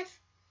dragon's cave.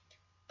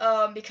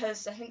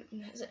 Because I think,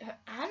 is it her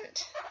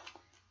aunt?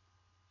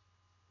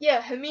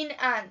 Yeah, her mean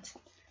aunt.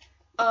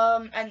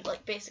 And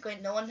like basically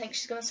no one thinks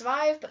she's gonna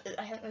survive, but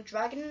I think the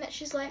dragon that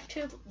she's left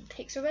to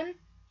takes her in.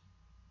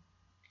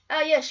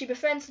 Yeah, she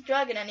befriends the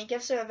dragon, and he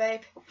gives her a very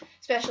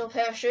special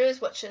pair of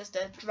shoes, which is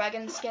the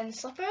dragon skin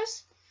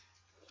slippers.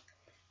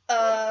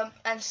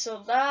 And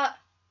so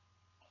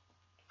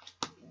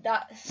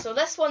so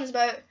this one's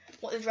about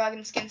what the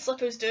dragon skin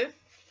slippers do.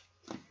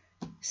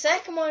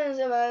 Second one is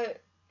about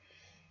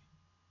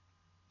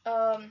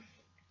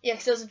yeah,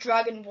 because there's a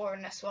dragon war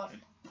in this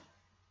one.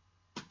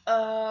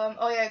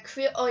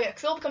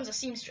 Creole becomes a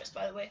seamstress,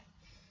 by the way,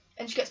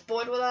 and she gets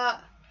bored with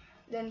that.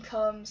 Then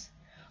comes,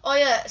 oh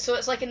yeah, so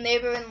it's like a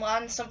neighbouring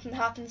land. Something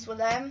happens with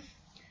them,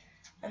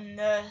 and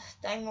the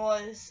thing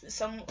was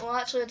well,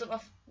 actually,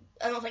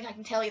 I don't think I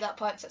can tell you that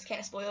part, because it's kind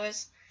of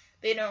spoilers.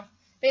 But you know,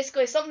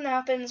 basically something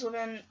happens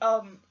within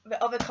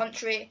the other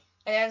country,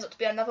 and it ends up to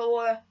be another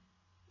war.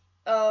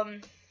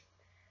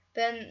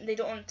 Then they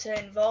don't want to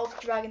involve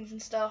dragons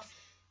and stuff.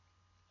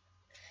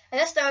 And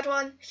this third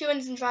one,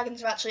 humans and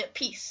dragons are actually at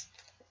peace.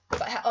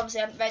 But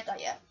obviously I haven't read that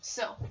yet.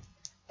 So,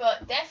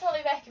 but definitely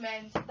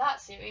recommend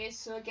that series.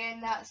 So again,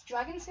 that's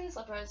Dragon Skin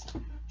Slippers,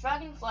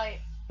 Dragon Flight,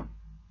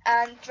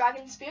 and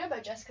Dragon Spear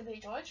by Jessica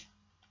Day George.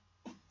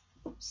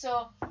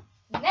 So,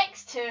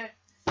 next 2,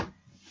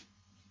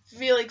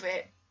 really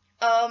great.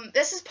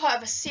 This is part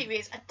of a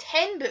series, a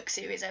 10-book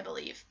series, I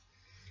believe.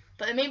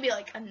 But there may be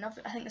like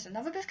another, I think there's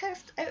another book out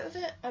of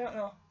it. I don't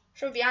know. I'm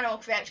sure Vianna will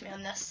correct me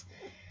on this.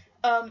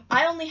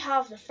 I only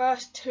have the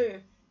first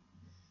 2.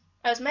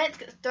 I was meant to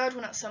get the 3rd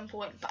one at some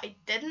point, but I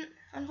didn't,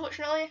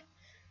 unfortunately.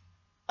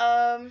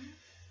 So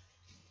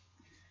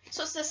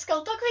it's the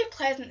Skullduggery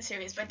Pleasant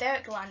series by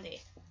Derek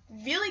Landy.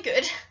 Really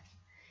good.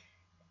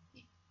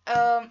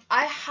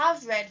 I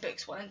have read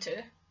books 1 and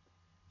 2.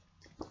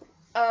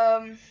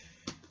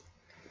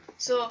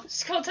 So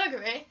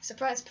Skullduggery,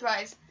 surprise,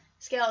 surprise,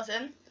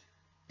 skeleton.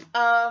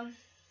 Oh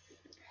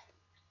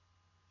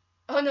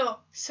no,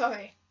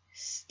 sorry.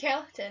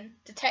 Skeleton,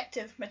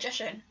 detective,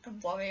 magician,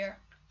 and warrior.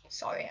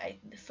 Sorry, I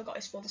forgot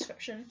his full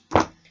description.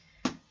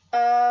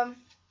 I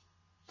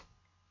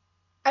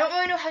don't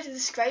really know how to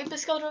describe the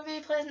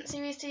Skullduggery Pleasant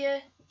series to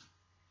you.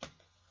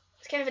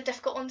 It's kind of a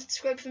difficult one to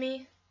describe for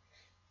me.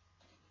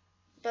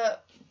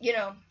 But, you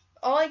know,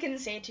 all I can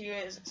say to you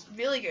is it's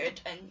really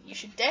good, and you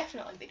should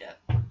definitely read it.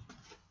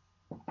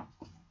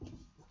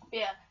 But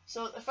yeah,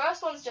 so the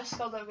first one's just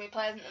Skullduggery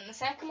Pleasant, and the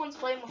second one's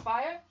Flame with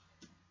Fire.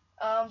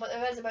 But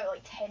there is about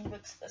like 10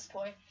 books at this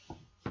point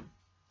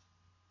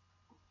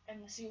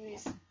in the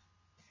series.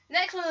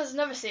 Next one is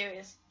another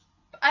series,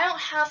 but I don't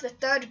have the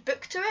 3rd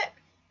book to it,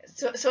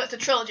 so it's a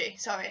trilogy.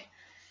 Sorry.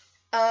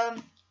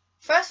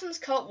 First one's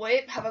Cult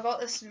Wait. Have I got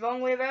this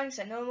wrong way around? Because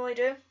I normally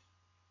do.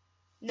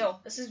 No,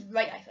 this is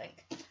right, I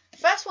think.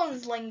 First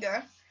one's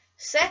Linger.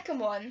 Second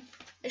one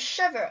is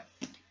Shiver.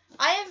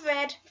 I have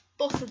read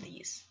both of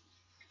these.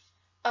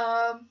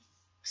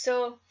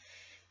 So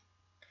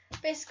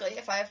basically,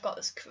 if I have got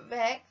this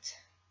correct,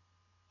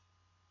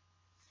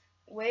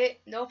 wait,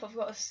 nope, I've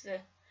got this.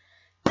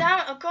 Damn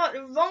it, I've got it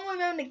the wrong way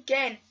around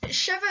again. It's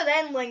Shiver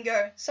then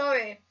Linger.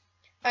 Sorry.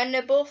 And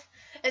they're both.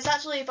 It's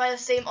actually by the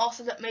same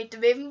author that made the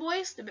Raven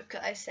Boys, the book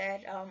that I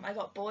said I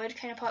got bored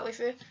kind of partway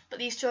through. But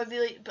these two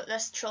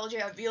this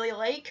trilogy I really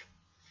like.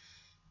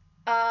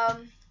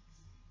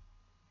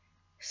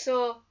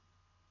 So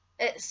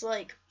it's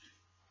like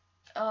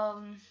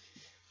I've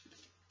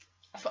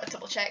got to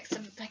double check.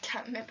 I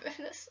can't remember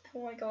this.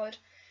 Oh my god,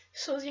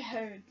 shows you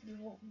how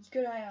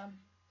good I am.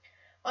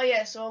 Oh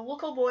yeah, so a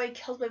local boy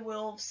killed by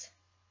wolves.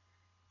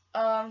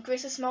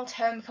 Grace's small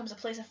town becomes a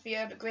place of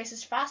fear, but Grace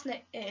is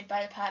fascinated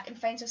by the pack and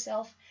finds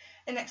herself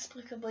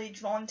inexplicably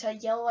drawn to a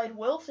yellow-eyed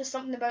wolf. There's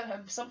something about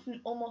him,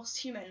 something almost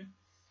human.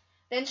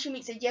 Then she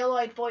meets a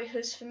yellow-eyed boy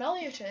who's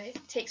familiar to her,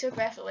 takes her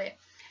breath away.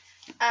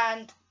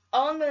 And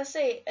all I'm going to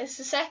say is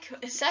the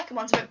second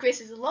one's about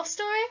Grace's love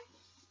story.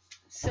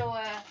 So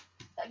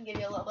that can give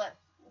you a little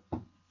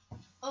bit.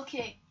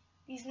 Okay,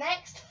 these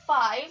next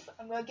 5,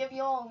 I'm going to give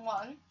you all in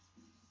one,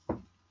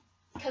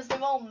 because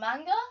they're all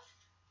manga.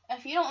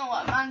 If you don't know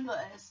what a manga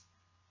is,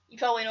 you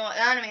probably know what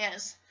an anime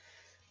is.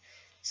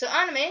 So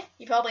anime,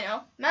 you probably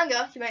know.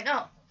 Manga, you might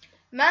know.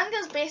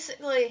 Manga's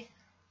basically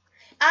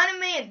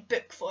anime in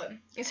book form,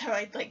 is how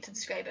I'd like to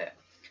describe it.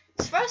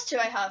 The first 2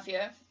 I have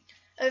here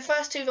are the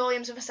first 2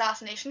 volumes of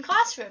Assassination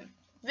Classroom.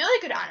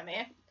 Really good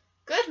anime,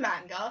 good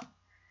manga.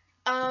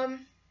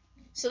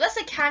 So this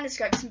I can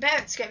describe. It's better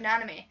at describing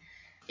anime,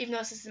 even though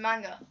this is the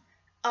manga.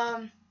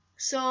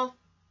 So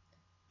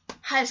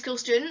high school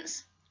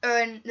students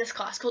are in this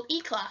class called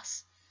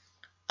E-Class.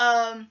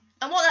 And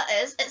what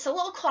that is, it's a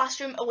little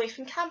classroom away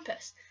from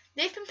campus.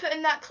 They've been put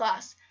in that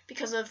class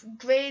because of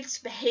grades,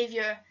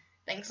 behaviour,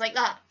 things like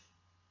that.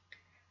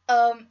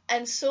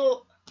 And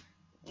so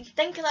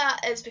think of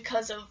that as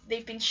because of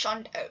they've been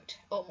shunned out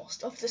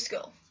almost of the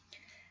school.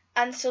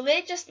 And so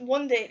they just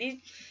one day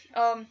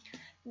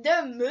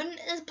their moon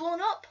is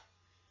blown up,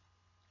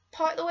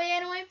 part of the way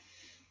anyway.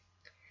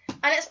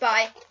 And it's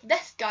by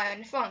this guy on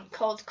the front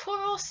called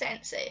Koro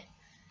Sensei.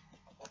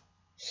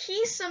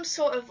 He's some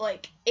sort of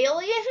like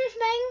alien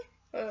thing.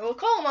 We'll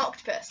call him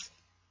Octopus,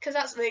 because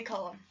that's what they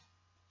call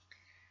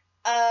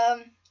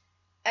him.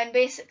 And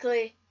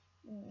basically,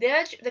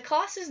 the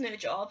class's new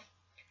job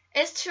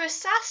is to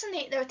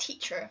assassinate their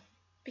teacher,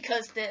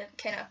 because the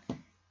kind of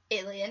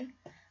alien,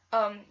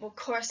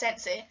 Koro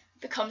Sensei,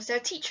 becomes their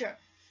teacher.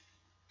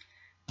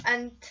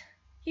 And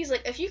he's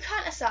like, if you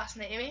can't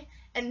assassinate me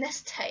in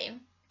this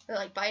time, or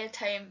like by the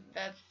time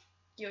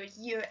your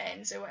year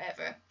ends or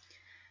whatever,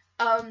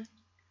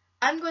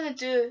 I'm going to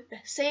do the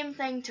same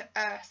thing to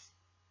Earth.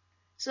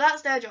 So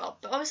that's their job.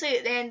 But obviously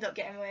they end up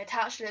getting really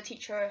attached to their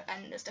teacher,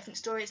 and there's different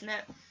stories in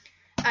it.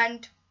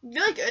 And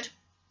really good.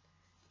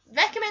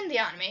 Recommend the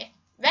anime.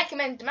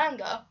 Recommend the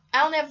manga.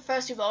 I only have the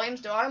first 2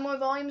 volumes. There are more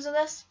volumes of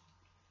this.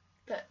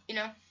 But, you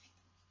know.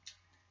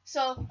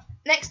 So,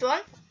 next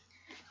one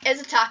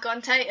is Attack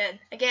on Titan.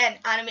 Again,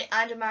 anime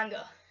and a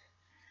manga.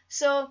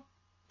 So,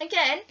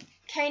 again,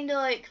 kind of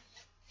like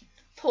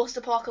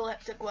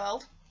post-apocalyptic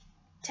world,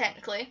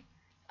 technically.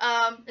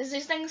 There's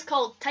these things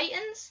called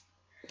Titans,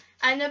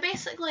 and they're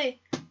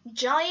basically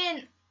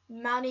giant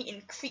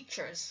man-eating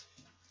creatures,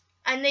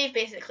 and they've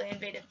basically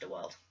invaded the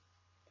world.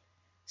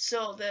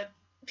 So the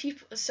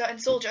certain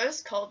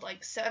soldiers called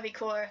like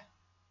Servicor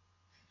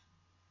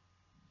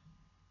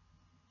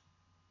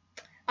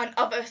and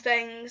other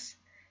things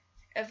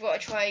have got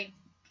to try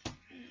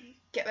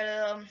get rid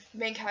of them.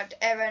 Main character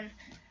Eren,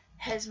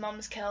 his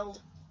mum's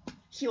killed.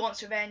 He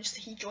wants revenge, so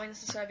he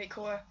joins the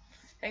Servicor.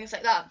 Things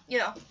like that. You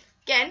know,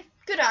 again,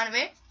 good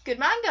anime, good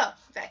manga.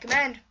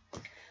 Recommend.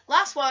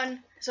 Last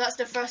one. So that's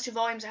the first 2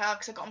 volumes I have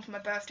because I got them for my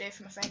birthday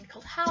from a friend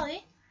called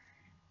Hallie.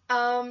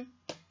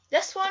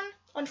 This one,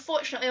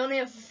 unfortunately, I only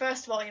have the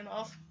first volume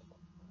of.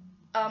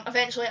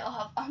 Eventually,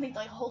 I'll need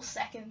like a whole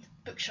second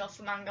bookshelf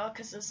for manga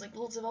because there's like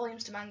loads of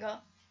volumes to manga.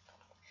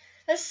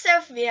 This is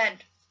Seraph of the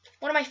End.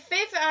 One of my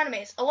favourite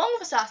animes, along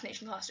with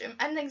Assassination Classroom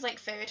and things like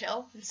Fairy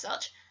Tail and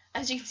such.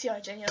 As you can see, I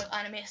genuinely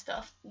have anime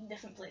stuff in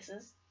different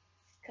places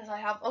because I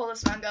have all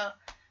this manga.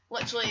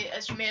 Literally,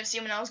 as you may have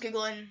seen when I was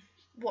googling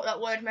what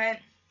that word meant.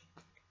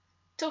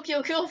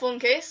 Tokyo Cool phone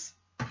case.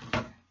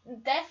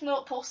 Death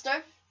Note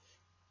poster.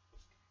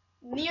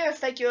 Near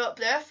figure up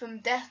there from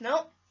Death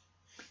Note.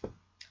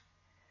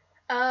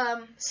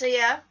 So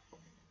yeah.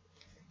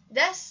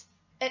 It's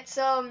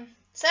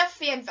Seraph of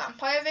the End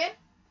Vampire Vein.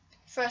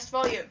 First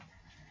volume.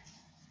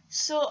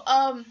 So,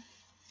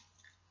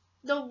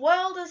 the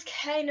world has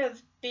kind of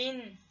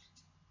been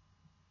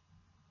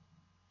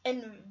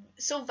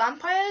so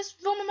vampires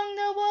roam among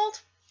their world,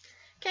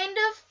 kind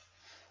of.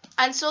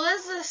 And so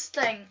there's this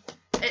thing,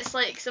 it's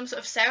like some sort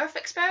of Seraph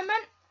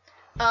experiment,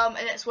 and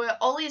it's where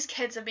all these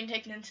kids have been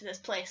taken into this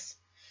place.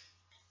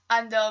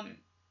 And,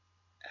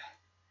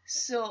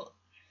 so,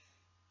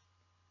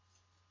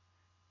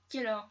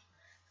 you know,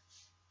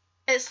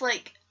 it's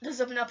like, there's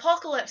an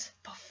apocalypse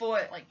before,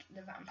 like,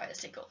 the vampires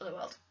take over the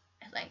world,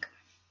 I think.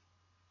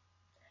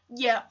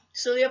 Yeah,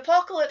 so the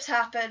apocalypse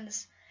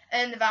happens,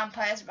 and the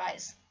vampires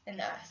rise in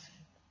the earth.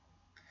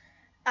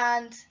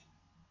 And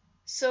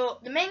so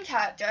the main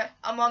character,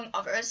 among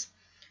others,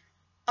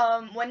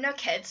 when they're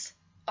kids,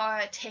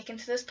 are taken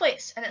to this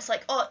place, and it's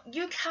like, oh,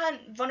 you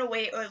can't run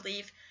away or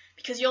leave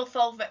because you'll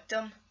fall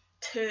victim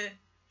to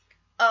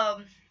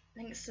I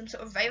think it's some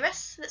sort of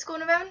virus that's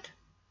going around.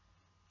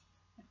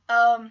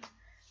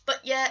 But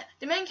yeah,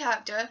 the main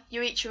character,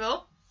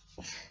 Yuichiro,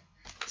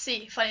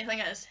 see, funny thing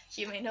is,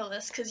 you may know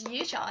this because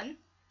Yu-chan,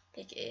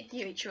 aka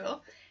Yuichiro,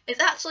 is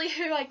actually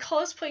who I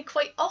cosplay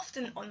quite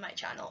often on my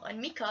channel,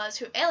 and Mika is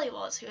who Ellie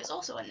was, who is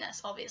also in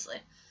this, obviously.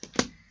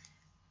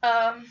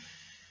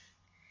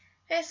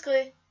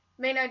 Basically,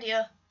 main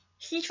idea,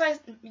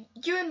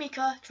 you and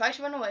Mika try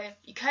to run away.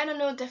 You kind of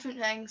know different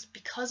things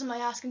because of my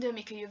asking to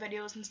Mika your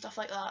videos and stuff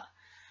like that.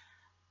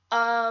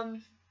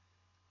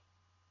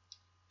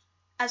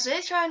 As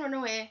they try and run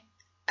away,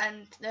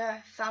 and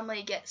their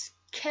family gets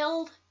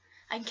killed,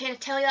 I can kind of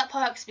tell you that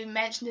part because it's been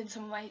mentioned in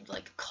some of my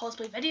like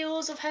cosplay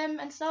videos of him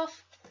and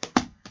stuff.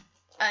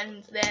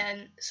 And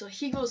then, so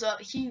he goes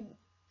up,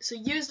 so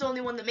Yu's the only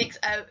one that makes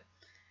it out.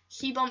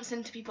 He bumps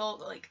into people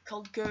like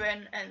called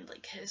Guren and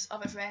like his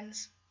other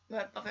friends,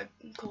 other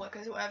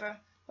co-workers or whatever,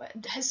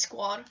 his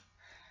squad.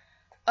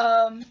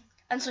 And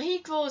so he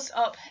grows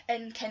up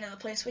in kind of the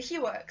place where he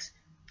works,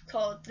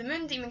 called the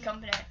Moon Demon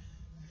Company.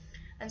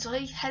 And so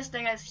his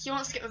thing is he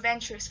wants to get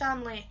revenge for his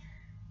family,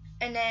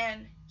 and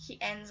then he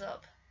ends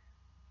up,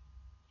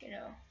 you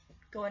know,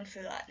 going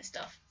through that and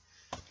stuff.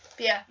 But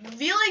yeah,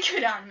 really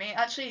good anime.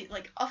 Actually,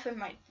 like up in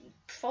my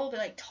probably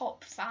like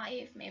top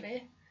 5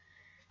 maybe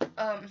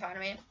of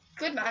anime.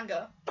 Good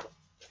manga.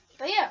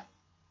 But yeah,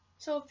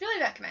 so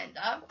really recommend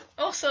that.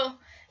 Also,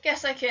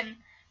 guess I can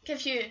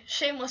give you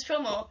shameless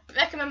promo.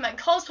 Recommend my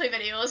cosplay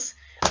videos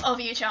of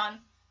Yu-chan.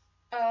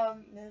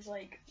 There's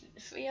like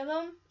 3 of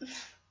them.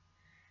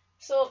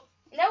 So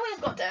now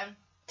we've got down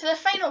to the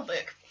final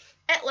book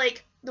at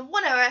like the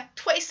 1 hour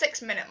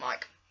 26 minute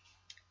mark.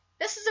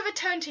 This is a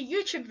return to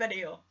YouTube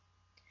video.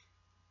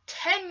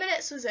 10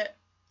 minutes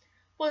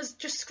was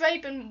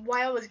describing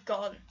why I was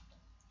gone.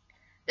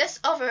 This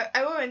other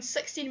hour and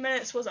 16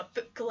 minutes was a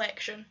book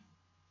collection.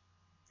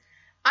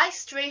 I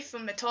stray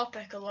from the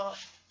topic a lot.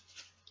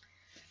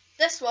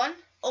 This one,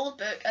 old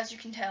book, as you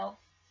can tell.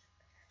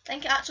 I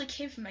think it actually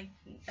came from I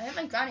think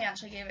my granny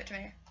actually gave it to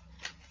me.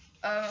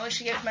 Or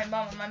she gave it to my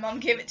mum, and my mum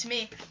gave it to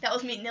me. That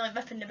was me nearly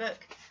ripping the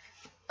book.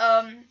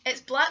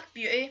 It's Black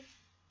Beauty.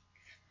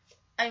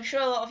 I'm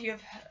sure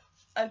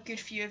a good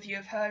few of you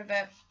have heard of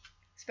it.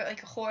 It's about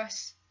like a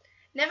horse.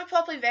 Never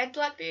properly read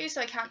Black Beauty,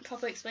 so I can't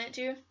properly explain it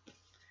to you.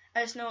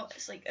 I just know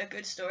it's like a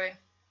good story.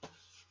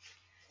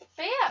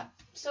 But yeah,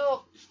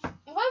 so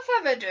without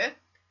further ado,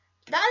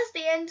 that is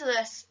the end of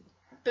this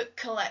book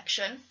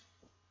collection.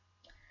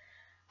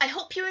 I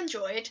hope you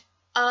enjoyed.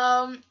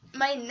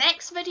 My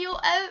next video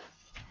out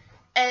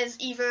is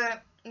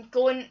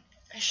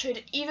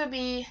should either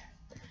be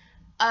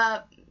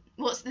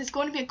there's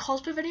going to be a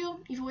cosplay video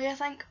either way, I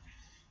think.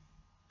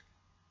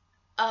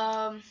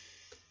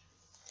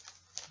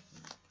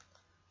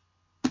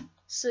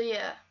 So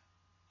yeah,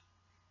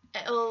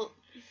 it'll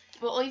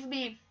either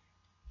be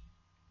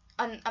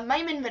a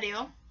miming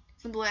video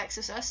from Blue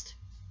Exorcist,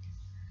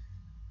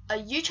 a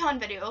Yu-chan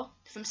video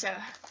from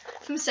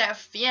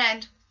Seraph the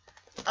End,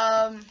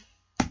 or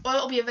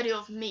it'll be a video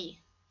of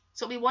me.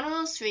 So it'll be one of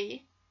those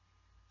 3.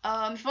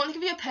 If you want to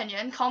give your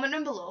opinion, comment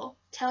down below.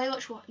 Tell me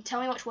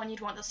which one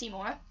you'd want to see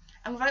more.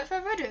 And without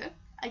further ado,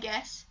 I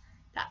guess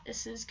that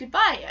this is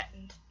goodbye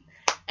and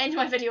end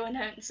my video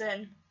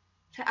announcing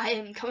that I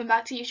am coming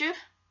back to YouTube.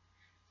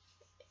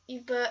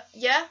 But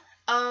yeah,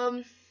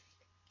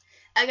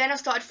 again, I've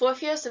started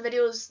 4th year, so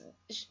videos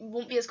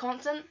won't be as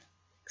constant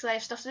because I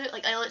have stuff to do.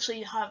 Like I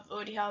literally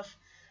already have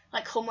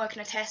like homework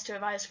and a test to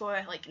revise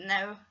for. Like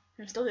now,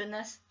 I'm still doing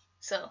this.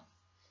 So,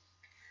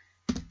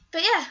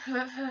 but yeah,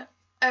 without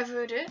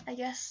further ado, I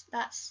guess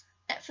that's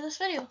it for this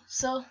video.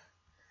 So.